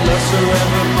 lust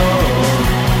forevermore.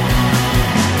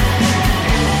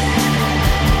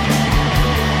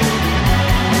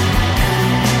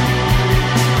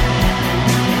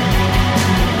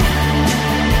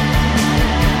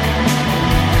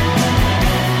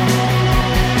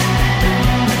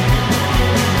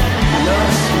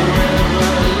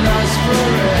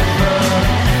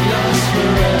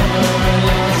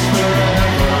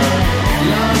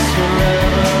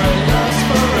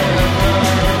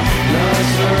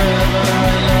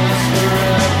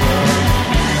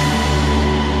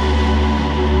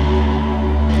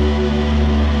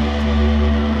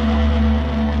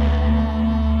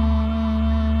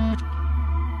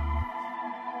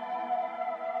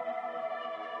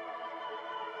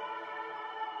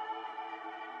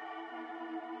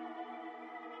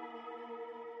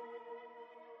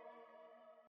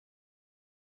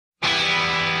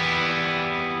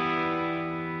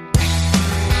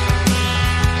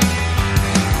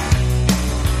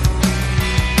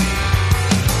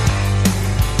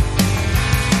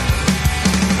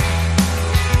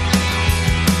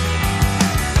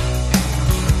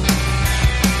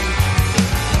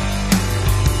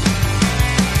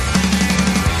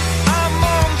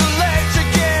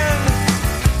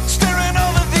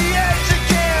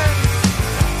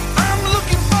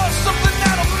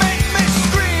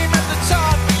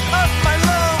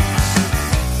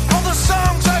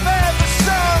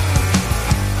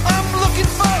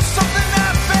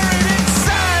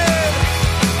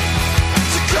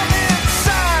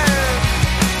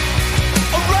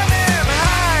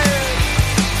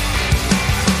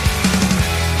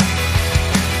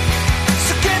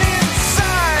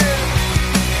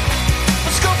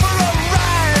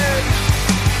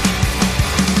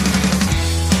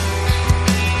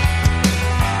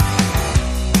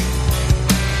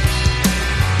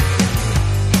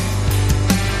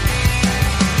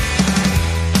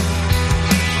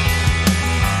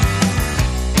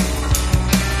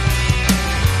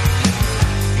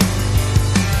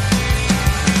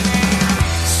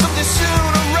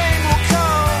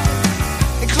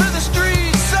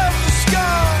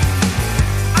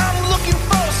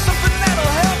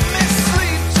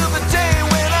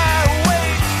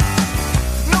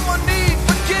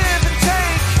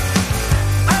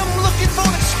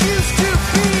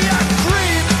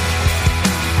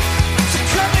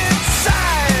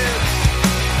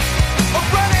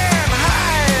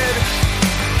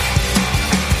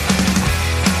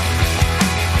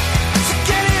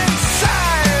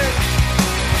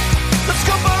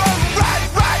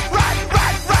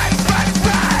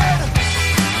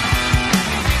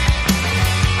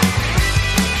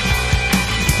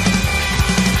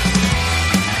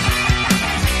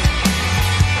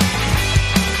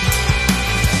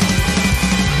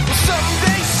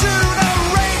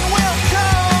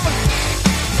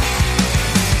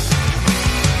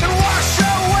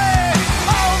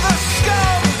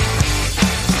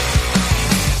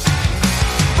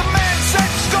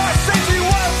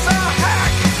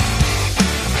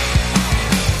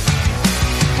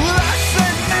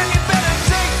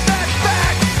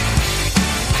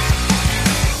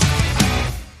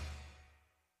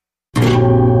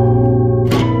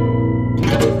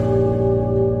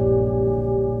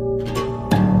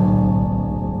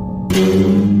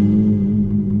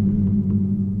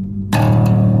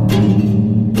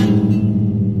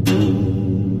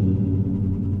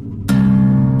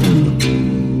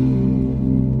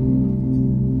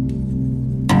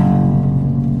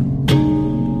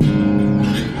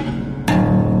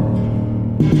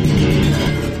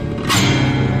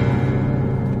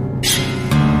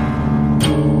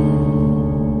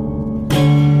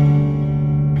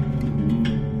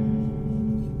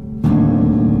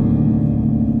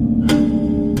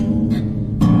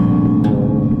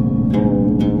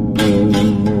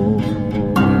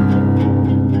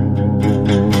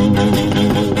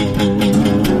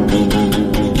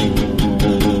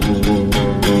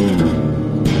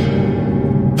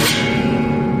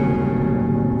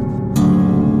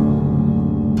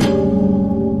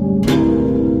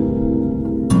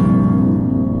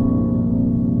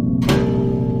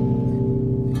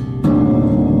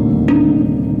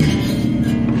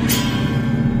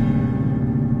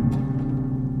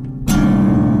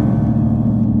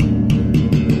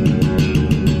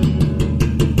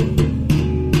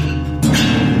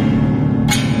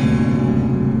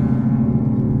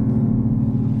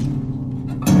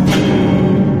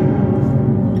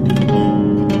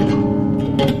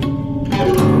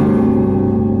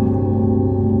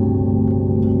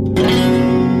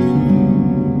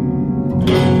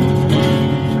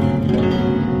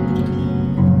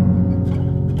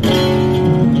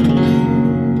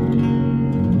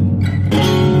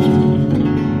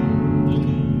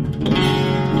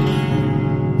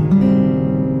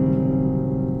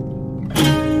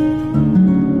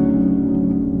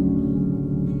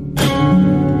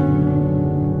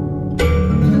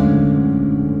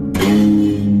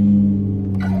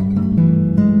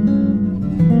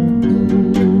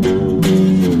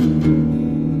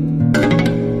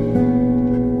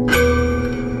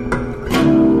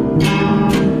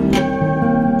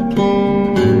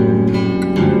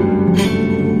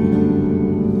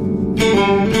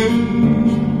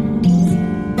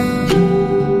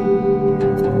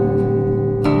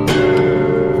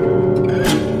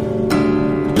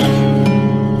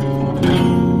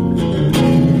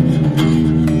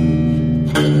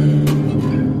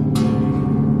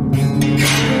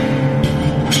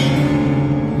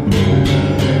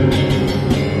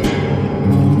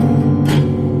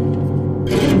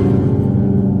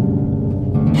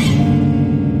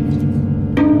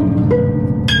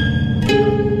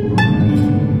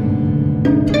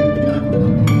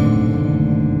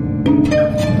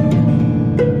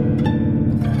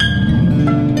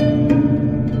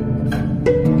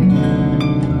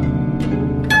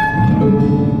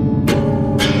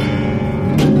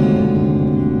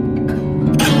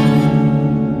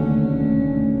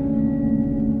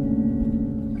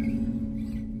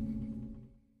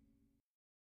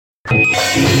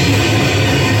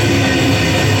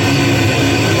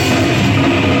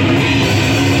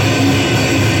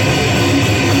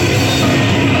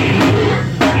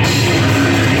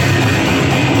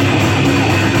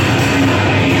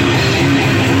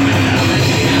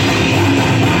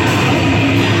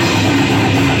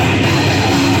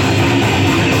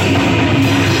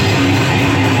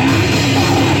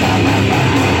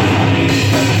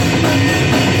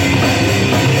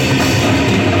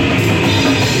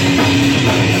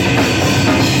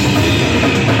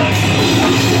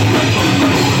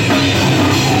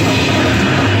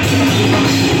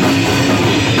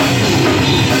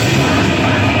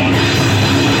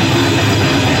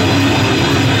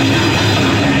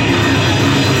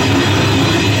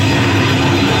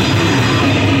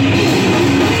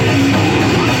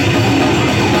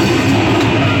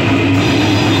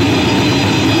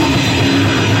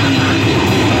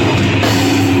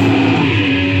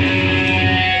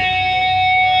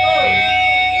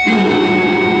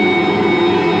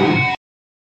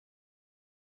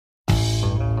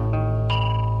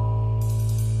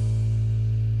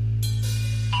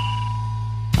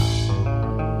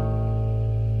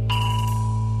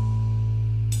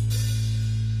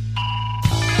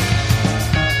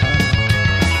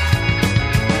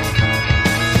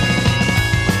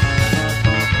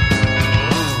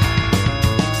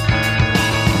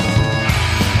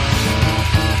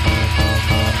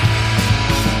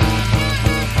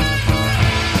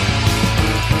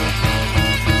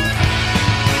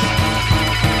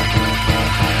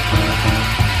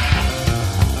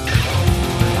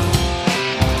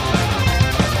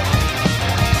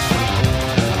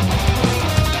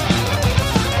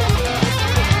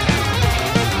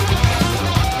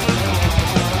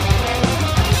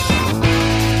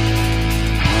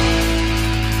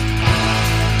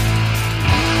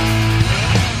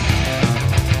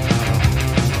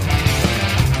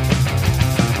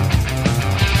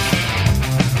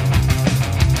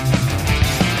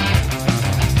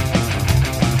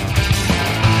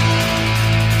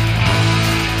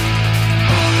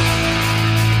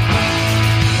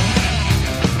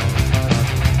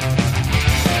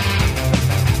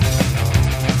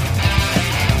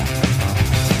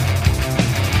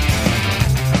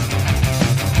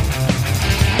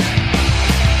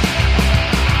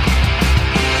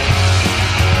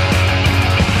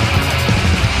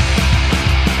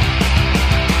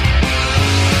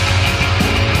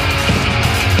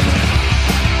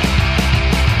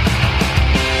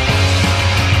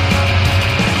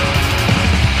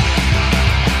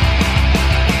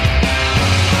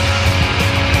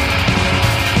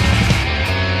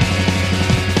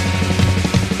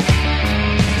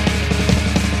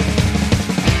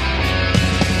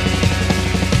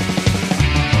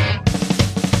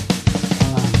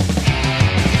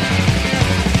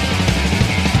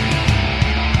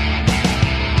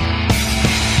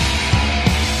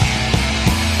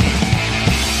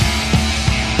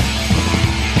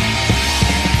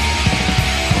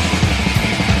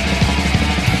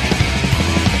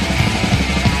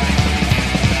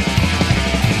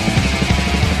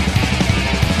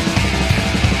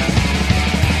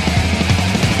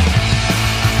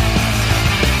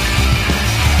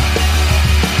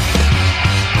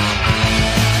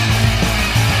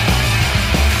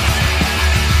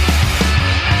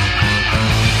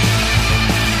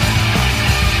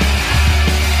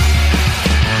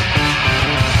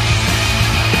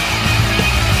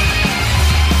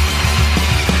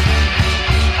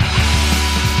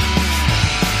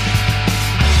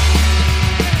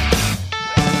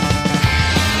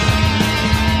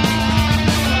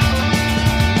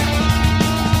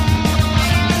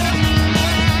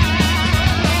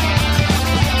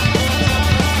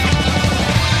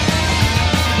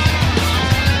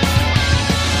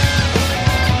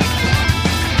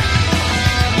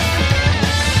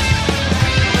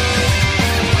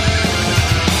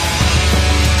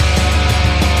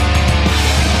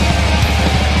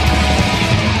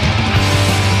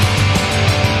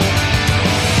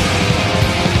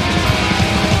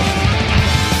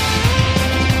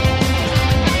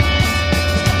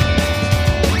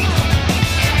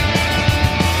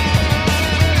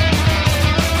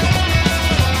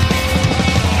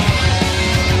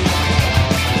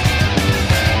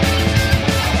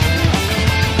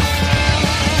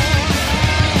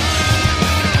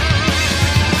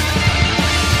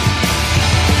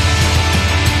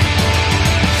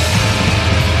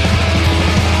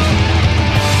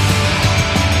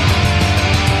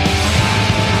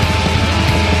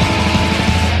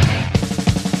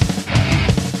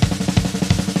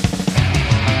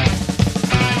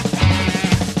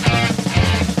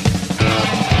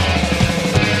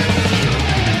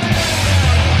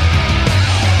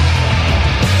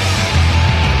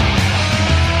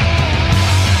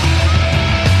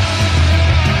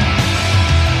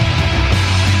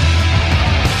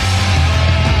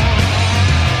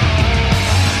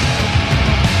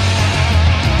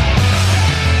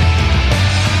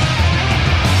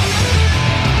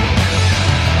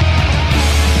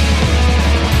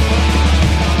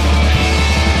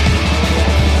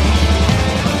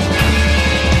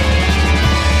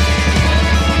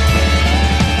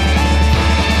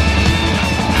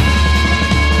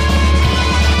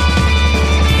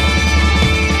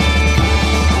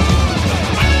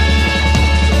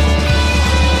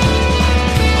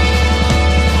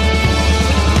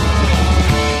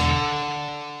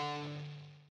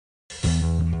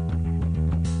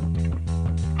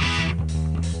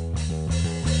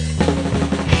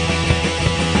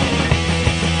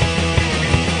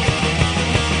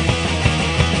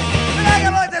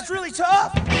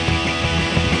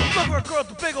 Look for a girl with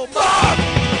a big old mom.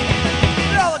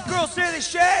 And all the girls say they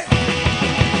shave.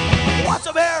 Want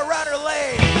some hair around her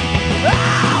leg.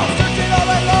 Ow! Searching all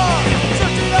night long.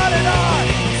 Searching on and on.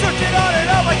 Searching on and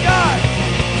oh my God.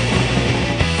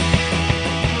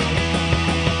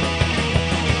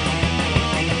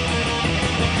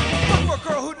 Look for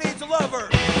a girl who needs a lover.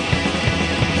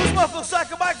 Whose muff looks like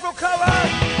a micro cover.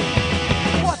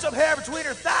 Want some hair between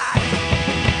her thighs.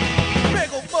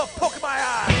 Big old muff poking my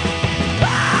eye.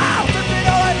 Ow! Searching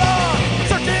all night long.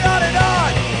 Searching on and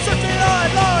on. Searching all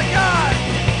night long.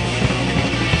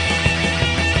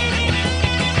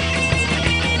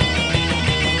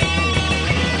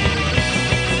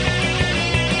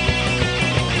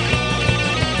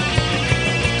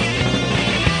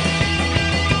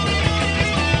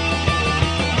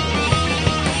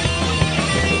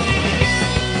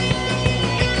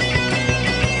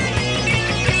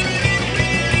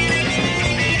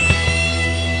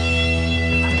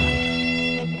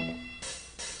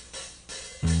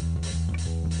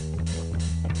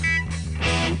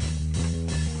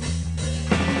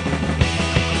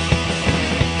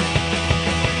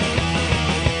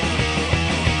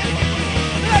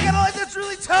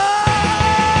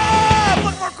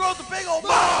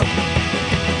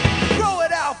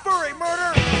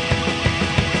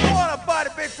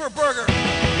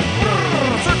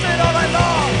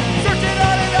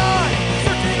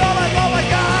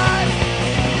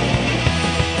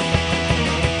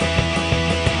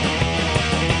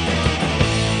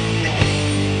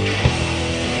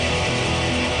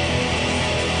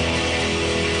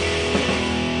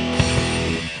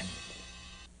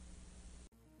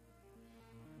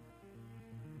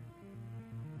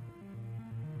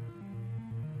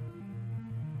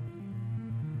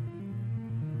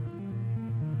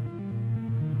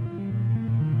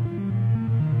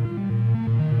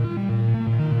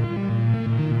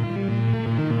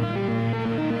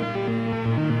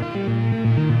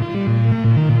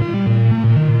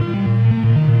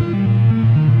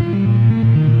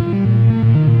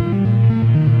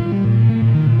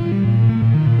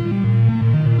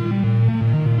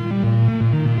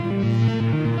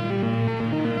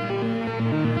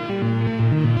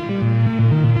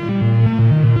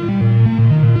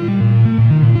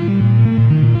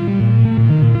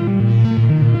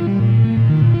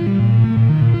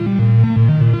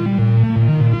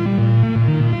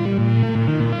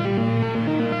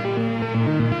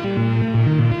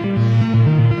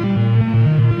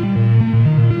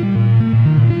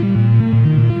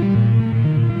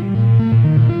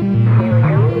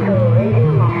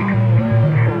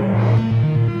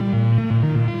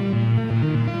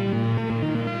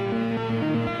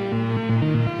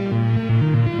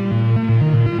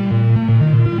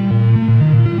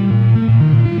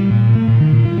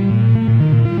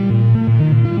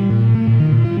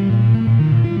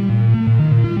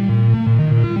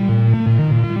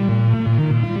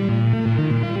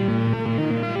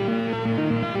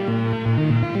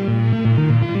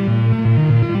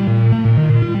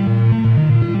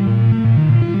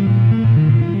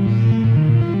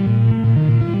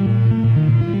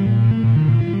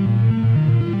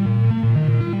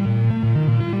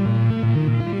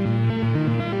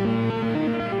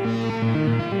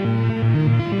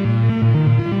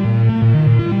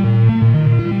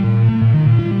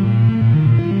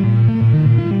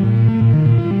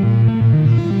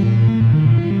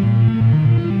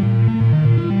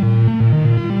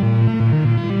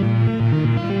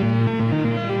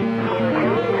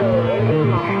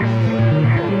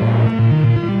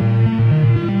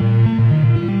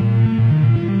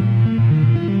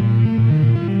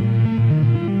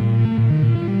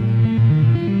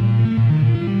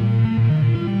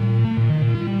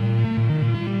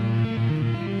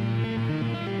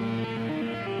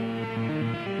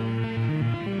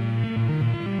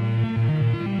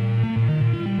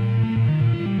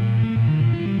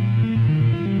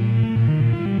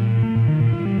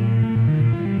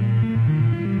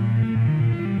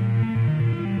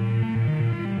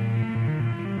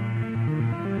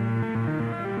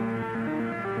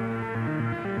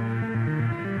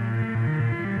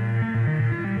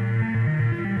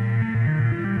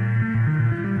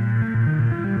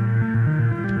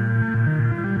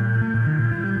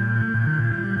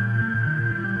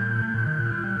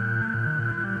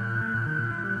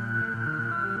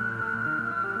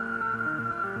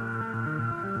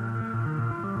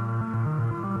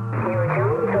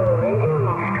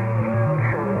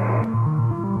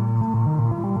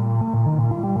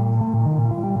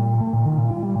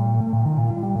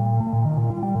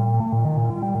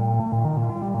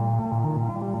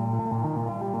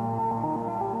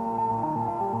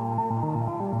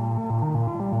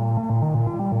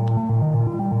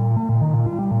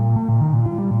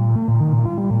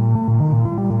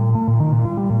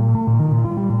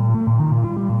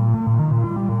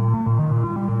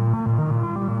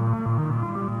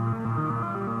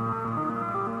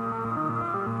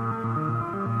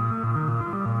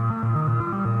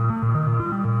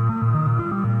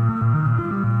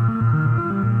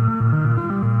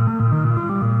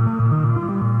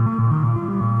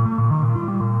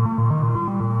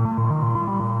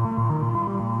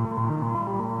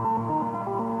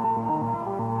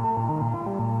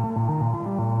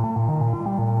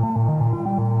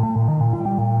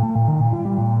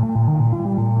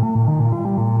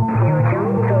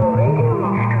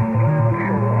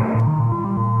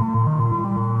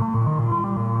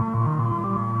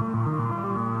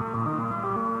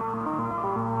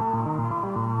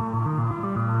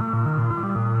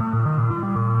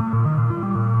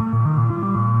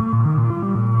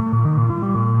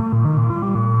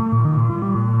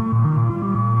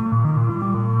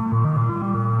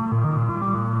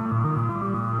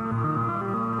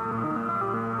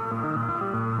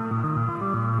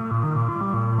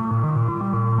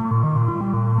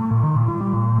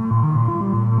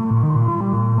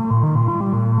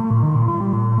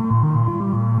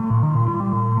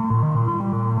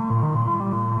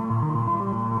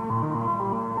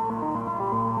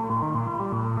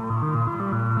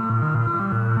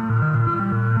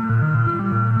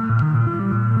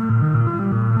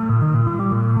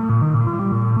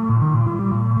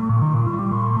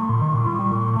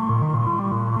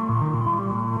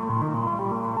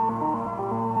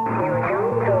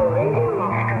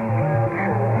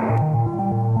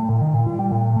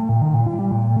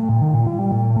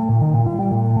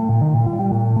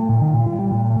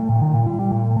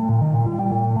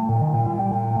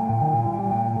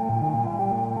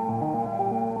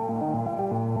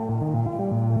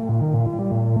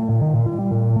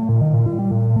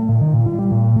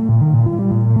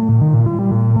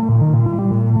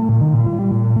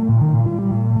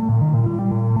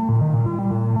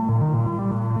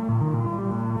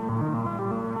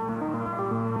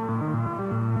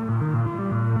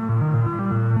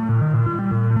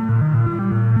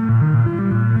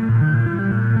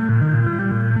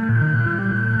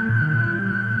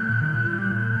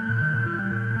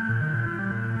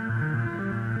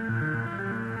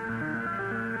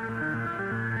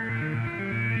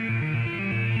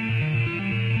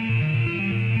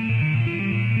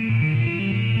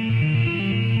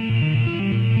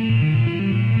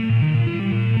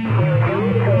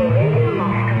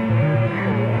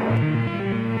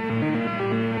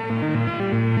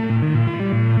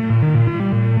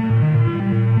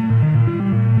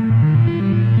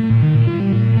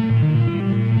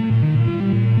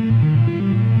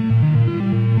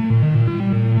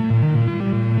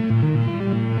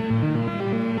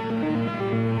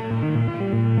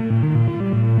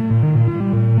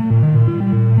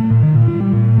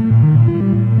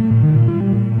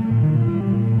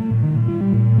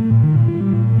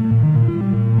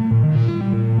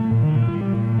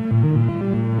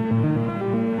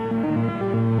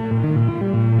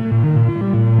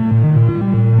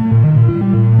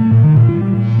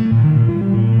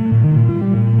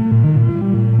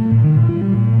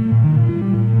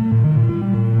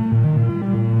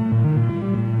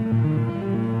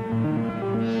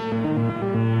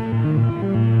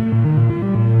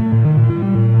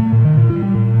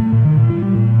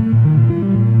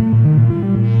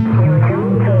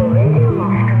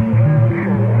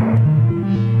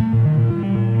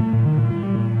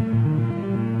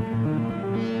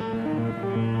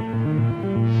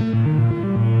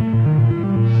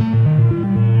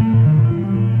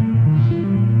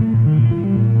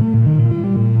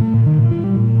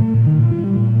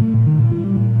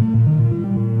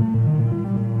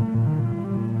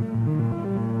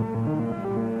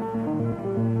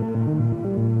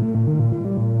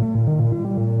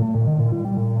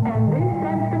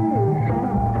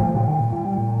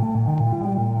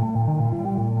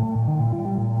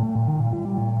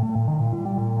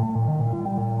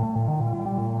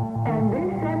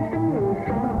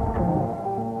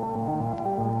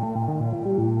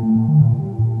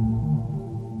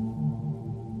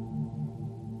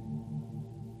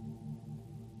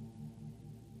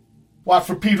 Watt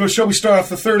for Pedro Show. We start off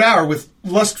the third hour with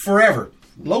Lust Forever,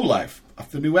 Low Life,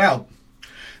 off the new album.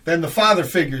 Then The Father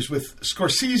Figures with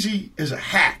Scorsese is a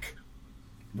Hack.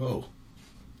 Whoa.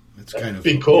 That's kind of...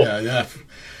 Be cool. Yeah.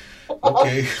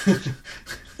 Okay.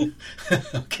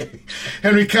 Okay.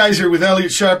 Henry Kaiser with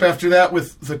Elliot Sharp after that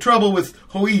with The Trouble with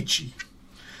Hoichi.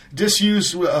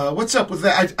 Disuse, what's up with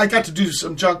that? I got to do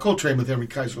some John Coltrane with Henry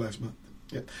Kaiser last month.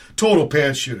 Yeah. Total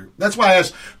pants shooter. That's why I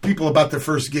ask people about their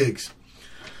first gigs.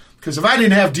 Because if I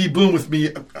didn't have D Boon with me,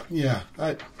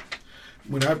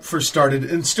 when I first started,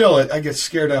 and still I get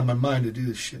scared out of my mind to do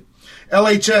this shit.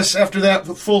 LHS after that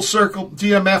with Full Circle,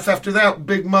 DMF after that with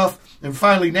Big Muff, and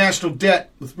finally National Debt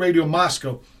with Radio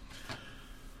Moscow,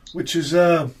 which is,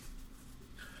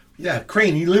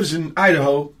 Crane. He lives in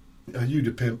Idaho,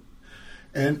 Udapimp,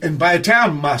 and by a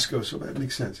town, Moscow, so that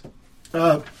makes sense.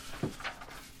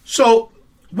 So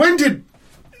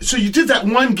you did that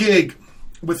one gig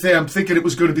with them thinking it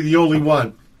was going to be the only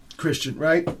one, Christian,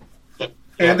 right?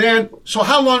 And then, so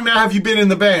how long now have you been in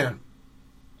the band?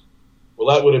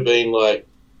 Well, that would have been like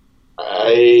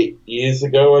 8 years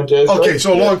ago, I guess. Okay,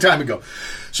 so a long time ago.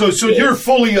 So you're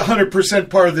fully 100%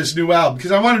 part of this new album,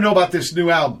 because I want to know about this new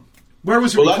album. Where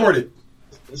was it recorded?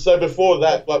 So before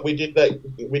that, like we did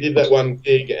that one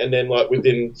gig, and then like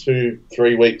within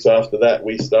 2-3 weeks after that,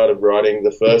 we started writing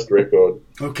the first record.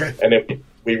 Okay. And then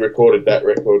we recorded that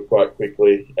record quite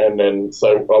quickly, and then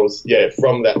so I was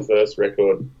from that first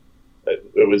record.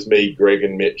 It was me, Greg,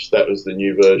 and Mitch. That was the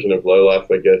new version of Low Life,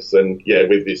 I guess. And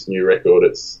with this new record,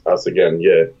 it's us again.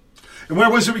 Yeah. And where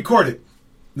was it recorded?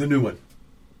 The new one.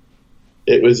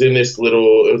 It was in this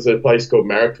little. It was a place called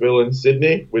Marrickville in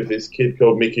Sydney with this kid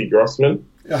called Mickey Grossman.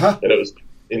 Uh-huh. And it was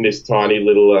in this tiny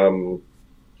little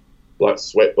like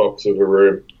sweatbox of a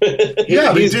room. He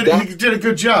did a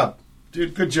good job. Did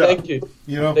a good job. Thank you.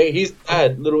 You know, he's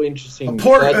had little interesting.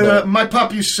 My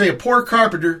pop used to say, a poor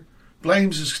carpenter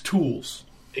blames his tools.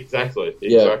 Exactly.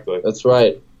 Yeah, that's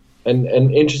right. And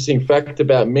an interesting fact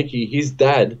about Mickey, his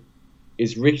dad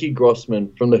is Ricky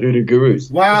Grossman from the Hoodoo Gurus.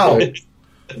 Wow.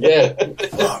 Yeah.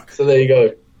 So there you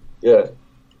go. Yeah.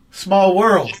 Small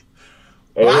world.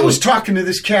 Well, I was talking to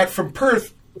this cat from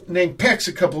Perth named Pex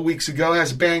a couple of weeks ago. He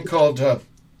has a band called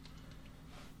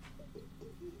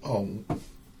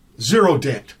Zero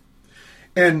Dent.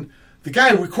 And the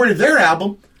guy who recorded their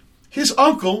album, his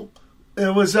uncle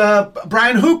was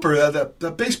Brian Hooper,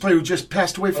 the bass player who just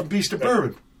passed away from Beast of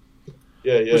Bourbon.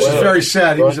 Yeah. Which is very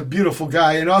sad. He was a beautiful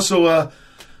guy. And also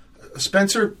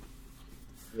Spencer,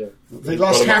 they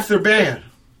lost half their band.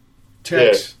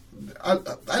 Tex. Yeah.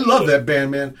 I love that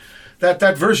band, man.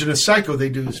 That version of Psycho they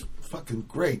do is fucking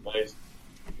great. Nice.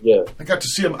 Yeah. I got to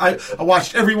see them. I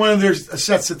watched every one of their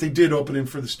sets that they did opening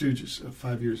for the Stooges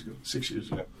 6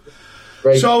 years ago.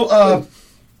 Great. So,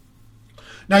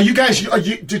 now you guys,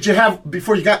 did you have,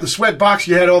 before you got the sweat box,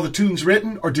 you had all the tunes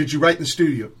written, or did you write in the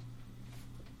studio?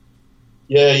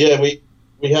 Yeah, we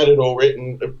had it all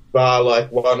written, bar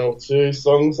like 1 or 2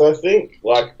 songs, I think.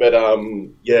 But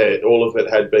all of it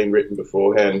had been written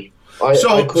beforehand.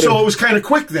 So it was kind of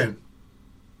quick then.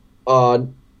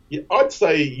 I'd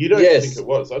say you don't think it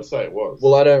was. I'd say it was.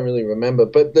 Well, I don't really remember,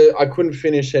 but I couldn't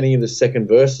finish any of the second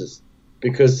verses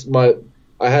because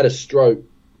I had a stroke,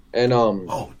 and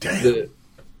oh damn.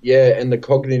 And the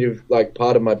cognitive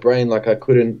part of my brain, I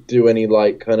couldn't do any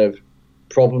kind of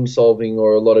problem solving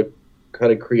or a lot of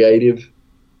kind of creative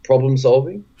problem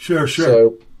solving. Sure.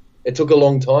 So it took a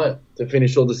long time to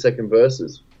finish all the second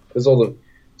verses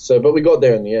but we got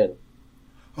there in the end.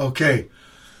 Okay,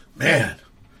 man.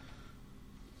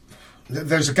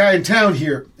 There's a guy in town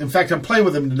here. In fact, I'm playing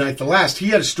with him tonight. He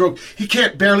had a stroke. He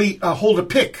can't barely hold a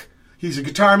pick. He's a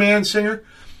guitar man, singer,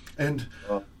 and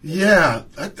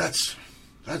that's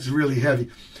really heavy.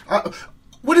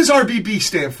 What does RBB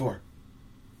stand for?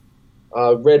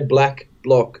 Red Black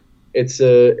Block. It's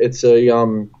kind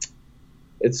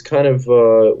of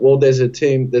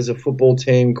there's a football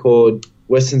team called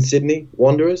Western Sydney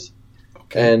Wanderers,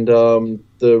 and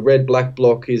the Red Black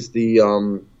Block is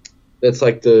the that's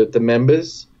the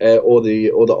members or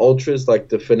the ultras,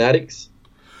 the fanatics.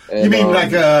 And, You mean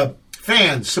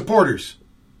fans, supporters?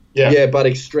 Yeah, but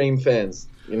extreme fans.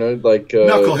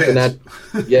 Knuckleheads.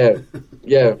 Yeah.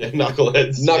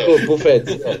 Knuckleheads.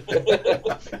 Bullheads.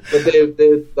 But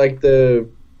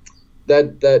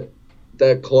they're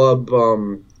that club.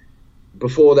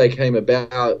 Before they came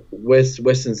about,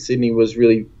 Western Sydney was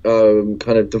really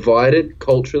kind of divided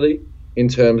culturally in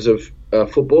terms of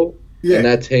football, and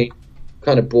that team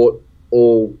kind of brought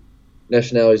all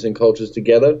nationalities and cultures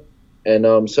together, and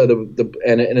so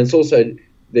and it's also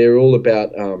they're all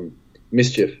about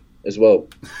mischief as well.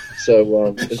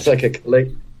 So it's like a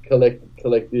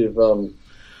collective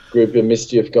group of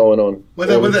mischief going on.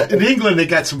 In England, they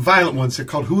got some violent ones. They're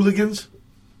called hooligans.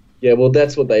 Yeah, well,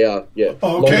 that's what they are. Yeah.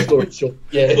 Oh, okay. Long story short.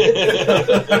 Yeah.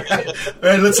 All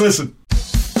right, let's listen.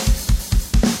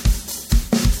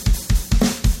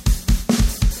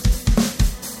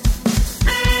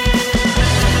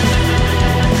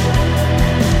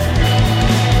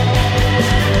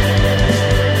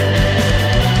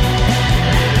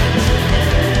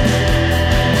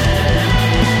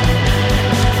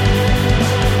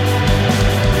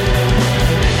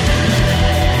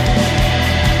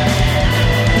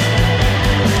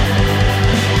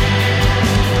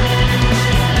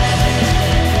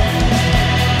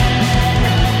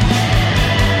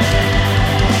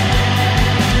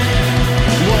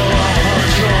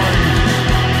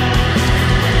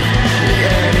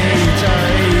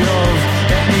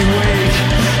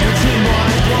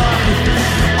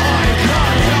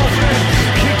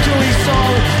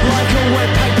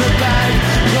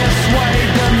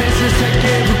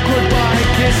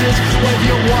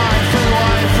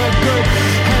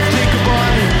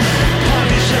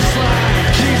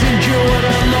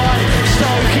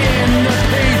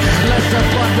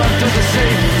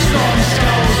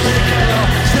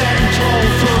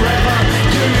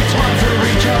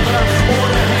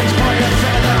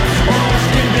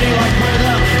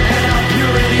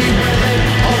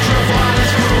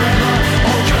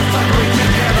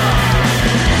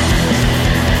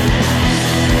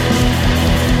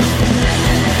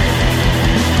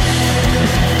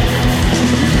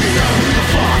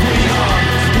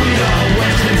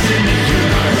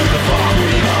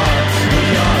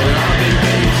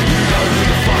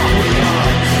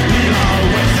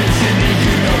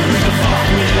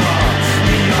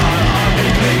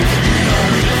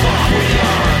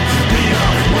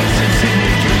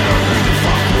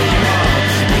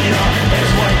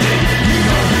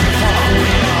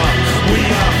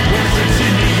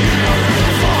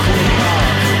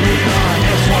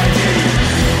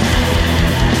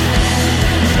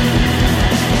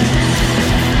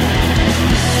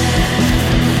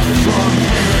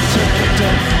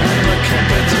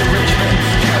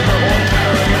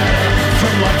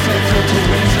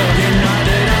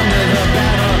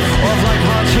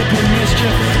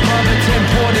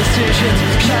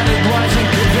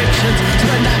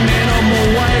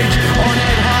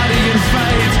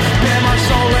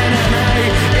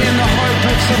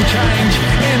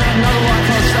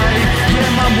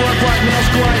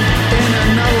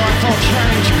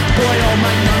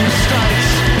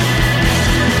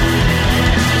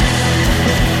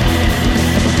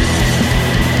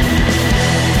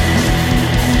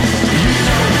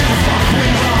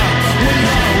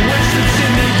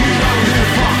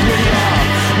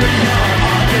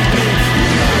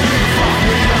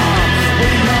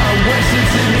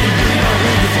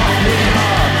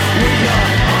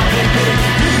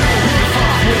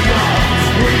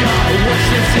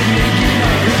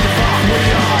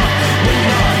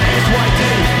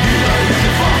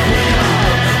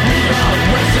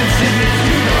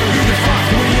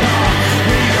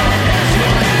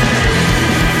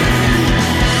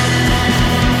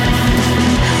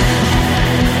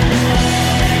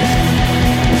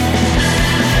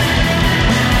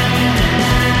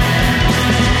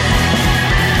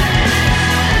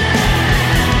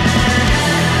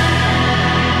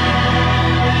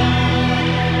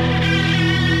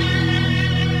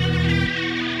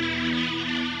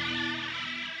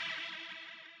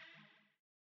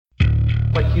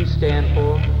 what you stand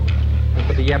for and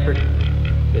for the effort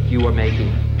that you are making.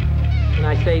 And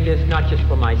I say this not just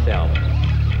for myself,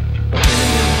 but for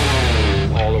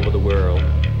many all over the world.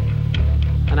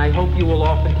 And I hope you will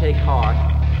often take heart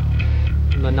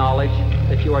from the knowledge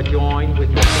that you are joined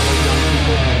with your fellow young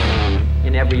people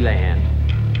in every land.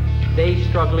 They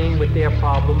struggling with their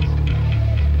problems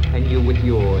and you with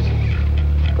yours,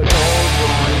 but all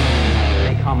joined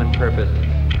in a common purpose.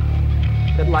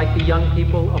 That like the young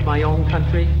people of my own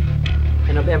country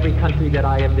and of every country that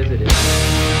I have visited,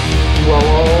 you are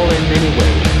all in many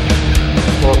ways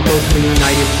more closely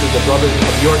united to the brothers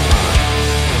of your time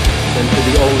than to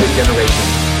the older generation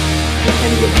of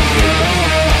any of these nations.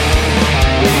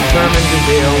 We are determined to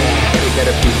build a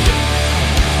better future.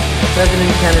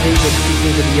 President Kennedy was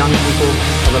speaking to the young people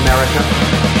of America,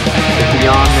 but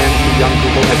beyond them to young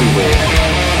people everywhere.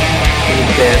 And he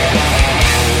said,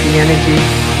 the energy,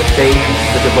 the faith,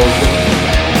 the devotion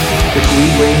which we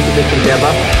bring to this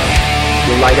endeavor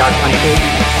will light our country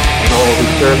and all who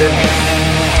serve it,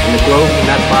 and the growth in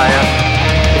that fire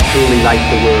will truly light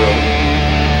the world.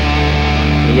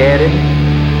 He added,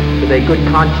 with a good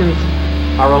conscience,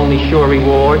 our only sure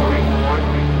reward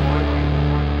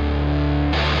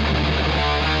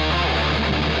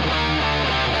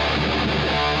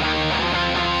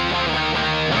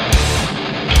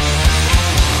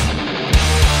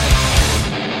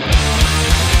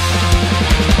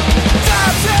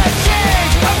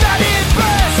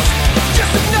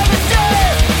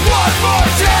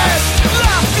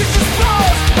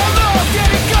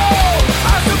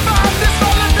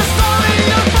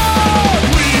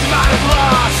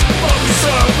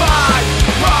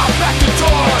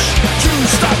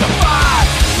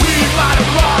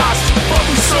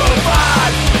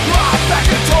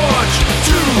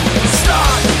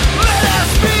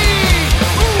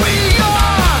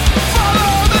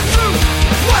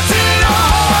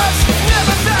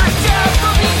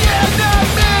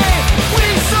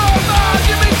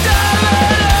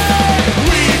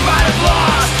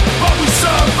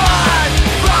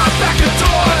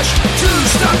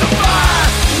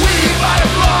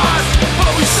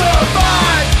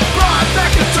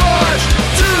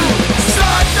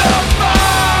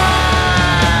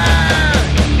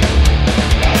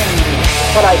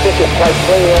what I think is quite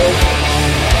clear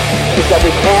is that we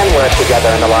can work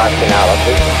together in the last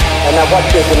analysis, and that what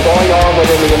has been going on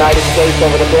within the United States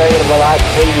over the period of the last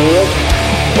 3 years,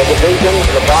 the divisions,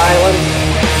 the violence,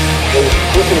 the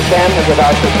disenchantment of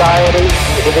our society,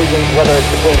 the divisions, whether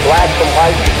it's between blacks and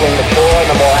whites, between the poor and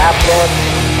the more affluent,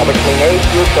 or between age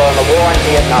groups or in the war in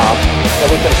Vietnam, that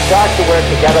we can start to work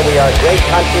together. We are a great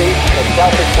country, a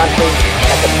selfish country,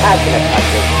 and a compassionate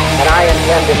country. And I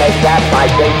intend to make that my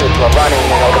basis for running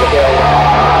over the period of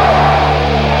time.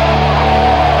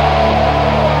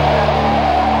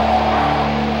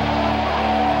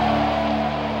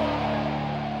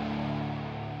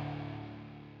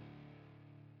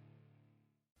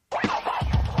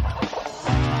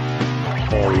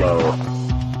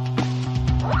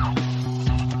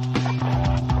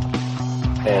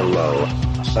 Hello,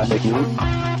 Sonic Youth.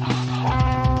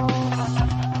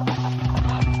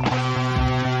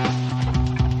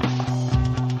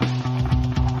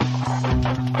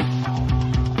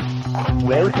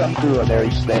 Welcome to a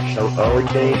very special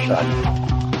occasion.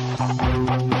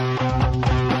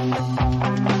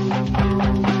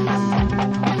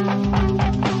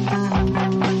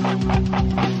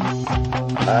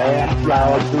 I am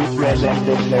proud to present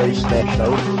this very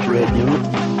special tribute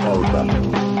album.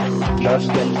 Just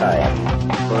in time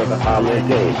for the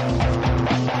holidays.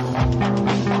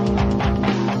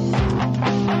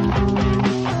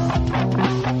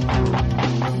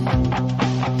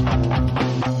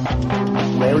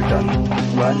 Welcome,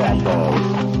 one and all,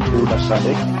 to the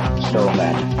Sonic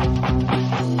Snowman.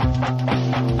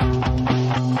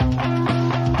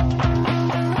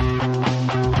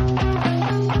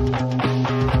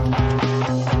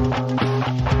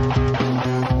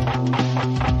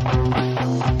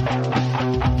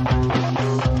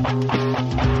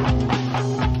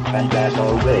 And as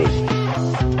always,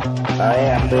 I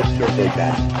am Mr. Big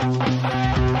Man.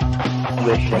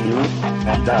 Wishing you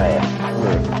and I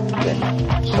work in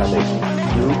Sonic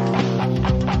Youth.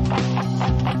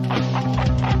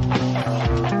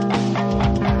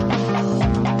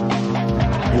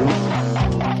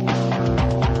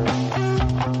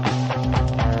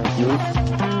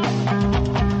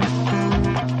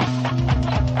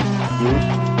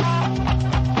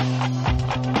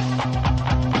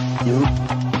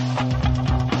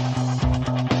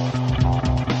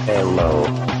 Hello,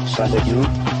 Sonic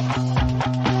Youth.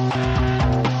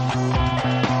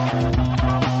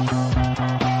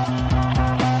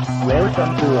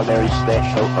 Welcome to a very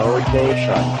special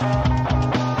occasion.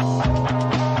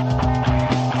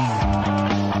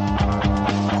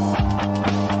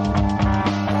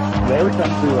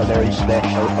 Welcome to a very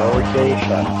special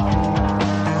occasion.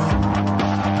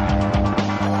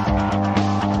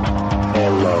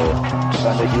 Hello,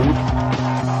 Sonic Youth.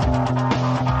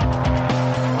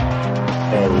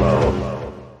 Hello.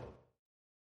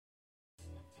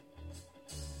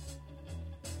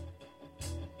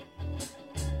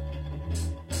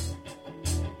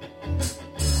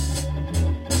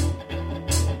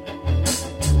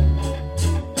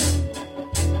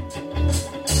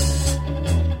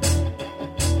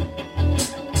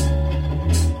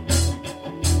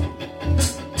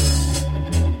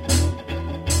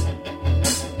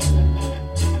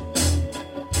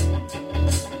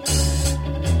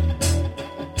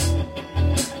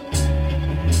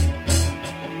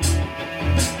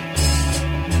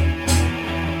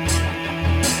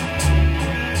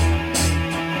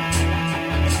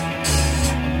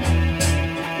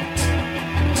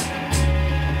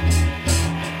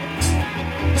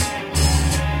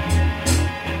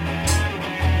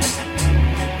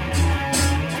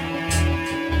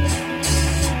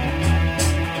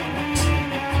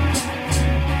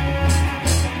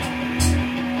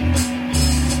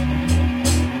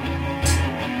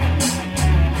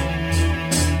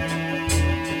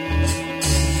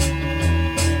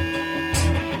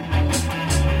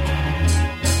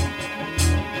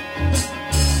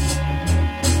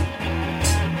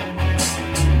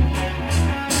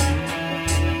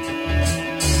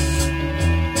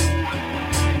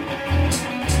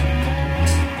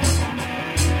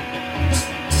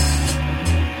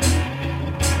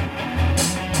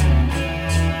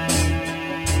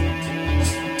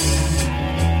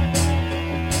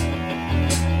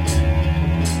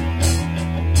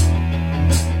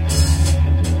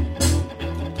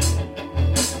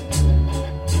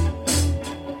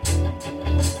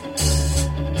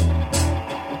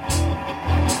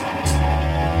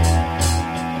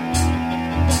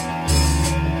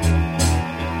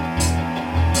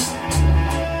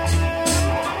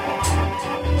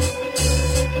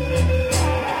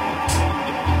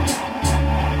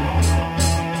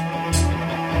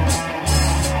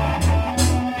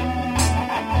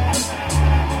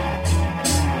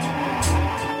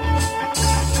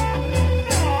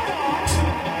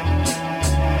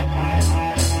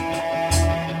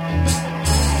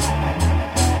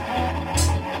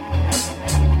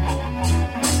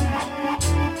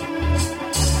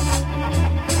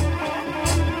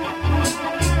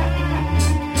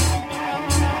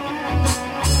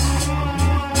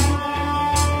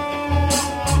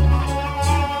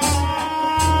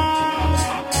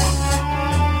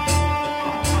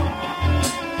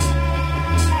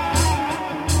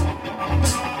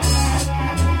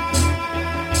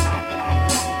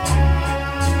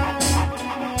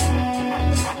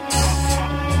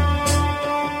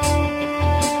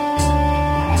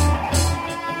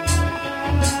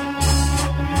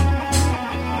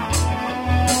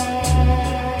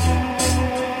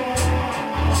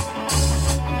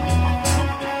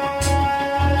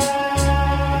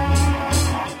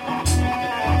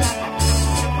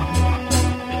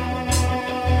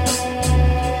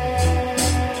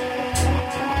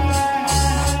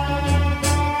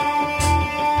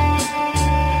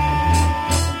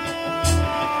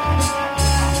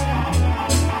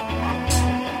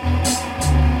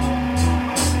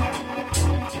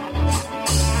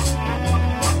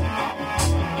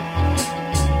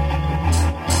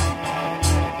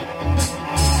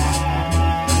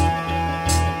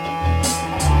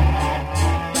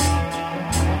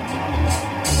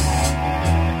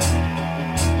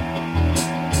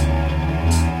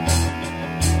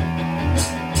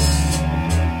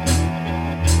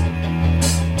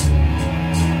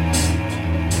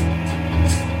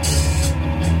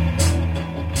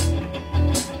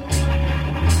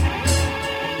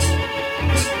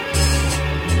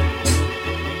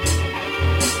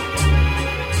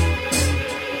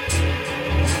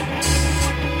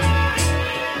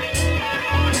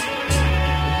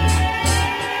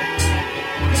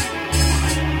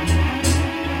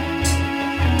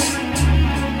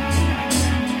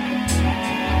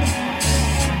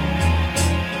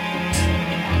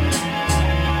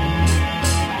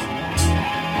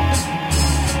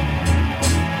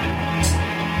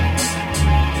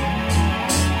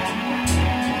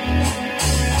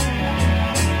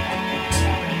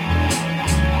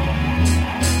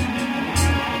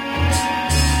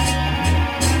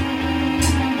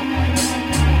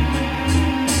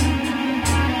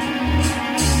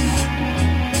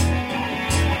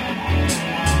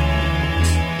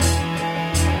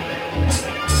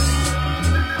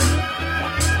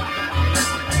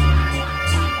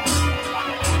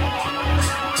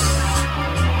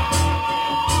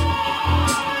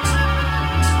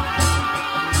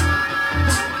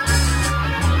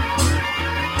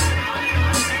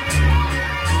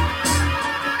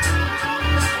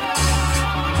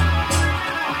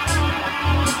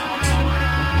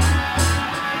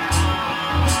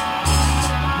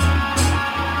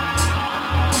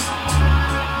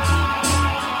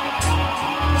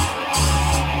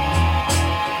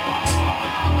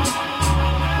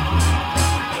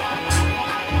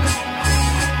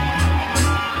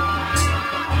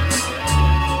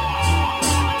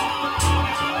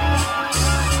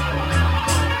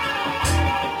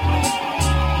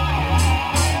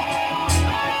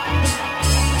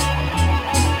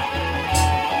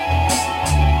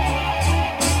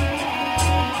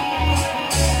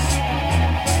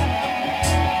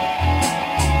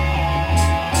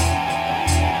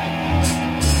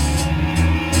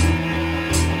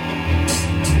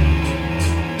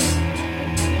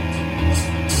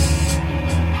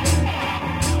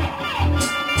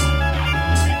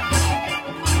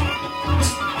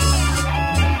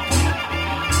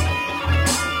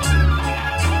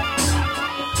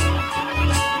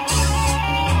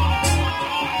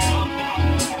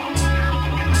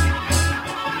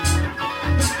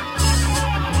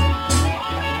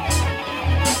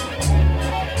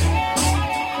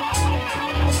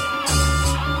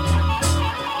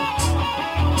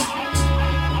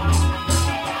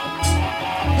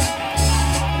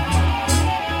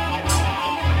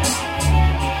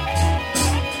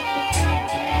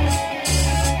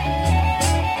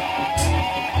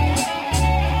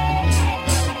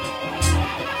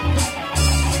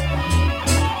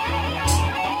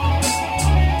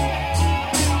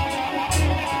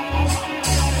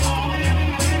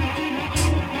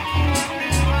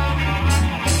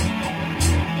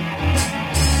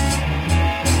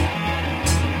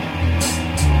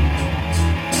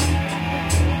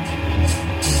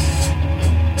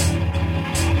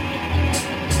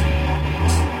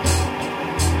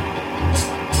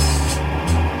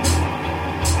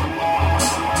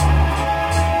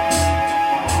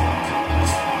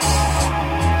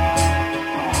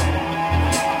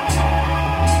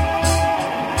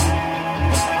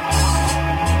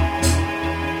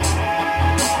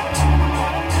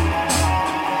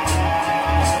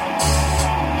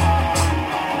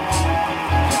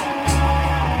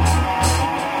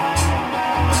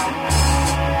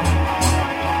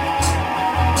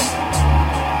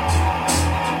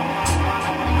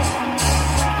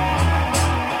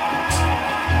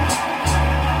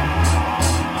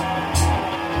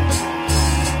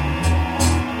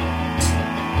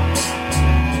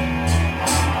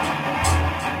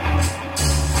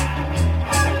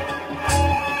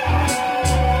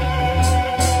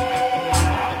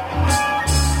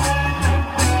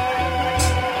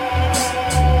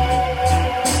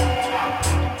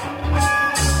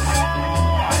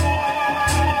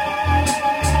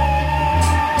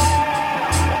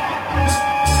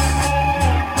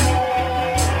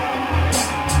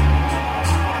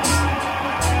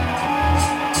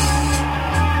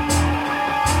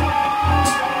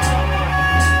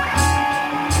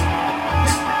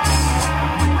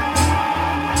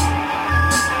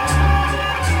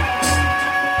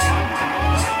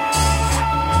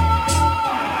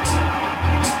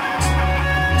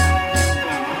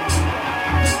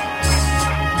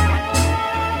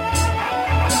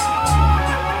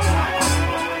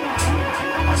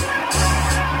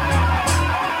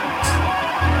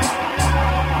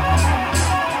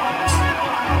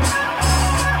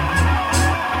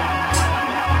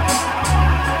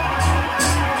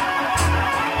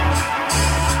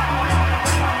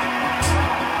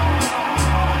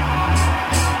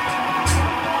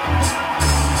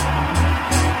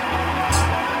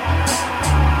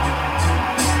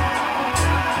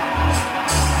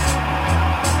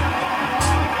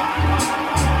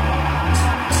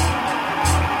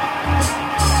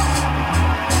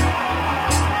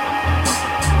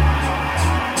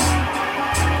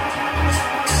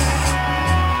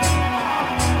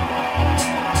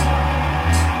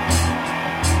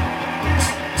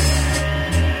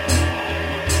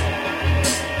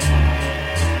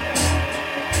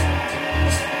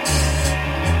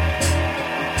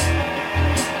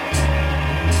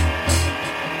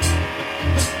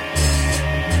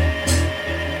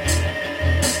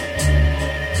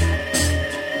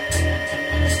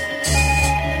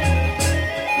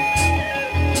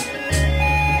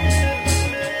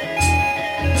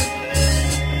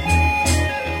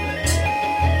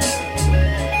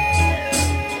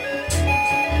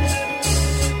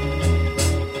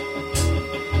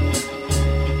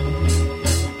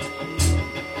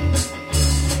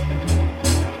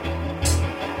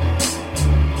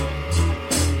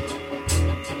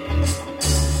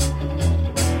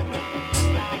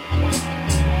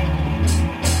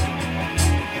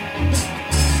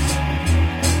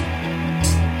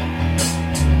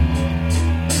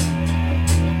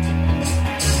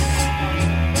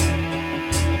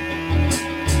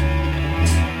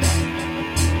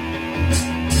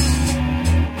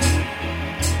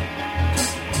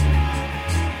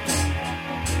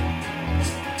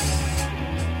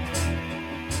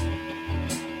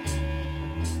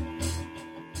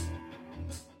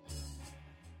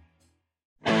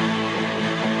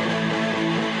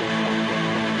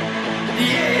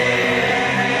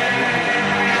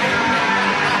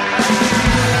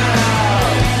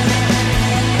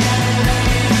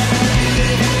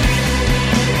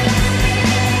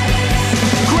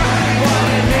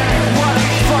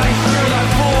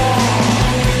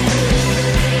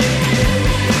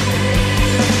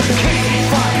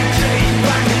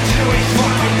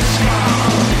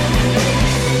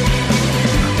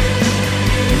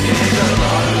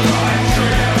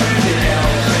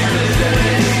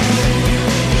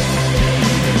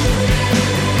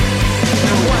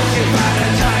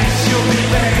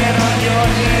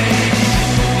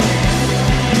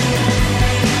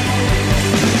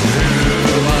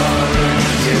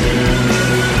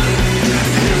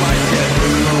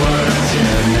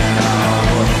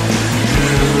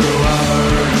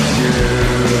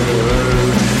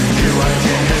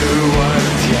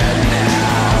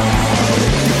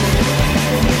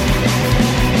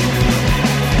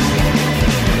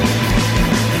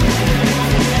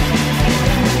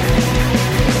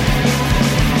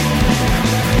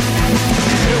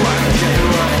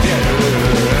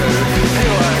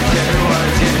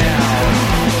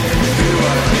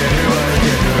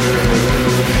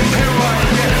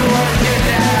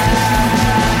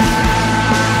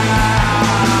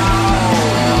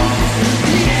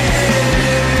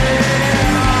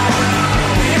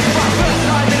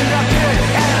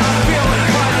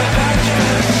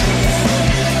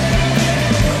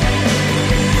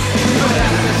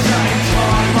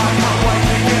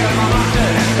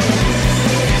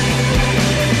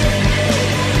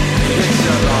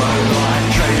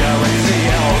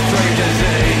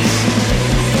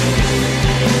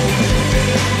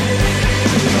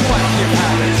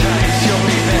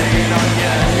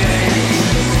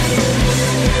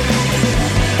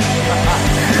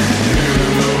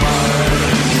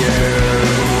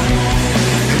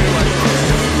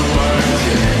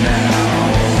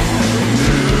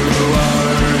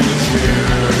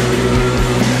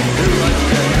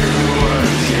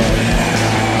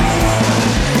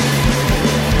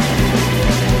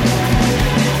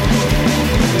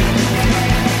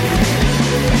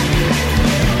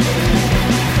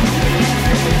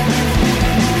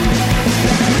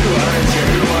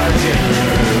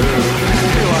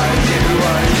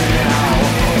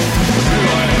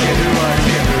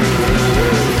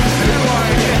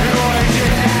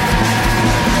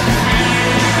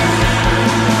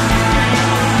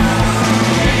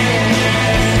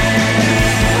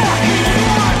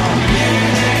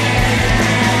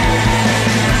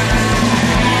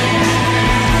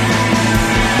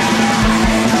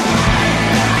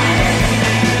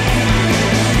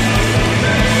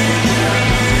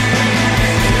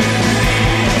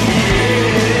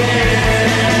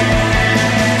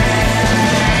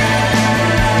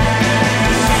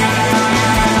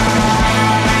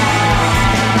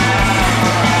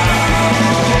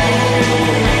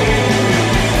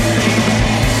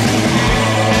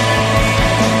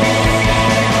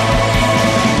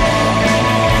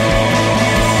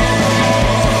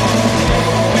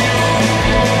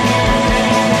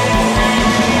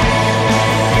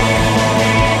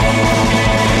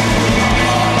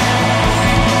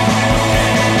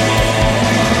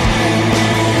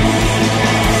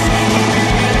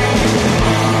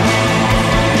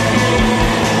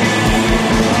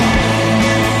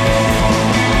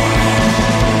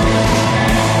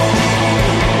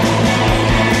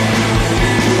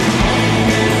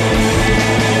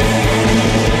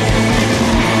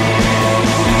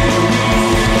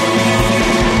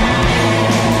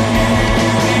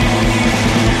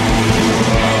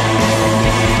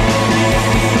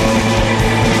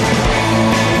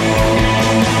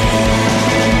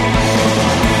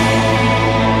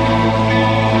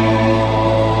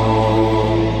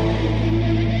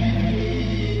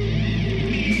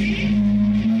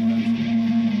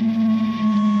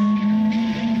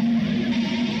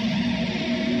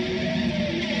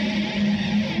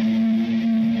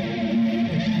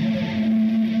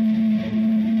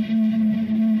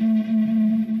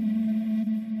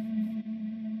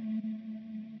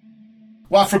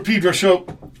 Well, for Pedro Show,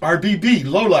 RBB,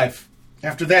 Lowlife.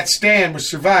 After that, Stan was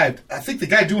survived. I think the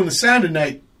guy doing the sound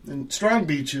tonight in Strong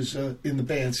Beach is in the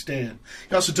band Stan.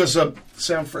 He also does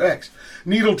sound for X.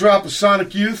 Needle Drop of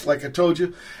Sonic Youth, like I told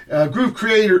you. Groove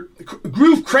Crater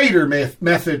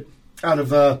Method out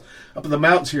of up in the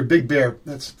mountains here, Big Bear.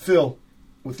 That's Phil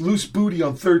with Loose Booty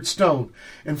on Third Stone.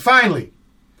 And finally,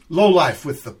 Lowlife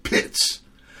with The Pits.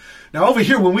 Now over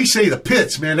here, when we say The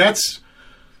Pits, man, that's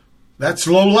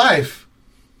Lowlife.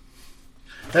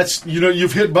 That's,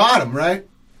 you've hit bottom, right?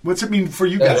 What's it mean for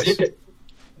you guys?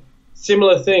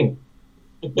 Similar thing.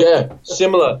 Yeah,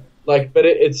 similar. Like, but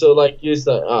it's like you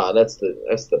say, that's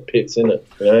the Pits, isn't it?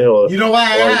 You know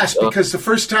why I asked? Because the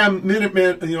first time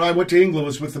Minutemen, I went to England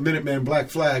was with the Minutemen Black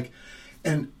Flag,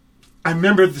 and I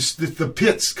remember the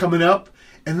Pits coming up,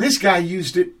 and this guy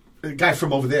used it, a guy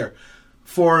from over there,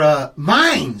 for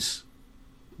mines,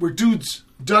 where dudes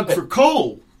dug for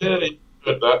coal. Yeah,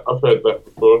 I've heard that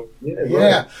before.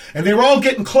 Yeah, and they were all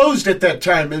getting closed at that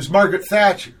time. It was Margaret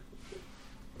Thatcher.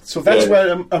 So that's what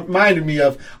it reminded me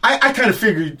of. I kind of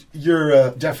figured your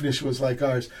definition was like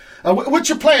ours. What's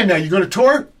your plan now? You going to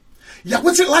tour? Yeah,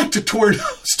 what's it like to tour in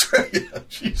Australia?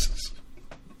 Jesus.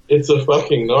 It's a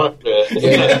fucking nightmare.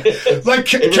 Yeah. Like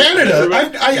Canada.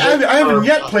 I haven't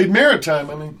yet played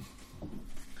Maritime. I mean,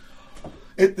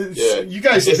 you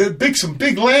guys have some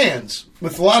big lands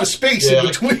with a lot of space in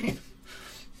between.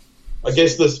 I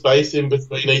guess the space in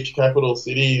between each capital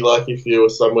city, like if you were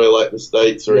somewhere like the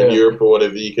States or in Europe or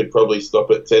whatever, you could probably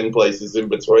stop at 10 places in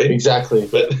between. Exactly.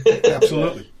 But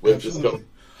Absolutely. We've just got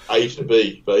A to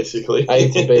B, basically.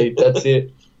 A to B, that's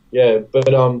it. Yeah, but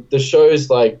the shows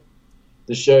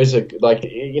are like,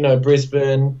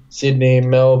 Brisbane, Sydney,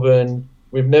 Melbourne.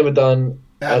 We've never done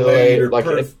Adelaide or like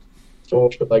Perth. Or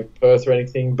like Perth or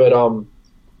anything, but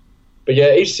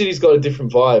yeah, each city's got a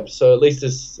different vibe, so at least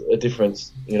there's a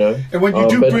difference, And when you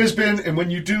do Brisbane and when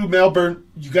you do Melbourne,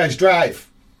 you guys drive?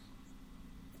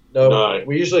 No.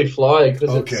 We usually fly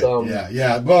because it's...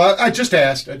 Yeah. Well, I just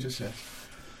asked.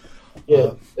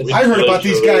 Yeah. I heard about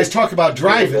these guys talk about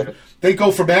driving. They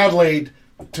go from Adelaide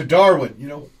to Darwin,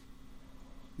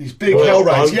 These big hell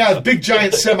rides. Yeah, big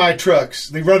giant semi-trucks.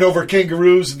 They run over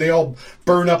kangaroos and they all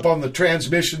burn up on the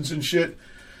transmissions and shit.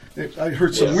 I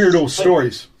heard some weirdo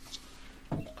stories.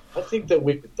 I think that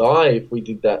we would die if we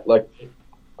did that. Like,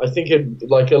 I think it,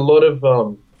 like a lot of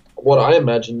what I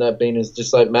imagine that being is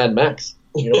just like Mad Max.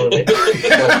 You know what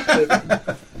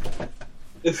I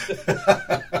mean?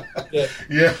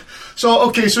 Yeah.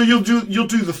 So you'll do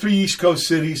the 3 East Coast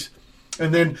cities,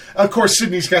 and then of course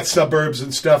Sydney's got suburbs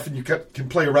and stuff, and you can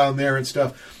play around there and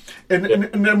stuff. And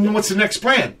then what's the next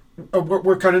plan?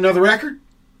 Work on another record?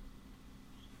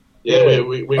 Yeah,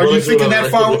 we are you thinking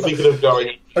that far? We're thinking of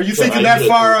going. Are you thinking that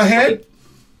far ahead?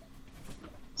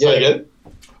 Say again?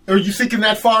 Are you thinking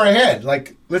that far ahead?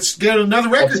 Like, let's get another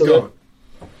record going.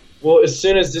 Well, as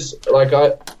soon as this, like,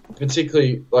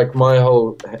 particularly, like, my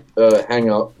whole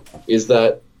hang up is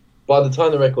that by the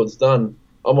time the record's done,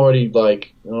 I'm already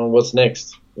like, what's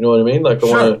next? You know what I mean? Like, I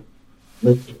want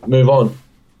to move on.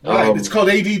 Right, it's called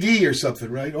ADD or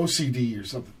something, right? OCD or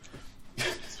something.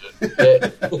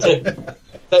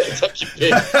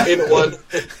 In one.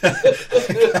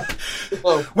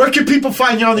 Where can people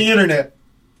find you on the internet?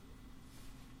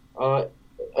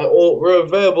 We're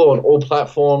available on all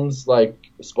platforms like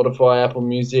Spotify, Apple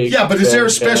Music. Yeah, but is there a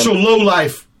special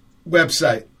Lowlife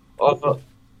website?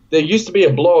 There used to be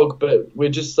a blog, but we're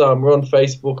just we're on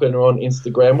Facebook and we're on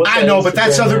Instagram. I know, but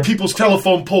that's other people's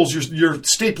telephone poles you're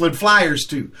stapling flyers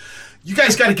to. You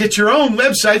guys got to get your own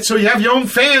website so you have your own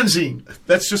fanzine.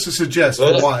 That's just a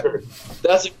suggestion.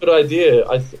 That's a good idea.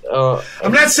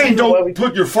 I'm not saying don't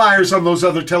put your flyers on those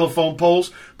other telephone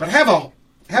poles, but have a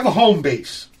home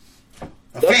base.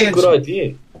 That's a good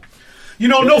idea.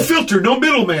 No filter, no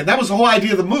middleman. That was the whole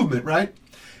idea of the movement, right?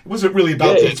 It wasn't really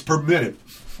about hits per minute.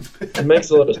 It makes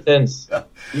a lot of sense.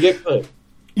 You get kind of...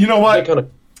 You know what?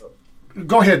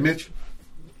 Go ahead, Mitch.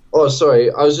 Oh, sorry.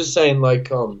 I was just saying,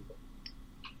 like,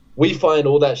 we find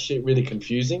all that shit really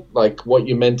confusing. Like, what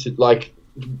you meant to... Like,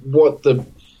 what the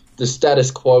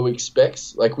status quo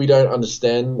expects. Like, we don't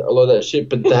understand a lot of that shit.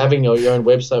 But having your own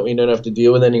website where you don't have to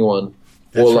deal with anyone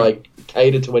like,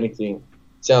 cater to anything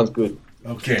sounds good.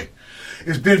 Okay.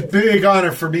 It's been a big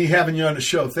honor for me having you on the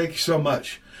show. Thank you so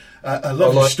much. I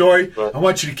love your story. I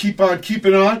want you to keep on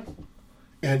keeping on.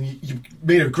 And you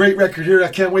made a great record here. I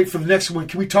can't wait for the next one.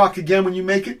 Can we talk again when you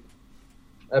make it?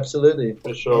 Absolutely.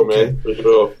 For sure, man. For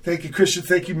sure. Thank you, Christian.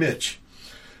 Thank you, Mitch.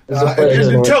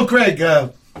 And tell Greg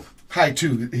hi,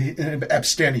 too, in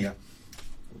Abstenia.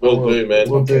 Will do, man.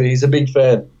 Will do. He's a big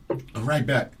fan. Right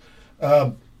back.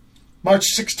 March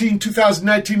 16,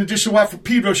 2019 edition of Watt for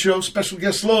Pedro Show. Special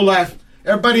guest Low Life.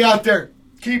 Everybody out there,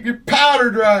 keep your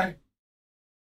powder dry.